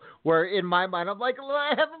cool. Where in my mind, I'm like, I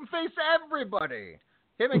have him face everybody.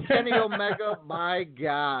 Him and Kenny Omega, my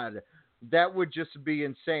God. That would just be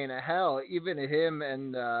insane. Hell, even him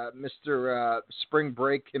and Mr. Spring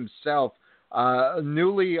Break himself,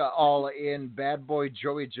 newly all in, Bad Boy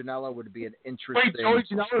Joey Janela would be an interesting. Wait, Joey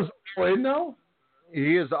Janela's all in now?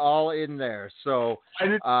 He is all in there. So I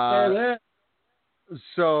didn't know that.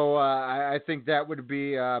 So I think that would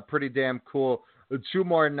be pretty damn cool. 2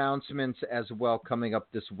 more announcements as well coming up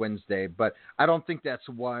this Wednesday, but I don't think that's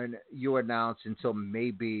one you announce until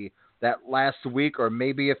maybe that last week, or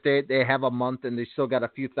maybe if they have a month and they still got a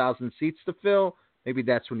few thousand seats to fill, maybe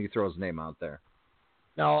that's when you throw his name out there.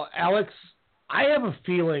 Now, Alex, I have a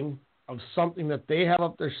feeling of something that they have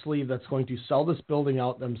up their sleeve that's going to sell this building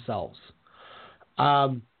out themselves.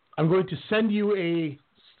 I'm going to send you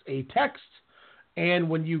a text. And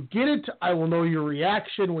when you get it, I will know your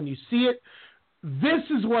reaction when you see it. This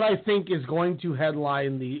is what I think is going to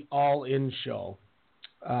headline the All-In show.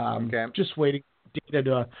 Okay. Just waiting for Data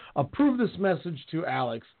to approve this message to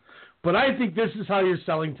Alex. But I think this is how you're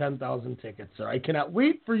selling 10,000 tickets, sir. I cannot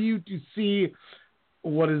wait for you to see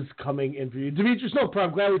what is coming in for you. Demetrius, no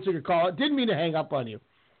problem. Glad we took a call. I didn't mean to hang up on you.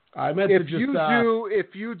 I meant if to just...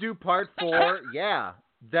 If you do part 4, yeah,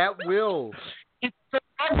 that will...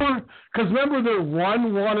 Because remember, they're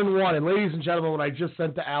 1-1-1. And ladies and gentlemen, what I just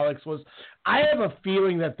sent to Alex was, I have a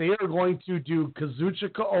feeling that they are going to do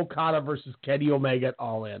Kazuchika Okada versus Kenny Omega at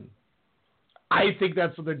All In. I think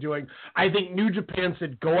that's what they're doing. I think New Japan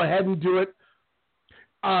said, go ahead and do it.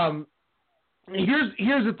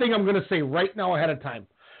 Here's the thing I'm going to say right now ahead of time,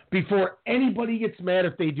 before anybody gets mad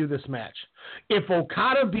if they do this match. If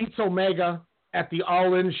Okada beats Omega at the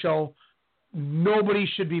All In show, nobody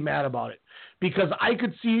should be mad about it. Because I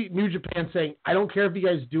could see New Japan saying, I don't care if you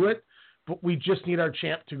guys do it, but we just need our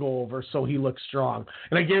champ to go over so he looks strong.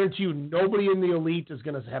 And I guarantee you, nobody in the Elite is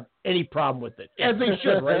going to have any problem with it. As they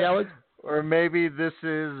should, right, Alex? Or maybe this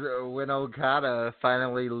is when Okada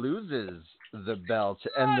finally loses the belt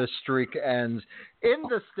and the streak ends in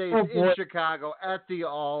the States, in Chicago, at the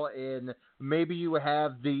All In. Maybe you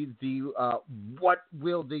have the what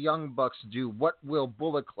will the Young Bucks do? What will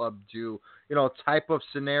Bullet Club do? Type of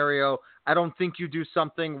scenario. I don't think you do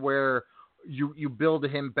something where you build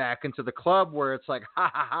him back into the club where it's like,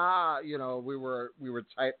 ha ha ha, we were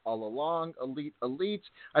tight all along, elite.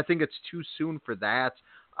 I think it's too soon for that.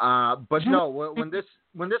 But no, when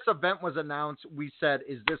this event was announced, we said,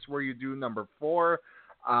 is this where you do number 4?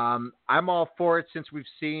 I'm all for it since we've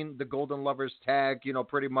seen the Golden Lovers tag,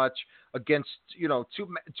 pretty much against,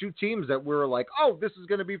 two teams that we were like, oh, this is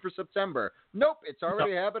going to be for September. Nope, it's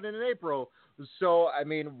already happening in April. So, I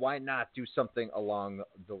mean, why not do something along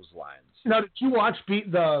those lines? Now, did you watch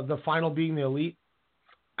the final being the Elite?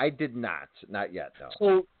 I did not yet, no.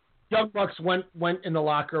 So, Young Bucks went in the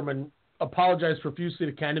locker room and apologized profusely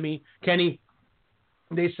to Kenny.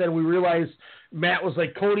 They said, we realized Matt was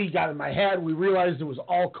like, Cody got in my head. We realized it was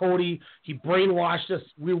all Cody. He brainwashed us.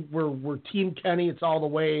 We're Team Kenny. It's all the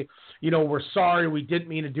way. We're sorry. We didn't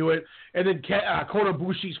mean to do it. And then Kota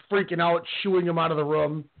Ibushi's freaking out, shooing him out of the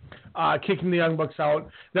room, kicking the Young Bucks out.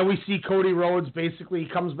 Then we see Cody Rhodes. Basically, he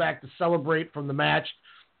comes back to celebrate from the match.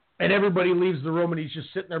 And everybody leaves the room, and he's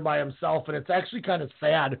just sitting there by himself. And it's actually kind of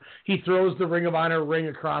sad. He throws the Ring of Honor ring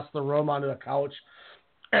across the room onto the couch.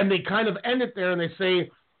 And they kind of end it there, and they say,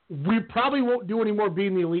 we probably won't do any more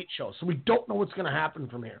Being the Elite show, so we don't know what's going to happen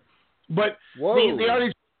from here. But they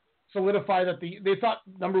already solidified that they thought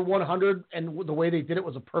number 100 and the way they did it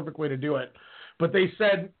was a perfect way to do it. But they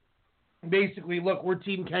said, basically, look, we're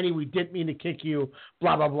Team Kenny. We didn't mean to kick you,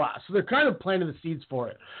 blah, blah, blah. So they're kind of planting the seeds for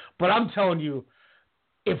it. But I'm telling you,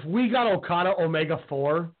 if we got Okada Omega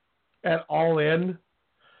 4 at All In,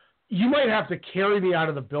 you might have to carry me out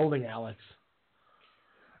of the building, Alex.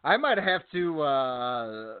 I might have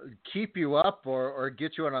to keep you up or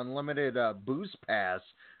get you an unlimited booze pass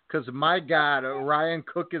because, my God, Ryan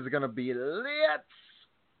Cook is going to be lit.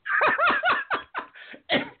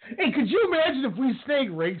 Hey, could you imagine if we stayed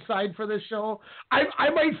ringside for this show? I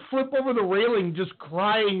might flip over the railing just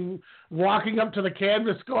crying, walking up to the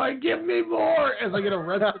canvas going, give me more, as I get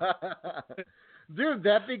arrested. Dude,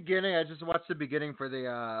 that beginning, I just watched the beginning for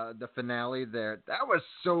the finale there. That was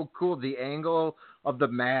so cool. The angle of the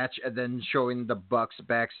match and then showing the Bucks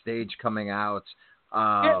backstage coming out.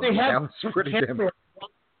 They had that was pretty damn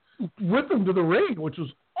with them to the ring, which was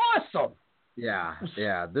awesome. Yeah.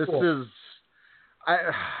 This cool. is...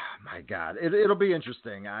 My God, it'll be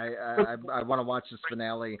interesting. I want to watch this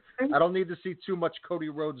finale. I don't need to see too much Cody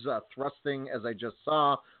Rhodes thrusting as I just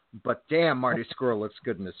saw, but damn, Marty Scurll looks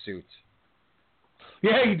good in the suit.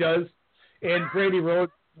 Yeah, he does. And Brady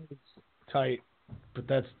Rhodes is tight, but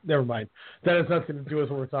that's never mind. That has nothing to do with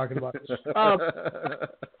what we're talking about.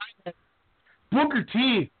 Booker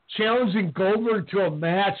T challenging Goldberg to a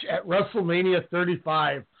match at WrestleMania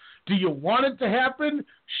 35. Do you want it to happen?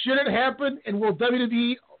 Should it happen? And will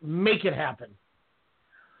WWE make it happen?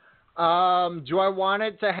 Do I want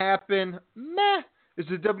it to happen? Meh. Is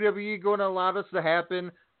the WWE going to allow this to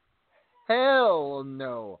happen? Hell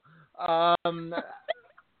no.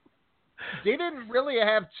 They didn't really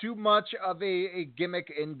have too much of a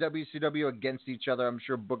gimmick in WCW against each other. I'm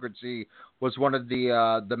sure Booker T was one of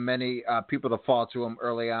the many people to fall to him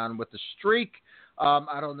early on with the streak.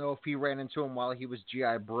 I don't know if he ran into him while he was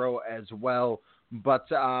G.I. Bro as well, but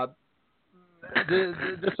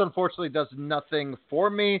this unfortunately does nothing for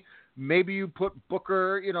me. Maybe you put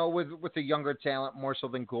Booker, with a younger talent more so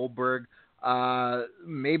than Goldberg.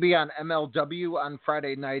 Maybe on MLW on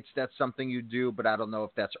Friday nights, that's something you do, but I don't know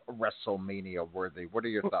if that's WrestleMania worthy. What are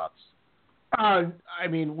your thoughts?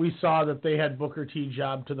 We saw that they had Booker T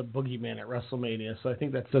job to the Boogeyman at WrestleMania, so I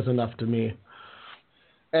think that says enough to me.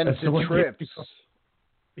 And to trips.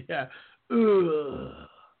 Yeah. Ugh.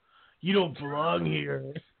 You don't belong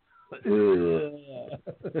here.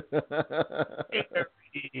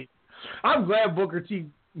 I'm glad Booker T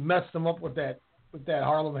messed him up with that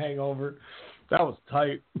Harlem Hangover. That was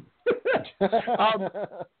tight.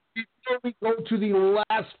 Before we go to the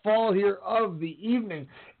last fall here of the evening,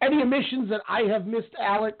 any omissions that I have missed,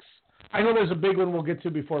 Alex? I know there's a big one we'll get to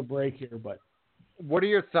before break here, but what are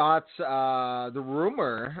your thoughts? The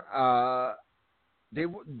rumor,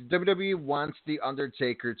 WWE wants The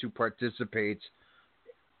Undertaker to participate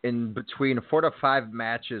in between 4 to 5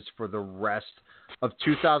 matches for the rest of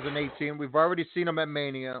 2018. We've already seen him at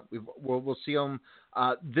Mania. We'll see him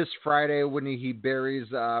this Friday when he buries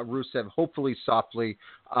Rusev, hopefully softly,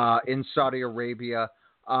 in Saudi Arabia.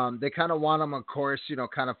 They kind of want him, of course,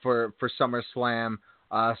 kind of for SummerSlam,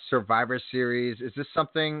 Survivor Series. Is this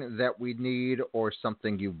something that we need or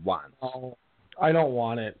something you want? Oh, I don't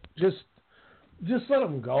want it. Just let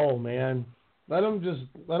him go, man. Let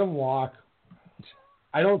him walk.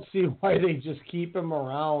 I don't see why they just keep him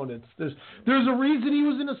around. There's a reason he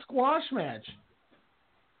was in a squash match.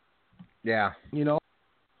 Yeah.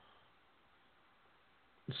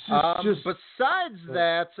 Besides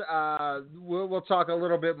that, we'll talk a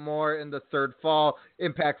little bit more in the third fall.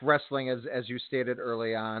 Impact Wrestling, as you stated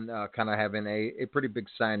early on, kind of having a pretty big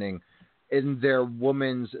signing in their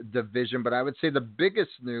women's division. But I would say the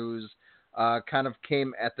biggest news kind of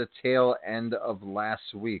came at the tail end of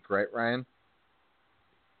last week, right, Ryan?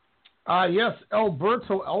 Yes,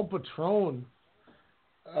 Alberto El Patron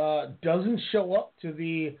doesn't show up to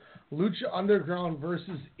the Lucha Underground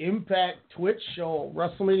versus Impact Twitch show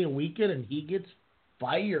WrestleMania weekend, and he gets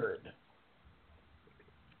fired.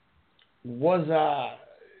 Was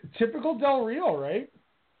typical Del Rio, right?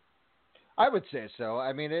 I would say so.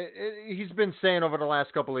 I mean, he's been saying over the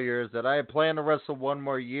last couple of years that I plan to wrestle one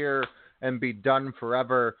more year and be done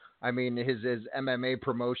forever. I mean, his MMA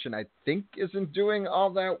promotion, I think, isn't doing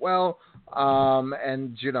all that well.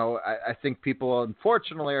 And, I think people,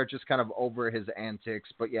 unfortunately, are just kind of over his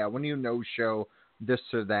antics. But, yeah, when you no-show this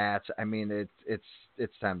or that, I mean,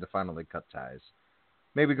 it's time to finally cut ties.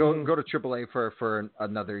 Maybe go to AAA for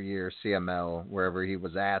another year, CML, wherever he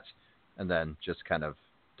was at, and then just kind of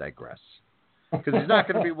digress. Because he's not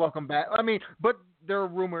going to be welcome back. I mean, but there are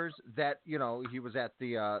rumors that he was at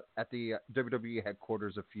the WWE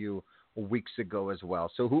headquarters a few weeks ago as well.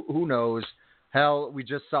 So who knows? Hell, we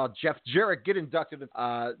just saw Jeff Jarrett get inducted.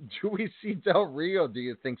 Do we see Del Rio? Do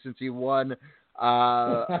you think, since he won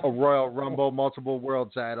a Royal Rumble, multiple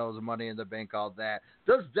world titles, Money in the Bank, all that?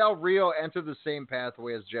 Does Del Rio enter the same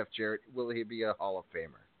pathway as Jeff Jarrett? Will he be a Hall of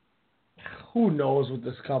Famer? Who knows with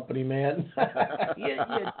this company, man?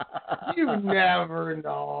 You never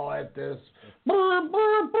know at this.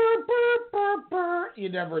 You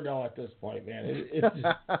never know at this point, man.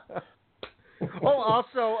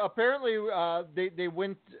 Also, apparently, they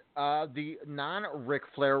went the non-Ric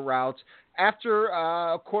Flair route after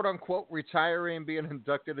quote-unquote retiring and being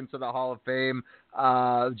inducted into the Hall of Fame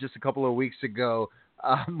just a couple of weeks ago.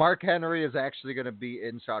 Mark Henry is actually going to be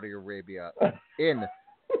in Saudi Arabia in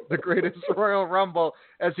the greatest Royal Rumble.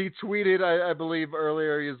 As he tweeted, I believe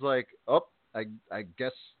earlier, he's like, I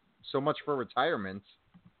guess so much for retirement.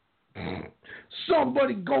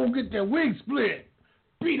 Somebody go get that wig split.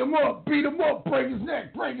 Beat him up, break his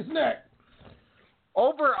neck.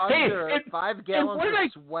 Over under Hey, 5 gallons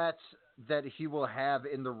of sweat that he will have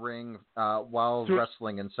in the ring while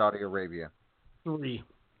wrestling in Saudi Arabia. 3.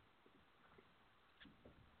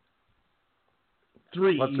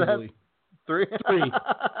 What's easily. that? 3? 3.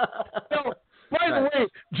 No, by the way,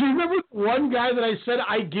 do you remember one guy that I said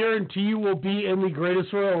I guarantee you will be in the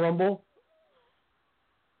Greatest Royal Rumble?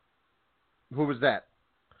 Who was that?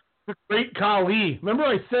 The Great Khali. Remember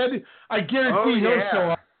I said I guarantee he'll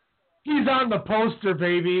show up. He's on the poster,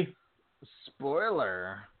 baby.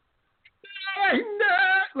 Spoiler.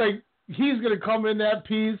 Like, he's going to come in that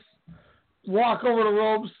piece, walk over the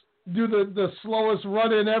ropes, do the slowest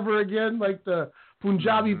run-in ever again, like the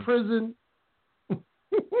Punjabi prison.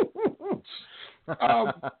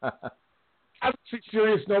 On a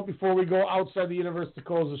serious note, before we go outside the universe to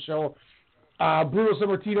close the show, Bruno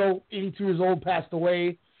Sammartino, 82 years old, passed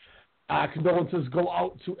away. Condolences go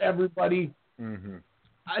out to everybody. Mm-hmm.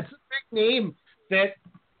 It's a big name that,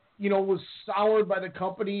 was soured by the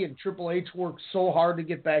company, and Triple H worked so hard to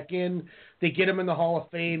get back in. They get him in the Hall of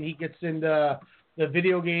Fame. He gets into the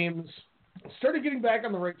video games. Started getting back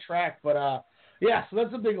on the right track. But, so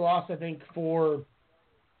that's a big loss, I think, for,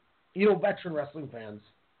 veteran wrestling fans.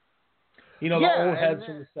 The old heads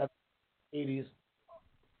from the 70s, 80s.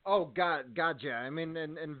 Oh, gotcha. I mean,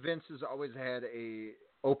 and Vince has always had a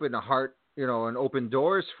open heart, and open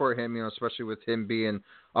doors for him, especially with him being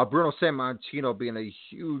Bruno Sammartino being a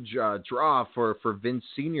huge draw for Vince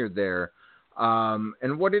Sr. there.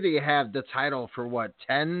 And what did he have the title for,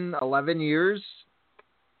 10, 11 years?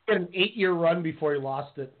 He had an 8-year run before he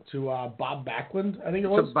lost it to Bob Backlund, I think it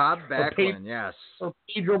was. To Bob Backlund, yes. Or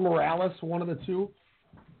Pedro Morales, one of the two.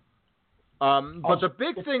 But the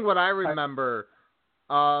big thing, what I remember,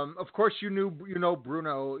 of course, you know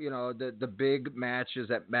Bruno, the big matches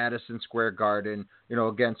at Madison Square Garden,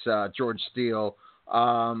 against George Steele,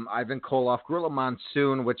 Ivan Koloff, Gorilla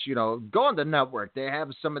Monsoon, which, go on the network. They have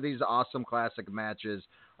some of these awesome classic matches.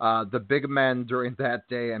 The big men during that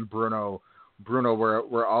day and Bruno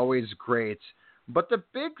were always great. But the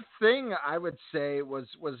big thing I would say was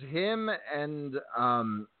him and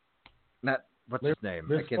what's his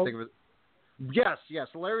name? I can't think of it. Yes,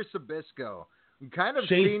 Larry Sabisco. Kind of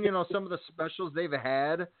seen, some of the specials they've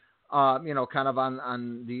had, kind of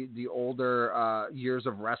on the older years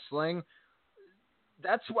of wrestling.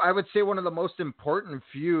 That's, I would say, one of the most important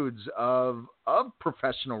feuds of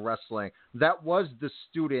professional wrestling. That was the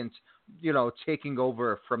student, taking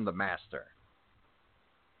over from the master.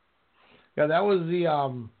 Yeah, that was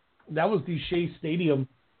the Shea Stadium.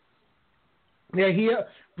 Yeah,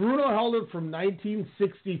 Bruno held it from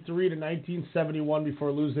 1963 to 1971 before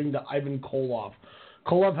losing to Ivan Koloff.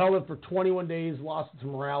 Koloff held it for 21 days, lost it to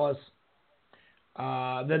Morales.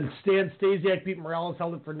 Then Stan Stasiak beat Morales,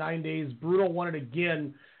 held it for 9 days. Bruno won it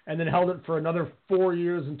again, and then held it for another 4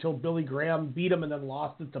 years until Billy Graham beat him and then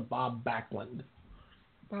lost it to Bob Backlund.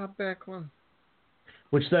 Bob Backlund.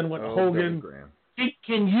 Which then went Hogan.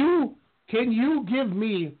 Can you give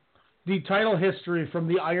me the title history from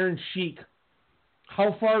the Iron Sheik?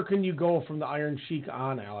 How far can you go from the Iron Sheik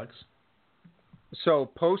on, Alex? So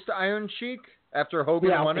post Iron Sheik after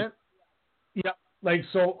Hogan won it? Yeah.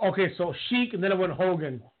 So Sheik and then it went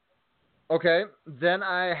Hogan. Okay. Then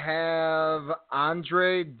I have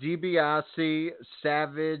Andre DiBiase,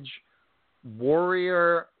 Savage,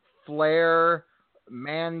 Warrior, Flair,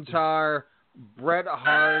 Mantar, Bret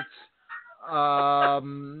Hart,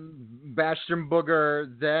 Bastion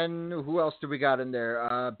Booger. Then who else do we got in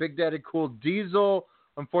there? Big Daddy Cool Diesel.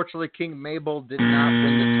 Unfortunately, King Mabel did not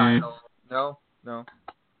win the title. No.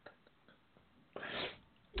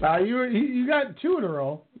 You got 2 in a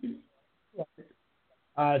row.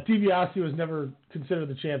 DiBiase was never considered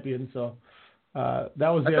the champion, so that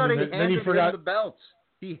was the end of it. Then he forgot the belt.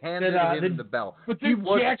 He handed him the belt. But he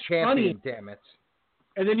was champion. Funny. Damn it.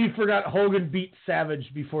 And then you forgot Hogan beat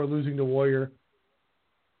Savage before losing to Warrior.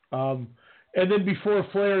 And then before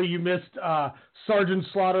Flair, you missed Sergeant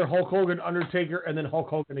Slaughter, Hulk Hogan, Undertaker, and then Hulk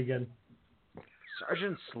Hogan again.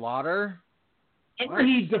 Sergeant Slaughter? Remember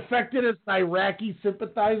he defected as an Iraqi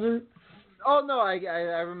sympathizer? Oh, no, I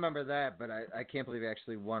remember that, but I can't believe he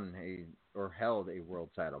actually won or held a world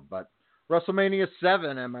title. But WrestleMania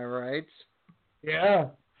 7, am I right? Yeah.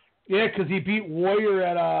 Yeah, because he beat Warrior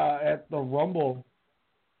at the Rumble.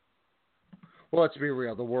 Well, let's be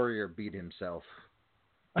real. The Warrior beat himself.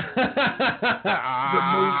 The moves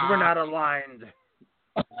were not aligned.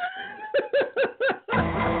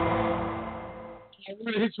 We're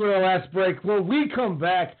going to hit you with our last break. When we come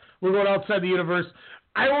back, we're going outside the universe.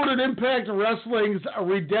 I ordered Impact Wrestling's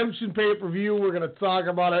Redemption pay-per-view. We're going to talk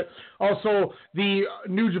about it. Also, the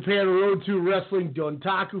New Japan Road to Wrestling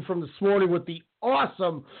Dontaku from this morning with the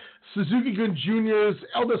awesome Suzuki-Gun Jr.'s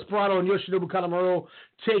El Desperado and Yoshinobu Kanemaru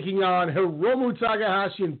taking on Hiromu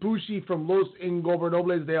Takahashi and Bushi from Los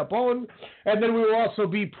Ingobernables de Japón. And then we will also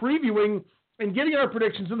be previewing and getting our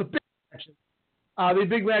predictions of the big matches. The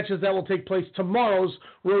big matches that will take place tomorrow's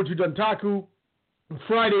Road to Dontaku.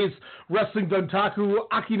 Friday's Wrestling Dontaku,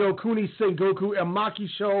 Akino Kuni Sengoku Emaki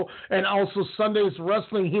show, and also Sunday's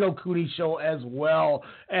Wrestling Hinokuni show as well.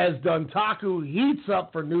 As Dontaku heats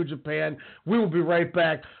up for New Japan, we will be right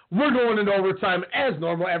back. We're going into overtime as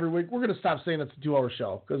normal every week. We're going to stop saying it's a 2-hour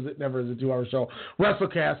show because it never is a 2-hour show.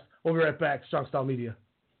 WrestleCast, we'll be right back. Strong Style Media.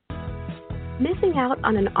 Missing out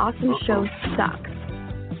on an awesome show sucks.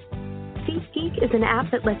 SeatGeek is an app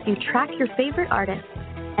that lets you track your favorite artists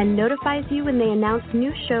and notifies you when they announce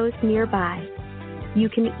new shows nearby. You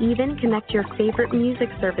can even connect your favorite music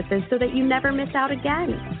services so that you never miss out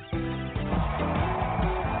again.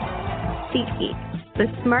 SeatGeek, the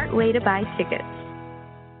smart way to buy tickets.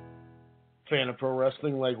 Fan of pro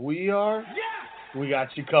wrestling like we are? We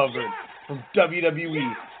got you covered. From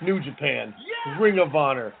WWE, New Japan, Ring of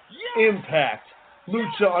Honor, Impact,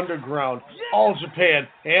 Lucha Underground, All Japan,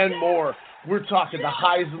 and more. We're talking the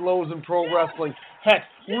highs and lows in pro wrestling. Heck,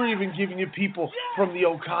 we're even giving you people from the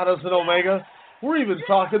Okadas and Omega. We're even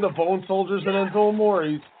talking the Bone Soldiers and Enzo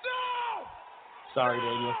Amore's. Sorry,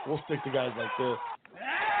 Daniel. We'll stick to guys like this.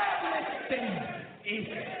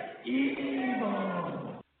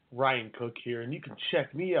 Ryan Cook here, and you can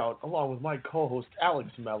check me out along with my co-host Alex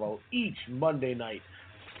Mello each Monday night,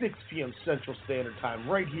 6 p.m. Central Standard Time,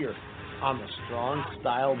 right here on the Strong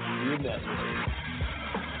Style Media Network.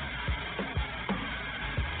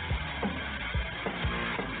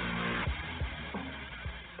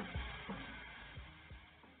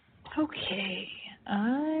 Okay,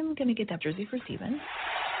 I'm going to get that jersey for Steven.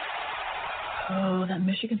 Oh, that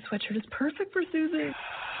Michigan sweatshirt is perfect for Susie.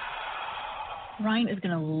 Ryan is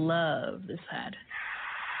going to love this hat.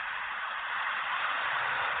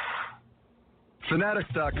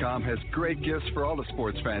 Fanatics.com has great gifts for all the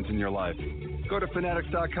sports fans in your life. Go to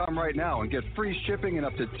Fanatics.com right now and get free shipping and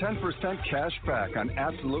up to 10% cash back on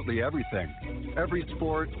absolutely everything. Every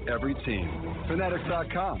sport, every team.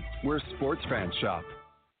 Fanatics.com, where sports fans shop.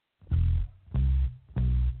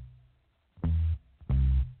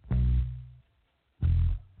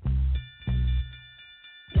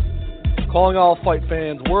 Calling all fight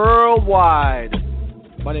fans worldwide.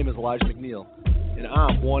 My name is Elijah McNeil, and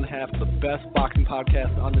I'm one half of the best boxing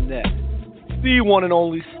podcast on the net, the one and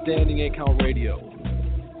only Standing 8 Count Radio.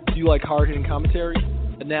 Do you like hard-hitting commentary,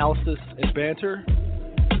 analysis, and banter?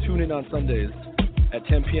 Tune in on Sundays at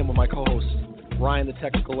 10 p.m. with my co-host, Ryan the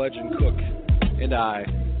Technical Legend Cook, and I.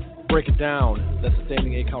 Break it down. That's the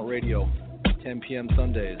Standing 8 Count Radio, 10 p.m.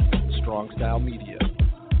 Sundays, Strong Style Media.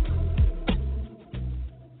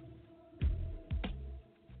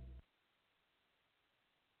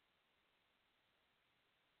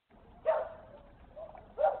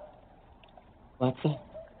 Alexa,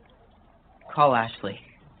 call Ashley.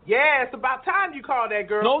 Yeah, it's about time you called that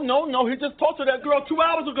girl. No, he just talked to that girl 2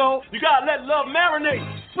 hours ago. You gotta let love marinate.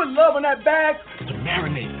 Put love in that bag. To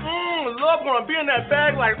marinate. Love gonna be in that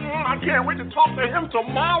bag like, I can't wait to talk to him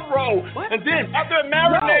tomorrow. What? And then after it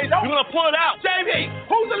marinates, you're gonna pull it out. JB,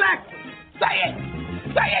 who's Alexa? Say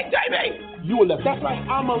it, JB. You Alexa. That's right,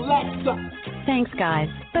 I'm Alexa. Thanks, guys,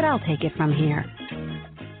 but I'll take it from here.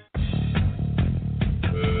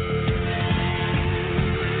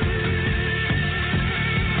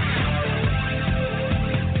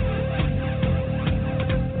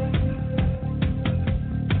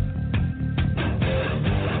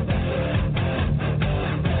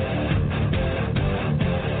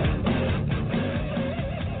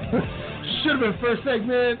 Should have been first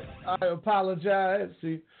segment. I apologize.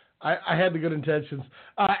 See, I had the good intentions.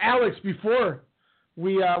 Alex, before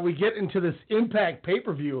we get into this Impact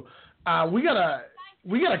pay-per-view, we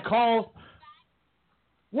gotta call.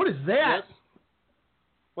 What is that? Yes.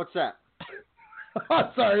 What's that?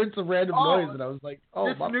 Oh, sorry, it's a random noise, and I was like, "Oh,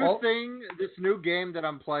 this my new fault." this new game that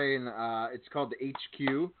I'm playing, it's called the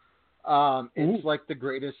HQ. It's like the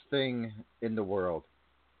greatest thing in the world.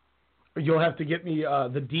 You'll have to get me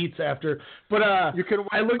the deets after, but you can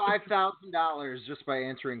win $5,000 just by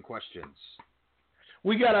answering questions.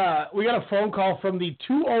 We got a phone call from the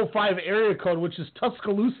 205 area code, which is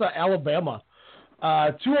Tuscaloosa, Alabama.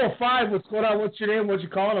 205, what's going on? What's your name? What you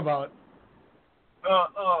calling about?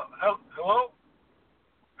 Hello?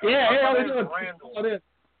 Yeah, hey, how we doing? Randall.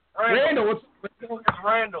 Randall, what's It's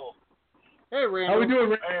Randall. Hey, Randall. How we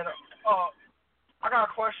doing, And, I got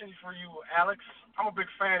a question for you, Alex. I'm a big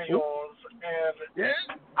fan of yours, and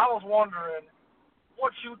I was wondering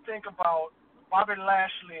what you think about Bobby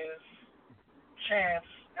Lashley's chance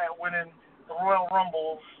at winning the Royal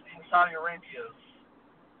Rumbles in Saudi Arabia.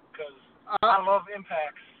 Because I love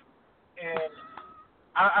Impacts, and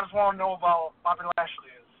I just want to know about Bobby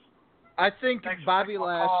Lashley's. I think Bobby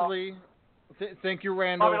Lashley. Thank you,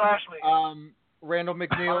 Randall. Bobby Lashley. Randall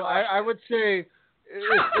McNeil. I would say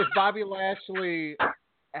if Bobby Lashley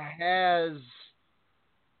has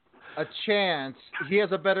a chance, he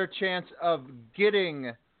has a better chance of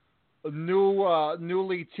getting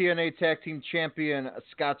newly TNA Tag Team Champion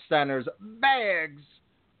Scott Steiner's bags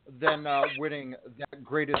than winning that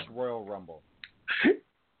greatest Royal Rumble.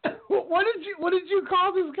 What did you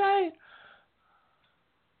call this guy?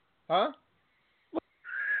 Huh?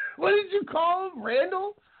 What did you call him,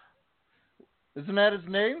 Randall? Isn't that his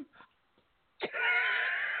name?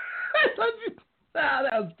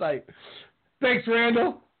 That was tight. Thanks,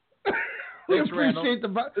 Randall. Thanks, Randall. Appreciate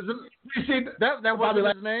that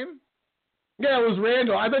wasn't his name? Yeah, it was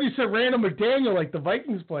Randall. I thought you said Randall McDaniel, like the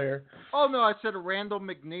Vikings player. Oh, no, I said Randall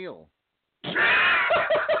McNeil.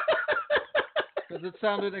 Because it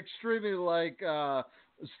sounded extremely like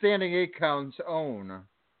Standing 8 Count's own.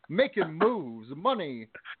 Making moves, money,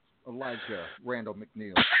 Elijah Randall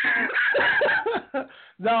McNeil.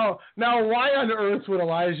 Now, why on earth would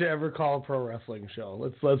Elijah ever call a pro wrestling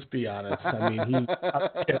show? Let's be honest. I mean,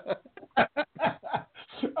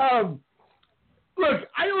 look,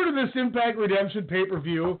 I ordered this Impact Redemption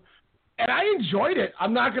pay-per-view, and I enjoyed it.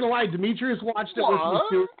 I'm not gonna lie. Demetrius watched it with me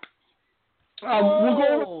too. We'll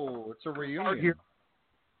go. It's a reunion.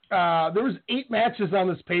 There was 8 matches on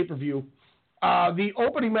this pay-per-view. The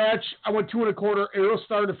opening match, I went 2 1/4.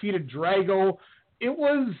 Aerostar defeated Drago. It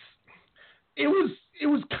was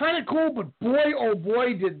kind of cool, but boy, oh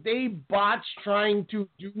boy, did they botch trying to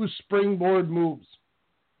do springboard moves.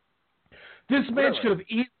 This match could have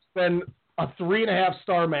easily been a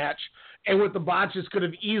 3.5-star match, and with the botches could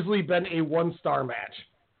have easily been a 1-star match.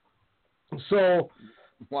 So,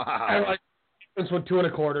 wow. I like this one 2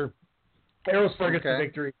 1/4. Aerostar gets the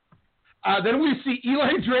victory. Then we see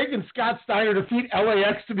Eli Drake and Scott Steiner defeat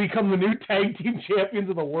LAX to become the new tag team champions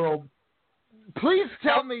of the world. Please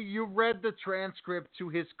tell me you read the transcript to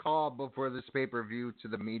his call before this pay-per-view to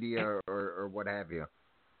the media or what have you.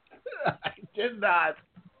 I did not.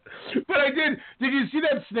 But I did. Did you see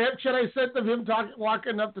that Snapchat I sent of him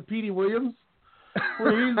walking up to Petey Williams?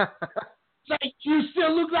 Where he's like, you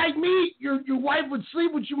still look like me. Your wife would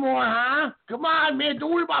sleep with you more, huh? Come on, man.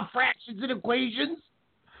 Don't worry about fractions and equations.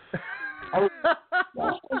 Oh,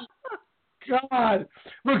 God.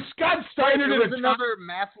 Look, Scott Steiner did another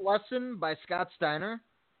math lesson by Scott Steiner?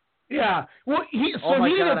 Yeah. Well,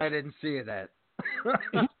 I didn't see that.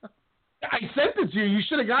 I sent it to you. You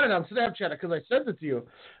should have got it on Snapchat because I sent it to you.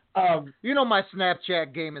 My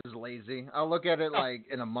Snapchat game is lazy. I'll look at it like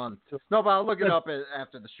in a month. No, but I'll look it up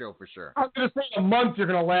after the show for sure. I was going to say a month you're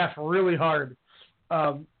going to laugh really hard.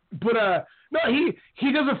 No,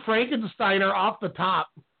 he does a Frankensteiner off the top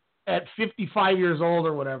at 55 years old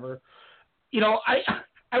or whatever.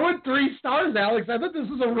 I went 3 stars, Alex. I thought this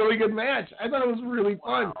was a really good match. I thought it was really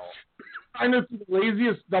fun. Wow. Kind of the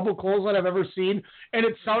laziest double clothesline I've ever seen, and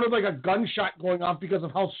it sounded like a gunshot going off because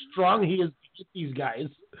of how strong he is to hit these guys.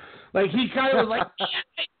 Like, he kind of was like, yeah,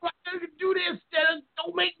 I can do this, Dennis.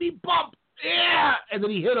 Don't make me bump. Yeah. And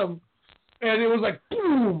then he hit him, and it was like,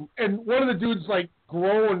 boom. And one of the dudes, like,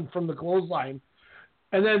 groaned from the clothesline.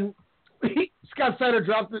 And then Scott Steiner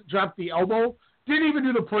dropped the elbow. Didn't even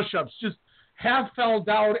do the push-ups. Just half fell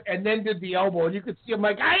down and then did the elbow. And you could see him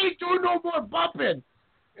like, I ain't doing no more bumping.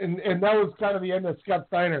 And that was kind of the end of Scott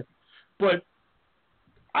Steiner. But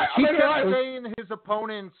he kept saying his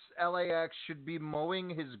opponents, LAX, should be mowing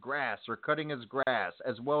his grass or cutting his grass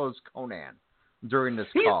as well as Conan during this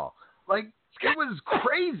call. Like, it was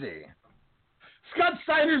crazy. Scott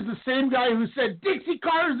Steiner's the same guy who said, Dixie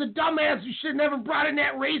Carter's a dumbass who should have never brought in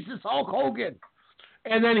that racist Hulk Hogan.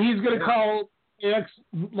 And then he's going to call LAX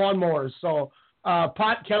lawnmowers. So,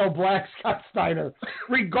 pot, kettle, black, Scott Steiner.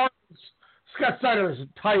 Regardless, Scott Steiner is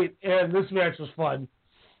tight, and this match was fun.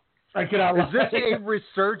 I cannot lie. Is this a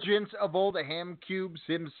resurgence of old Ham Cubes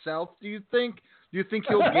himself, do you think? Do you think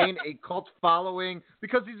he'll gain a cult following?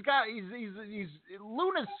 Because he's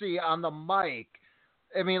lunacy on the mic.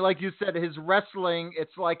 I mean, like you said, his wrestling,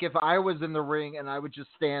 it's like if I was in the ring and I would just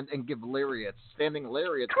stand and give standing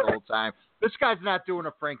lariats the whole time. This guy's not doing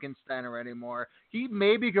a Frankensteiner anymore. He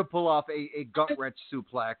maybe could pull off a gut-wrench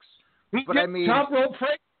suplex. But I mean, top rope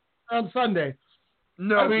Frank on Sunday.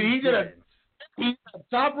 No, he did it. He's a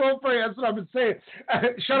top rope player. That's what I've been saying.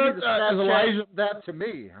 Shout out as Elijah. That to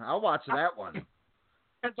me. I'll watch that one.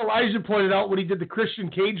 As Elijah pointed out when he did the Christian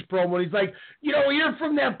Cage promo, he's like, you're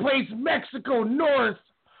from that place, Mexico North.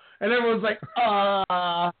 And everyone's like,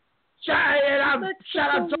 shout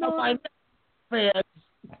out to all my fans.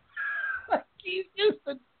 He's just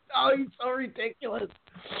he's so ridiculous.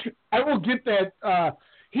 I will get that.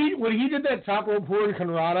 When he did that top rope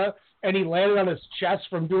hurricanrana and he landed on his chest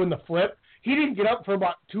from doing the flip, he didn't get up for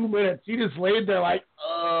about 2 minutes. He just laid there like,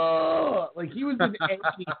 oh, like he was in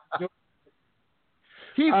agony.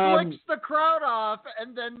 He flicks the crowd off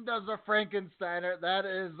and then does a Frankensteiner. That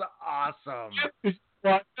is awesome.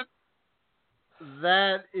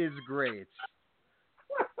 That is great.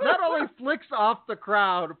 Not only flicks off the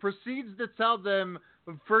crowd, proceeds to tell them,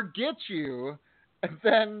 forget you, and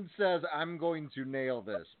then says, I'm going to nail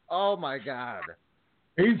this. Oh, my God.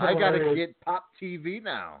 I got to get Pop TV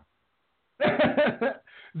now.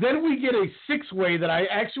 Then we get a 6-way that I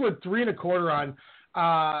actually went 3 1/4 on.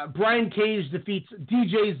 Brian Cage defeats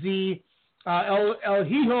DJ Z, El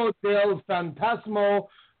Hijo del Fantasma,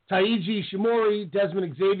 Taiji Shimori,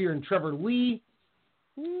 Desmond Xavier, and Trevor Lee.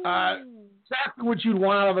 Exactly what you'd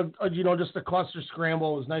want out of just a cluster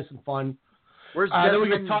scramble. It was nice and fun. Where's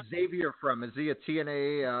Desmond Xavier from? Is he a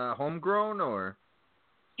TNA homegrown or?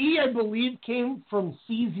 He, I believe, came from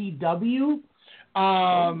CZW.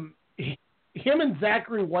 Him and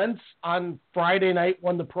Zachary Wentz on Friday night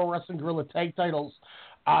won the Pro Wrestling Guerrilla Tag Titles.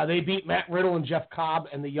 They beat Matt Riddle and Jeff Cobb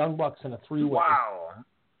and the Young Bucks in a 3-way.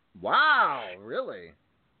 Wow, really?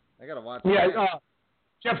 I gotta watch. Yeah,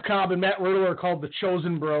 Jeff Cobb and Matt Riddle are called the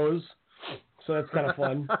Chosen Bros, so that's kind of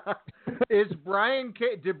fun. Did Brian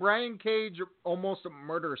Cage almost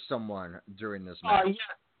murder someone during this match? Yeah,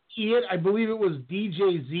 he did. I believe it was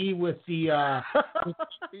DJ Z with the.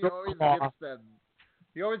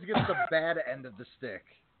 He always gets the bad end of the stick.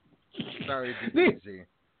 Sorry, DJ Z.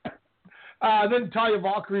 Then Talia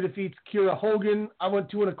Valkyrie defeats Kiera Hogan. I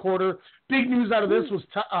went 2 1/4. Big news out of this was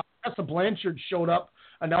Tessa Blanchard showed up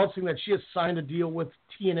announcing that she has signed a deal with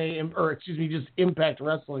just Impact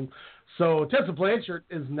Wrestling. So Tessa Blanchard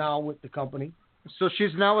is now with the company. So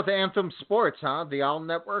she's now with Anthem Sports, huh? The Owl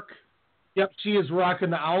Network? Yep, she is rocking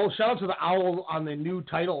the owl. Shout out to the owl on the new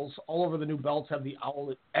titles. All over the new belts have the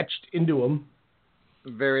owl etched into them.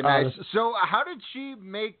 Very nice. So how did she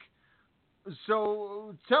make...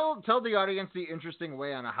 So tell the audience the interesting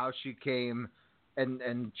way on how she came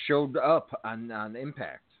and showed up on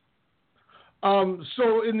Impact.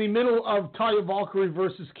 So in the middle of Talia Valkyrie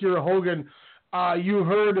versus Kiera Hogan, you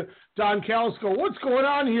heard Don Callis go, "What's going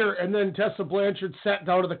on here?" And then Tessa Blanchard sat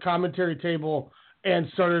down at the commentary table and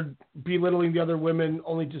started belittling the other women,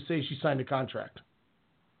 only to say she signed a contract.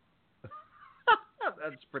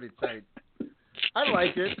 That's pretty tight. I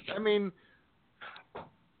like it. I mean,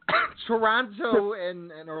 Toronto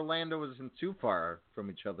and Orlando isn't too far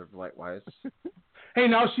from each other likewise. Hey,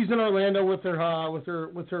 now she's in Orlando with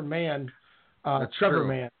her man, That's Trevor true.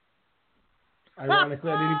 Man.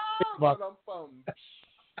 Ironically, I didn't even think about.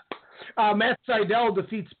 Matt Sydal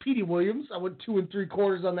defeats Petey Williams. I went 2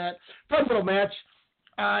 3/4 on that. Fun little match.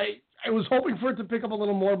 I was hoping for it to pick up a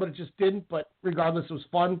little more, but it just didn't. But regardless, it was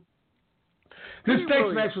fun. This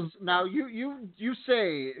next match was... Now, you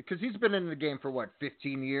say, because he's been in the game for,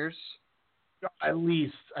 15 years? At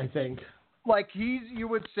least, I think. Like, you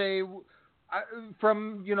would say,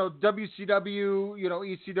 from, WCW,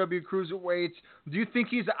 ECW cruiserweights, do you think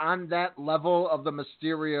he's on that level of the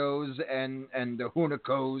Mysterios and the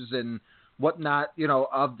Hunicos and whatnot,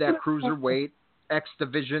 of that cruiserweight X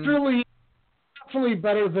division? Definitely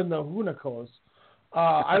better than the Hunicos.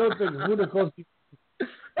 I don't think Hunicos...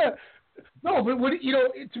 No, but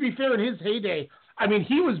to be fair, in his heyday, I mean,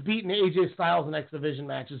 he was beating AJ Styles in X Division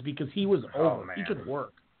matches because he was over. He could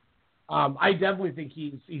work. I definitely think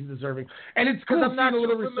he's deserving, and it's cool. I'm not a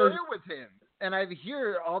little familiar with him, and I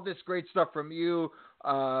hear all this great stuff from you,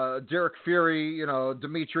 Derek Fury,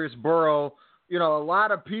 Demetrius Burrow, a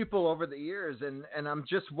lot of people over the years, and I'm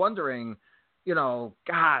just wondering,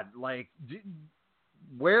 God, like.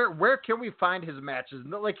 Where can we find his matches?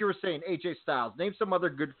 Like you were saying, AJ Styles. Name some other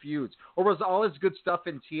good feuds. Or was all his good stuff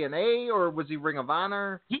in TNA, or was he Ring of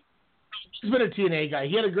Honor? He's been a TNA guy.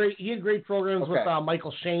 He had great programs with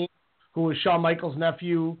Michael Shane, who was Shawn Michaels'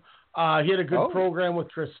 nephew. He had a good program with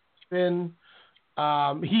Chris Finn.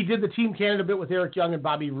 He did the Team Canada bit with Eric Young and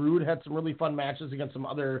Bobby Roode. Had some really fun matches against some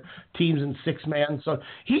other teams in 6-man. So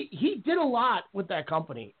he did a lot with that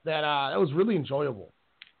company that was really enjoyable.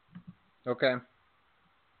 Okay.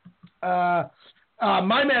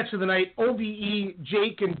 My match of the night, OVE,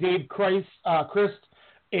 Jake and Dave Christ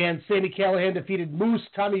and Sami Callihan defeated Moose,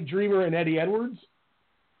 Tommy Dreamer, and Eddie Edwards.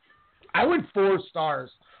 I went 4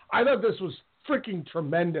 stars. I thought this was freaking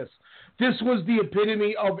tremendous. This was the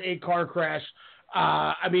epitome of a car crash.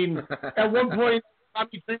 I mean, at one point,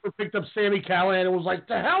 Tommy Dreamer picked up Sami Callihan and was like,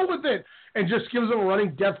 "To hell with it," and just gives him a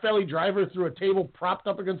running Death Valley driver through a table propped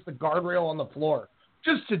up against the guardrail on the floor,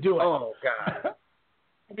 just to do it. Oh God!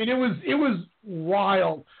 I mean, it was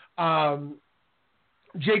wild.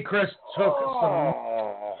 Jay Chris took some.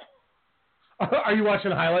 Are you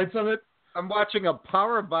watching highlights of it? I'm watching a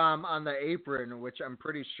power bomb on the apron, which I'm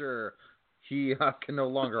pretty sure he can no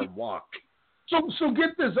longer walk. So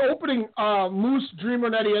get this opening. Moose, Dreamer,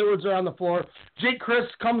 and Eddie Edwards are on the floor. Jake Chris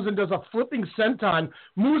comes and does a flipping senton.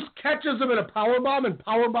 Moose catches him in a powerbomb and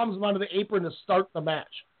powerbombs him onto the apron to start the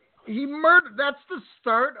match. He murdered. That's the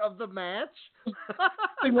start of the match.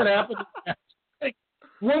 Thing that happened. Like,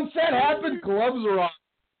 once that happened, gloves are off.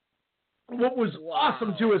 What was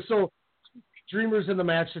awesome too is so Dreamer's in the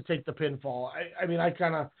match to take the pinfall. I mean,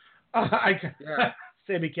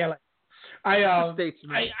 Sami Callihan.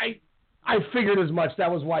 I figured as much.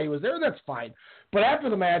 That was why he was there. That's fine. But after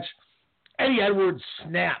the match, Eddie Edwards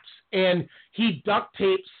snaps and he duct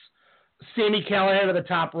tapes Sami Callihan to the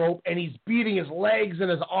top rope, and he's beating his legs and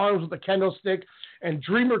his arms with a kendo stick. And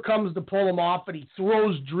Dreamer comes to pull him off, and he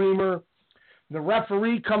throws Dreamer. The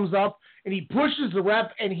referee comes up and he pushes the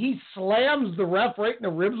ref, and he slams the ref right in the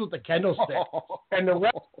ribs with the kendo stick. And the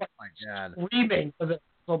ref screaming because it's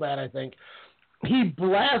so bad, I think. He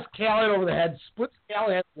blasts Callihan over the head, splits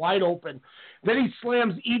Callihan wide open. Then he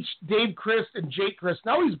slams each Dave Christ and Jake Christ.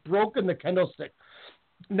 Now he's broken the kendo stick.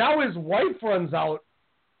 Now his wife runs out,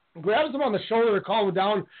 grabs him on the shoulder to calm him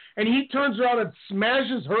down, and he turns around and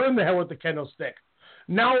smashes her in the head with the kendo stick.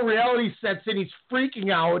 Now reality sets in. He's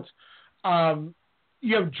freaking out.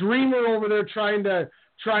 You have Dreamer over there trying to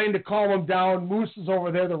calm him down. Moose is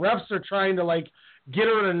over there. The refs are trying to get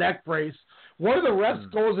her in a neck brace. One of the refs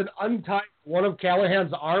goes and unties one of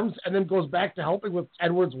Callahan's arms and then goes back to helping with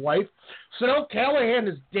Edwards' wife. So now Callihan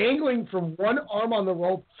is dangling from one arm on the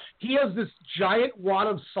rope. He has this giant wad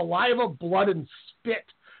of saliva, blood, and spit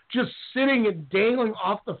just sitting and dangling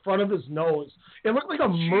off the front of his nose. It looked like a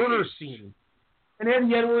murder scene. And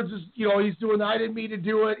Eddie Edwards is, he's doing, I didn't mean to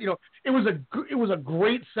do it. It was a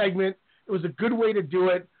great segment. It was a good way to do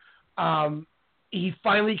it. He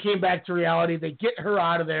finally came back to reality. They get her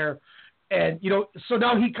out of there. And, so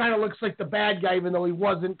now he kind of looks like the bad guy, even though he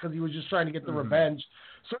wasn't, because he was just trying to get the revenge.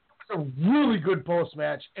 So it was a really good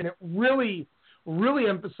post-match, and it really, really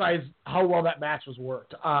emphasized how well that match was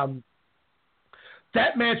worked.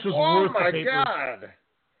 That match was worth the paper. Oh, my God.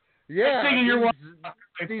 Yeah,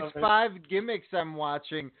 these 5 gimmicks I'm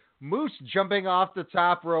watching. Moose jumping off the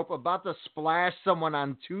top rope, about to splash someone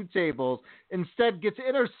on 2 tables, instead gets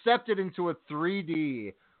intercepted into a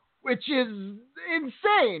 3D. Which is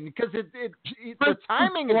insane because the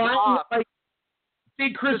timing is off.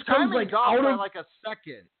 Chris the timing comes out by of a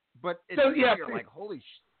second, but you're like, holy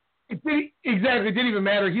shit. Exactly, it didn't even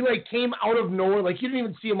matter. He came out of nowhere, you didn't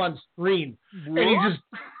even see him on screen, and he just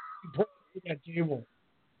pulled that table.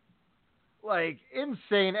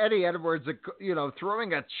 Insane. Eddie Edwards,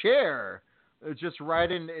 throwing a chair just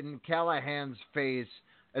right in Callahan's face,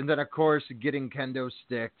 and then of course getting kendo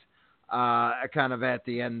sticked. Kind of at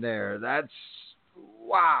the end there. That's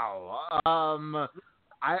wow.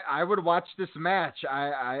 I would watch this match.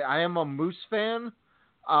 I am a Moose fan.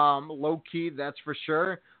 Low key, that's for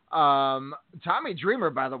sure. Tommy Dreamer,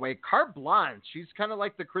 by the way, carte blanche. She's kind of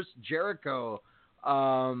like the Chris Jericho,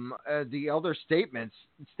 the elder statesman,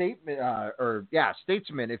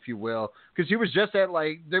 if you will, because he was just at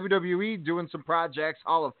WWE doing some projects,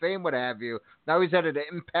 Hall of Fame, what have you. Now he's at an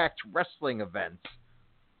Impact Wrestling event.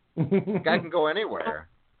 Guy can go anywhere.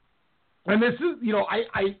 And this is,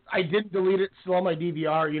 I didn't delete it. Still on my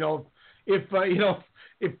DVR. If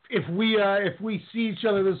we see each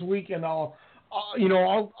other this weekend, I'll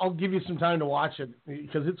give you some time to watch it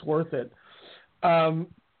because it's worth it. My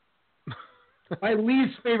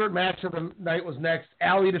least favorite match of the night was next.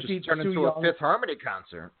 Allie defeats Sue into Young. A Fifth Harmony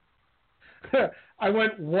concert. I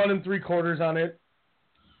went 1 3/4 on it.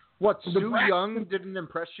 What, Sue Young didn't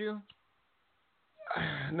impress you?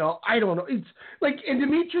 No, I don't know. It's and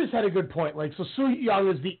Demetrius had a good point. So Sue Young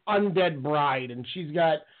is the undead bride, and she's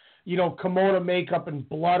got, kimono makeup and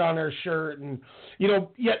blood on her shirt, and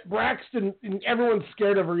yet Braxton, and everyone's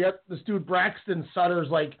scared of her. Yet this dude Braxton Sutter's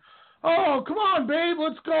like, "Oh, come on, babe,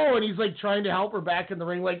 let's go," and he's trying to help her back in the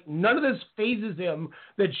ring. None of this phases him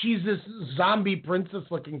that she's this zombie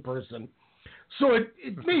princess-looking person. So it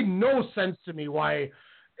made no sense to me why.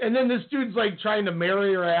 And then this dude's trying to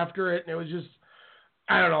marry her after it, and it was just.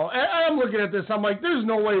 I don't know. I'm looking at this. I'm like, there's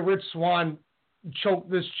no way Rich Swann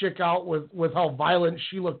choked this chick out with how violent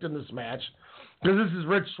she looked in this match, because this is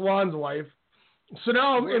Rich Swann's wife. So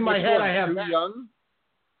now in my head I have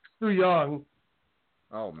too young.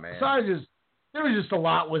 Oh man. So there was just a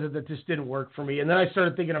lot with it that just didn't work for me. And then I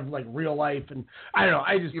started thinking of like real life, and I don't know.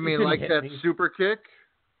 You mean like that super kick?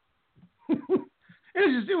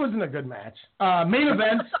 It wasn't a good match. Main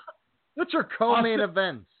event. What's your co-main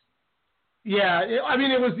event? Yeah, I mean,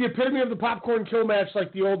 it was the epitome of the popcorn kill match,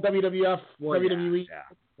 like the old WWF, WWE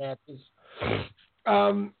matches.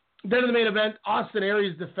 Then in the main event, Austin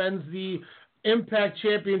Aries defends the Impact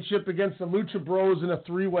Championship against the Lucha Bros in a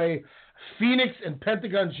three-way. Phoenix and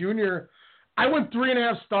Pentagon Jr. I went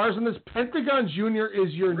 3.5 stars on this. Pentagon Jr.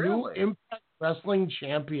 is your new Impact Wrestling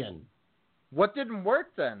champion. What didn't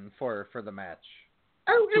work then for the match?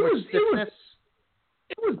 It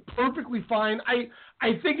was perfectly fine. I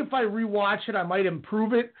think if I rewatch it, I might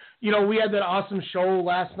improve it. You know, we had that awesome show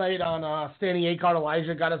last night on Standing 8 Card.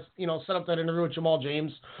 Elijah got us, set up that interview with Jamal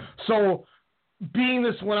James. So being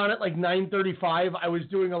this went on at like 9:35, I was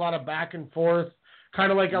doing a lot of back and forth,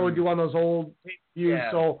 kind of like I would do on those old views.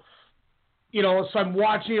 Yeah. So, so I'm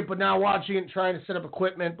watching it, but now watching it and trying to set up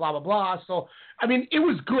equipment, blah, blah, blah. So, I mean, it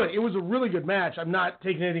was good. It was a really good match. I'm not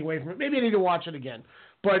taking anything away from it. Maybe I need to watch it again.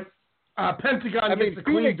 But Pentagon gets the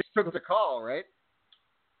clean. Phoenix took the call, right?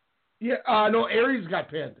 Yeah, no, Aries got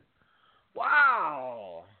pinned.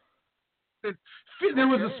 Wow. There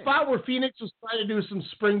was a spot where Phoenix was trying to do some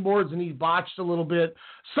springboards and he botched a little bit.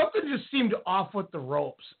 Something just seemed off with the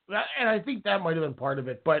ropes, and I think that might have been part of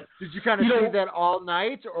it. But did you kind of see that all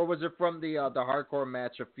night, or was it from the hardcore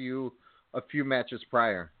match a few matches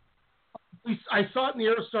prior? I saw it in the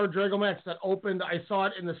Aerostar Drago match that opened. I saw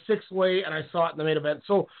it in the 6-way, and I saw it in the main event.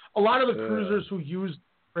 So a lot of the cruisers who used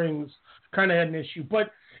springs kind of had an issue.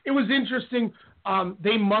 But it was interesting.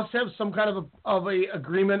 They must have some kind of a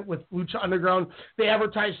agreement with Lucha Underground. They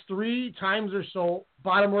advertised 3 times or so,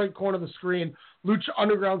 bottom right corner of the screen. Lucha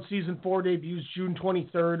Underground Season 4 debuts June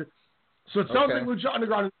 23rd. So it sounds like Lucha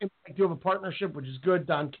Underground and Impact do have a partnership, which is good.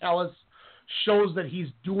 Don Callis shows that he's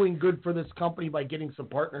doing good for this company by getting some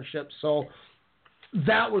partnerships. So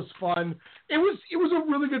that was fun. It was a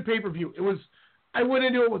really good pay-per-view. I went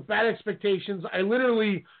into it with bad expectations. I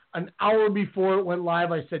literally, an hour before it went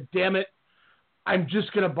live, I said, damn it, I'm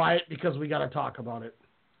just going to buy it because we got to talk about it.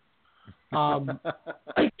 I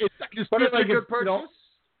just feel like it's a good purchase?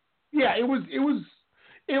 Yeah, it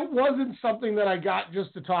wasn't something that I got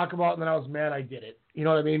just to talk about and then I was mad I did it. You know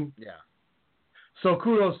what I mean? Yeah. So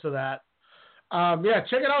kudos to that.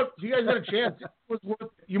 Check it out. If you guys got a chance, it was worth it.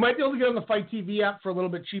 You might be able to get on the Fight TV app for a little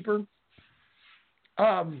bit cheaper.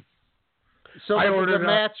 So the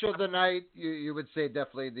match of the night, you would say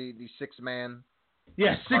definitely the 6-man.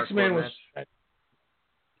 Yeah, 6-man was.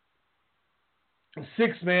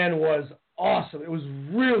 6-man was awesome. It was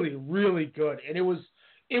really, really good, and it was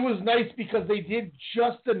nice because they did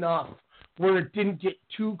just enough where it didn't get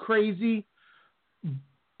too crazy,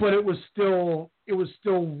 but it was still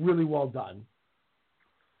really well done.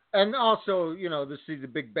 And also, to see the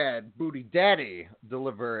big bad Booty Daddy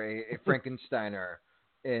deliver a Frankensteiner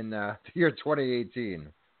in the year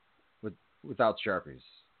 2018 without Sharpies.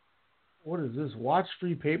 What is this? Watch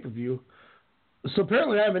free pay-per-view. So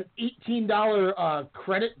apparently I have an $18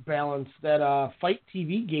 credit balance that Fight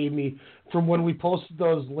TV gave me from when we posted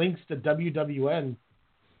those links to WWN.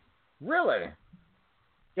 Really?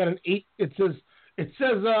 Got an it says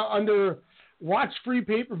under watch free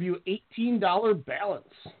pay-per-view $18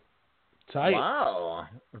 balance. Tight. Wow.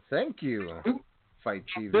 Thank you, Fight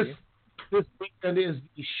TV. This weekend is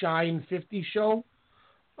the Shine 50 show.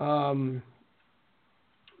 Trying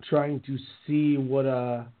to see what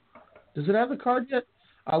does it have the card yet?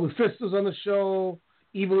 Lufisto's on the show.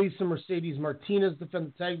 Evilisa Mercedes Martinez defend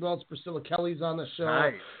the tag belts. Priscilla Kelly's on the show.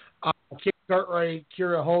 Nice. Kate Cartwright,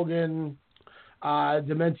 Kira Hogan,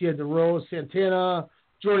 Dementia DeRose, Santana,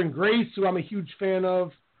 Jordan Grace, who I'm a huge fan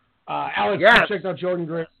of. Alex, checked out Jordan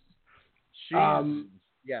Grace.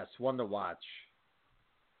 Yes, one to watch.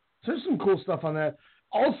 So there's some cool stuff on that.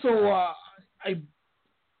 Also,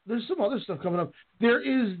 there's some other stuff coming up. There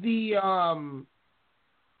is the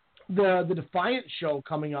Defiant show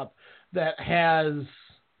coming up that has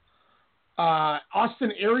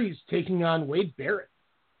Austin Aries taking on Wade Barrett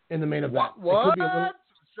in the main event. What?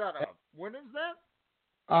 Shut up. When is that?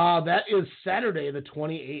 That is Saturday, the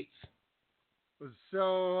 28th.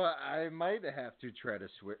 So I might have to try to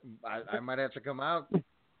switch. I might have to come out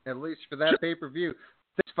at least for that pay-per-view.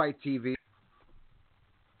 This Fight TV.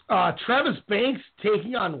 Travis Banks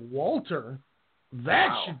taking on Walter. That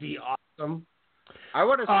should be awesome. I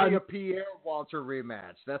want to see a Pierre Walter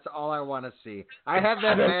rematch. That's all I want to see. I have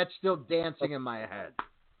that match still dancing in my head.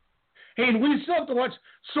 Hey, and we still have to watch.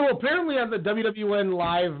 So apparently on the WWN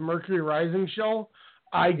Live Mercury Rising show,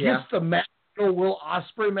 I guess the Will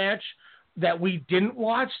Ospreay match that we didn't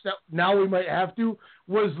watch, that now we might have to,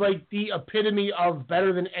 was like the epitome of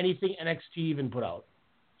better than anything NXT even put out.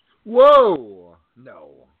 Whoa!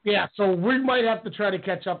 No. Yeah, so we might have to try to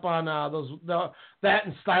catch up on that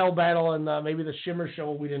and Style Battle and maybe the Shimmer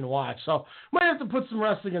show we didn't watch. So might have to put some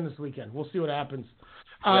wrestling in this weekend. We'll see what happens.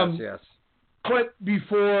 Yes. But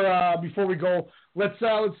before we go, let's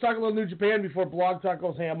talk a little New Japan before Blog Talk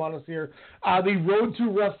goes ham on us here. The Road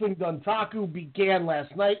to Wrestling Dontaku began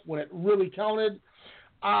last night when it really counted.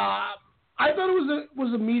 I thought it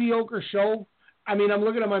was a mediocre show. I mean, I'm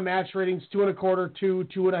looking at my match ratings: 2.25, 2,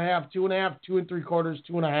 2.5, 2.5, 2 3/4,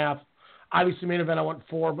 2.5. Obviously, main event I went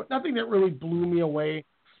 4, but nothing that really blew me away.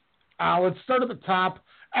 Let's start at the top.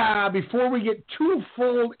 Before we get too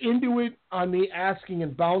full into it on the asking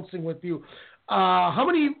and bouncing with you,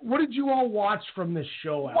 what did you all watch from this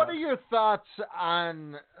show, Alex? What are your thoughts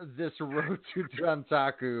on this Road to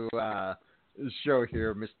Dontaku show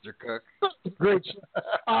here, Mr. Cook? Great show.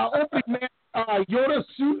 Opening match, Yota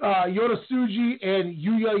Tsuji and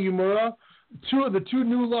Yuya Uemura, two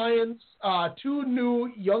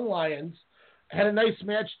new young lions, had a nice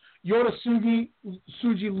match. Yota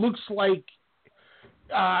Tsuji looks like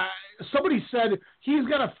somebody said he's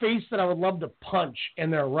got a face that I would love to punch,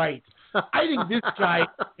 and they're right. I think this guy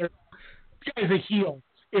is a heel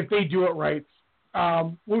if they do it right.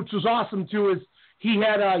 Which was awesome too is he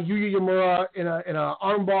had Yuya Uemura in a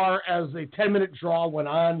armbar as a 10-minute draw went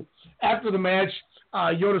on. After the match,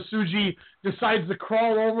 Yota Tsuji decides to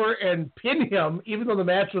crawl over and pin him, even though the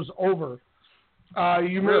match was over.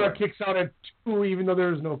 Uemura kicks out at 2, even though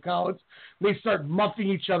there's no count. They start muffing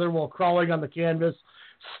each other while crawling on the canvas,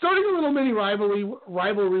 starting a little mini rivalry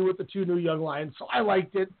with the two new young lions. So I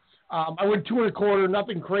liked it. I went 2.25,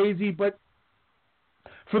 nothing crazy, but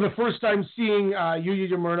for the first time seeing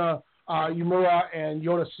Yuya Uemura and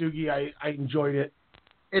Yota Tsuji, I enjoyed it.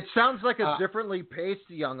 It sounds like a differently paced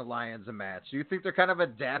Young Lions match. Do you think they're kind of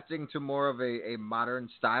adapting to more of a modern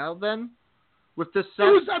style then with this set?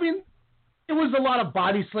 It was a lot of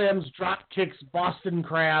body slams, drop kicks, Boston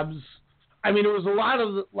crabs. I mean, it was a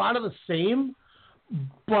lot of the same,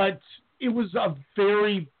 but it was a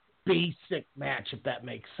very basic match, if that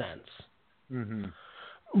makes sense. Mm-hmm.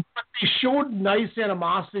 But they showed nice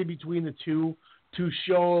animosity between the two to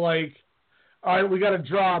show like, all right, we got a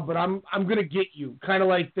draw, but I'm going to get you, kind of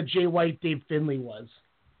like the Jay White, Dave Finlay was.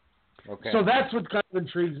 Okay. So that's what kind of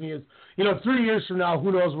intrigues me is, 3 years from now,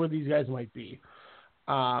 who knows where these guys might be.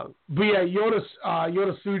 But yeah, Yota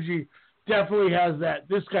Tsuji definitely has that.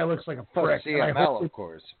 This guy looks like a prick. CML, of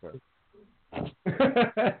course. But...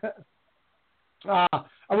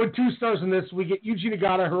 I went 2 stars in this. We get Yuji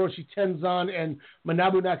Nagata, Hiroshi Tenzan, and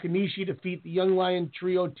Manabu Nakanishi defeat the Young Lion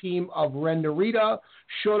Trio team of Ren Narita,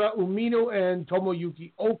 Shota Umino, and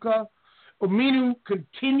Tomoyuki Oka. Umino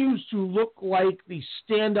continues to look like the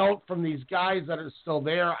standout from these guys that are still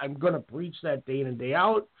there. I'm going to preach that day in and day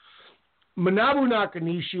out. Manabu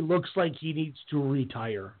Nakanishi looks like he needs to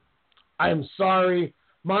retire. I am sorry.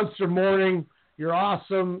 Monster Morning, you're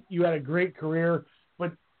awesome. You had a great career.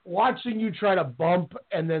 But watching you try to bump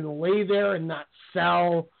and then lay there and not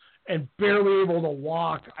sell and barely able to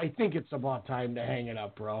walk, I think it's about time to hang it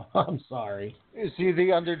up, bro. I'm sorry. Is he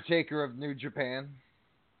the Undertaker of New Japan?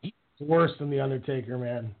 He's worse than the Undertaker,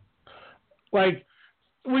 man. Like,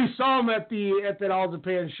 we saw him at that All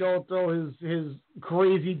Japan show throw his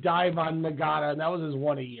crazy dive on Nagata, and that was his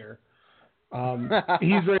one a year.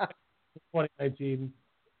 He's ready for 2019.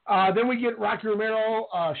 Then we get Rocky Romero,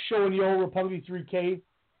 Sho and Yo, Roppongi 3K,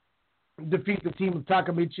 defeat the team of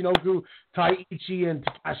Taka Michinoku, Taichi, and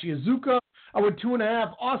Takashi Iizuka. I went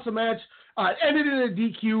 2.5. Awesome match. Ended in a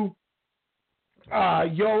DQ.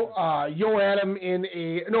 Yo Adam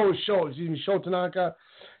Sho Tanaka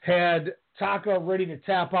had Taka ready to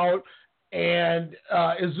tap out, and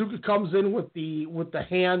Iizuka comes in with the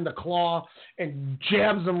hand, the claw, and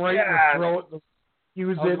jabs him right in the throat. I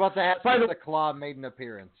was about to ask if the claw made an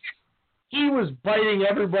appearance. He was biting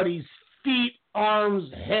everybody's feet,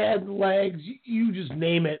 arms, head, legs, you just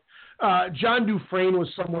name it. John Dufresne was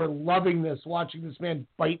somewhere loving this, watching this man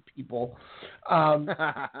bite people.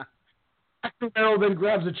 Romero then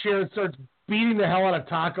grabs a chair and starts beating the hell out of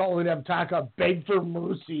Taka, only to have Taka beg for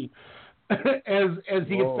mercy as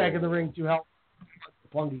he gets back in the ring to help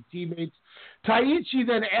Punky teammates. Taichi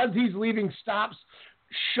then, as he's leaving, stops,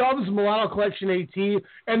 shoves Milano Collection AT,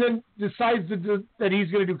 and then decides that he's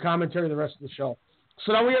going to do commentary the rest of the show.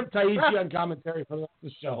 So now we have Taichi on commentary for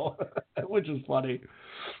the show, which is funny.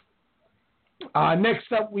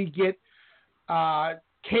 Next up, we get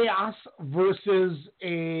Chaos versus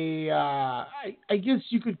I guess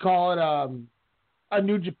you could call it a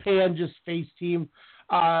New Japan just face team.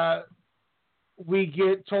 We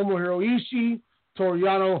get Tomohiro Ishii,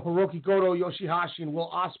 Toriano, Hiroki Goto, Yoshihashi, and Will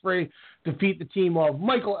Ospreay defeat the team of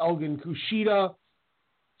Michael Elgin, Kushida,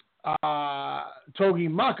 Togi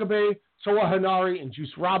Makabe, Toa Hanari, and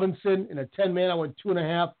Juice Robinson in a 10-man. I went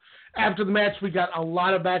 2.5. After the match, we got a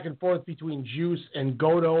lot of back and forth between Juice and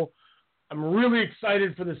Goto. I'm really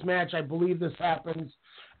excited for this match. I believe this happens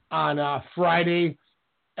on Friday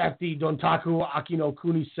at the Dontaku Akino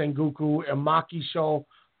Kuni Sengoku Emaki show.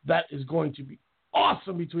 That is going to be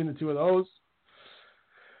awesome between the two of those.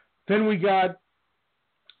 Then we got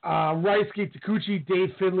Ryusuke Taguchi,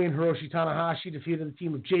 Dave Finlay, and Hiroshi Tanahashi defeated the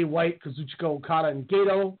team of Jay White, Kazuchika Okada, and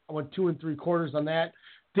Gato. I went 2 3/4 on that.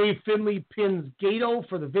 Dave Finlay pins Gato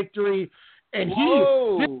for the victory, and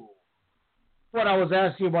what I was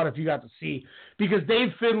asking about if you got to see, because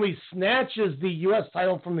Dave Finlay snatches the U.S.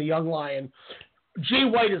 title from the Young Lion. Jay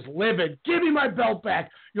White is livid. Give me my belt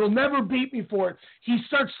back. You'll never beat me for it. He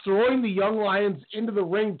starts throwing the Young Lions into the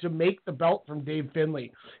ring to make the belt from Dave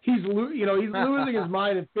Finlay. He's losing his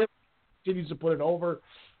mind, and Finlay continues to put it over.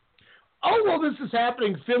 Oh, well, this is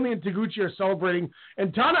happening. Finlay and Taguchi are celebrating,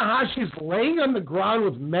 and Tanahashi is laying on the ground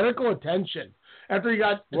with medical attention after he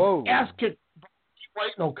got his ass kicked by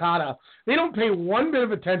White and Okada. They don't pay one bit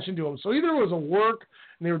of attention to him. So either it was a work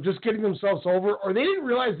and they were just getting themselves over, or they didn't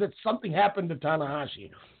realize that something happened to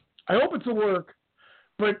Tanahashi. I hope it's a work,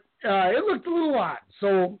 but it looked a little odd.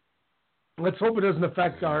 So let's hope it doesn't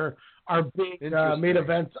affect our big main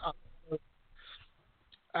event.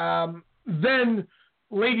 Then,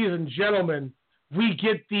 ladies and gentlemen, we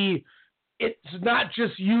get it's not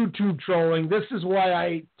just YouTube trolling. This is why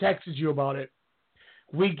I texted you about it.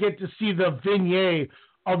 We get to see the vignette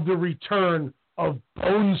of the return of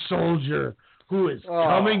Bone Soldier, who is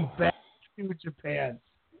coming back to Japan.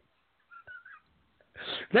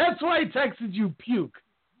 That's why I texted you puke,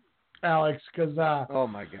 Alex, because oh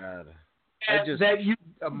my God, I just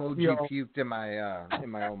puked in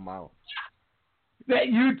my own mouth. That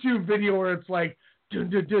YouTube video where it's like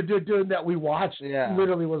that we watched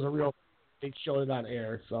literally was a real. They showed it on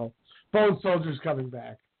air. So Bone Soldier's coming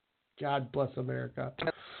back. God bless America.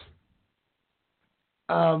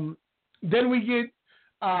 Then we get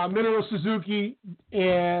Minoru Suzuki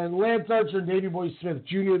and Lance Archer and Davey Boy Smith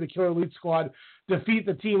Jr., the Killer Elite Squad, defeat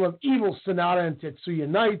the team of Evil Sonata and Tetsuya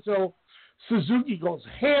Naito. Suzuki goes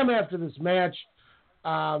ham after this match,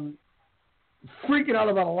 freaking out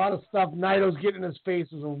about a lot of stuff. Naito's getting in his face.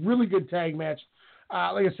 It was a really good tag match.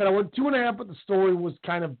 Like I said, I went 2.5, but the story was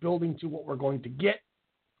kind of building to what we're going to get.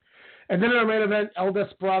 And then in our main event, El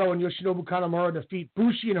Desperado and Yoshinobu Kanemaru defeat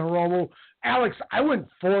Bushi and Hiromu. Alex, I went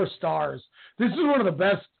 4 stars. This is one of the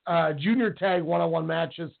best junior tag one-on-one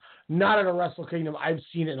matches, not at a Wrestle Kingdom I've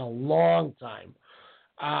seen in a long time.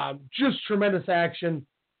 Just tremendous action.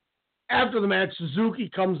 After the match, Suzuki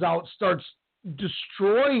comes out, starts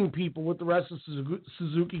destroying people with the rest of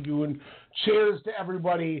Suzuki Gun, and cheers to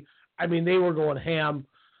everybody. I mean, they were going ham.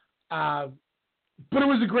 But it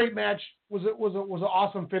was a great match. Was an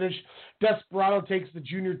awesome finish. Desperado takes the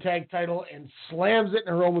junior tag title and slams it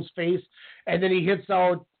in Hiromu's face, and then he hits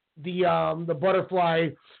out the butterfly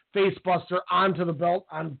face buster onto the belt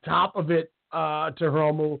on top of it to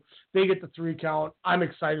Hiromu. They get the 3 count. I'm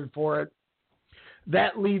excited for it.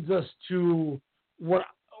 That leads us to what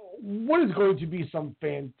is going to be some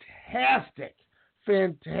fantastic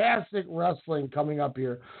wrestling coming up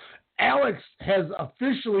here. Alex has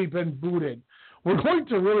officially been booted. We're going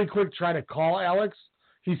to really quick try to call Alex.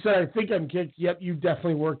 He said, I think I'm kicked. Yep, you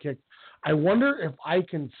definitely were kicked. I wonder if I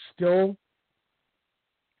can still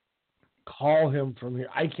call him from here.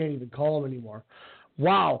 I can't even call him anymore.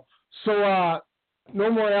 Wow. So no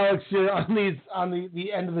more Alex here on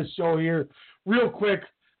the end of the show here. Real quick,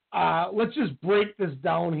 let's just break this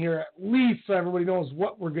down here at least so everybody knows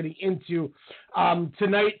what we're getting into.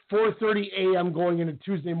 Tonight, 4:30 a.m. going into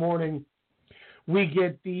Tuesday morning, we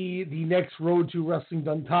get the next Road to Wrestling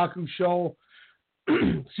Dontaku show.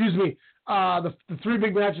 Excuse me. The 3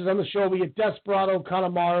 big matches on the show. We get Desperado,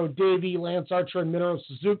 Kanemaru, Davey, Lance Archer, and Minoru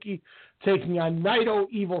Suzuki taking on Naito,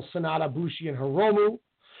 Evil, Sonata, Bushi, and Hiromu.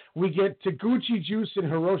 We get Taguchi, Juice, and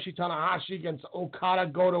Hiroshi Tanahashi against Okada,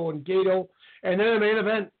 Goto, and Gato. And then the main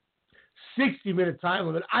event, 60-minute time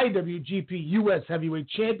limit, IWGP U.S. Heavyweight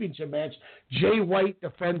Championship match. Jay White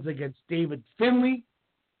defends against David Finlay.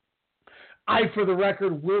 I, for the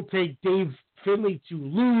record, will take Dave Finlay to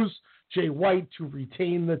lose, Jay White to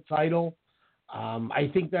retain the title. I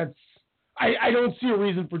think that's. I don't see a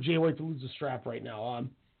reason for Jay White to lose the strap right now.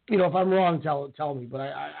 If I'm wrong, tell me. But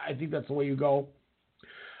I think that's the way you go.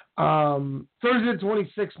 Thursday the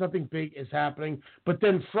 26th, nothing big is happening. But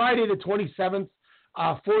then Friday the 27th,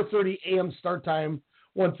 4:30 a.m. start time.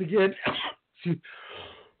 Once again,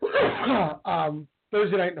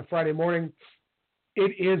 Thursday night and Friday morning.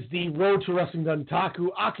 It is the Road to Wrestling Dontaku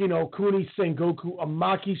Akino Kuni Sengoku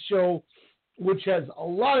Amaki show, which has a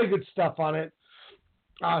lot of good stuff on it.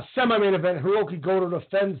 Semi-main event, Hiroki Goto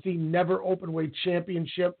defends the Never Openweight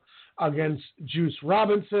Championship against Juice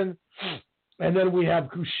Robinson. And then we have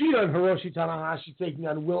Kushida and Hiroshi Tanahashi taking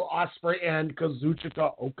on Will Ospreay and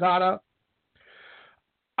Kazuchika Okada.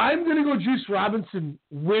 I'm going to go Juice Robinson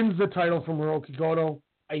wins the title from Hiroki Goto.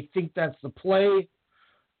 I think that's the play.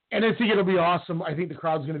 And I think it'll be awesome. I think the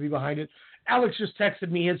crowd's going to be behind it. Alex just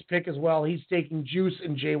texted me his pick as well. He's taking Juice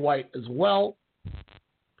and Jay White as well.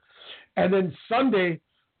 And then Sunday,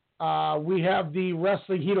 we have the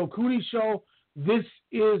Wrestling Hinokuni show. This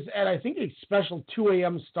is at, I think, a special 2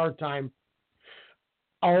 a.m. start time.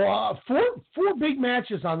 Four big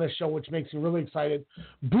matches on this show, which makes me really excited.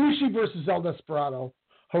 Bushi versus El Desperado.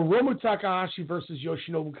 Hiromu Takahashi versus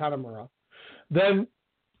Yoshinobu Kanemaru. Then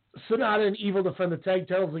Sonata and Evil defend the tag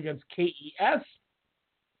titles against KES.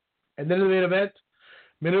 And then in the main event,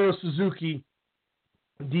 Minoru Suzuki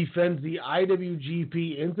defends the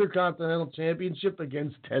IWGP Intercontinental Championship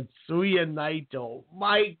against Tetsuya Naito.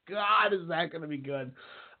 My God, is that going to be good.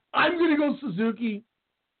 I'm going to go Suzuki.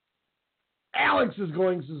 Alex is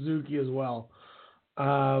going Suzuki as well.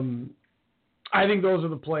 I think those are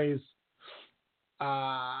the plays.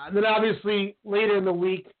 And then obviously later in the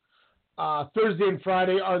week, Thursday and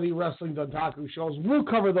Friday are the Wrestling Dontaku shows. We'll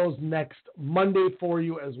cover those next Monday for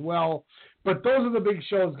you as well. But those are the big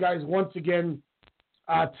shows, guys. Once again,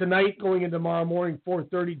 tonight going into tomorrow morning,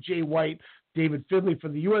 4:30, Jay White, David Finlay for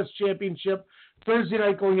the U.S. Championship. Thursday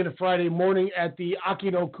night going into Friday morning at the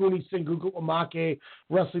Akino Kuni Sengoku Omake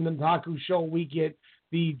Wrestling Dontaku show, we get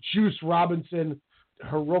the Juice Robinson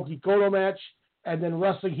Hiroki Goto match. And then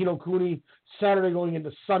Wrestling Hinokuni Saturday going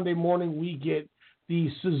into Sunday morning, we get the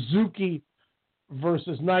Suzuki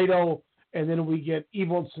versus Naito. And then we get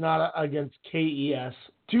Evil and Sonata against KES.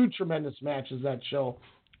 Two tremendous matches that show.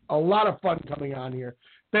 A lot of fun coming on here.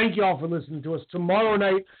 Thank you all for listening to us. Tomorrow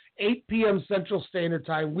night, 8 p.m. Central Standard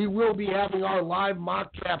Time, we will be having our live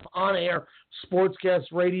mock draft on air, Sportscast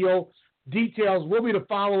Radio. Details will be to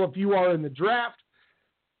follow if you are in the draft.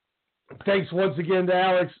 Thanks once again to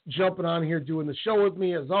Alex jumping on here doing the show with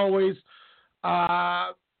me as always.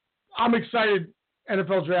 I'm excited.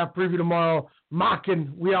 NFL draft preview tomorrow.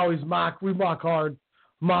 Mocking. We always mock. We mock hard.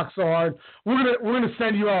 Mock so hard. We're gonna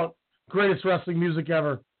send you out greatest wrestling music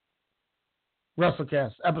ever.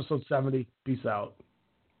 WrestleCast, episode 70. Peace out.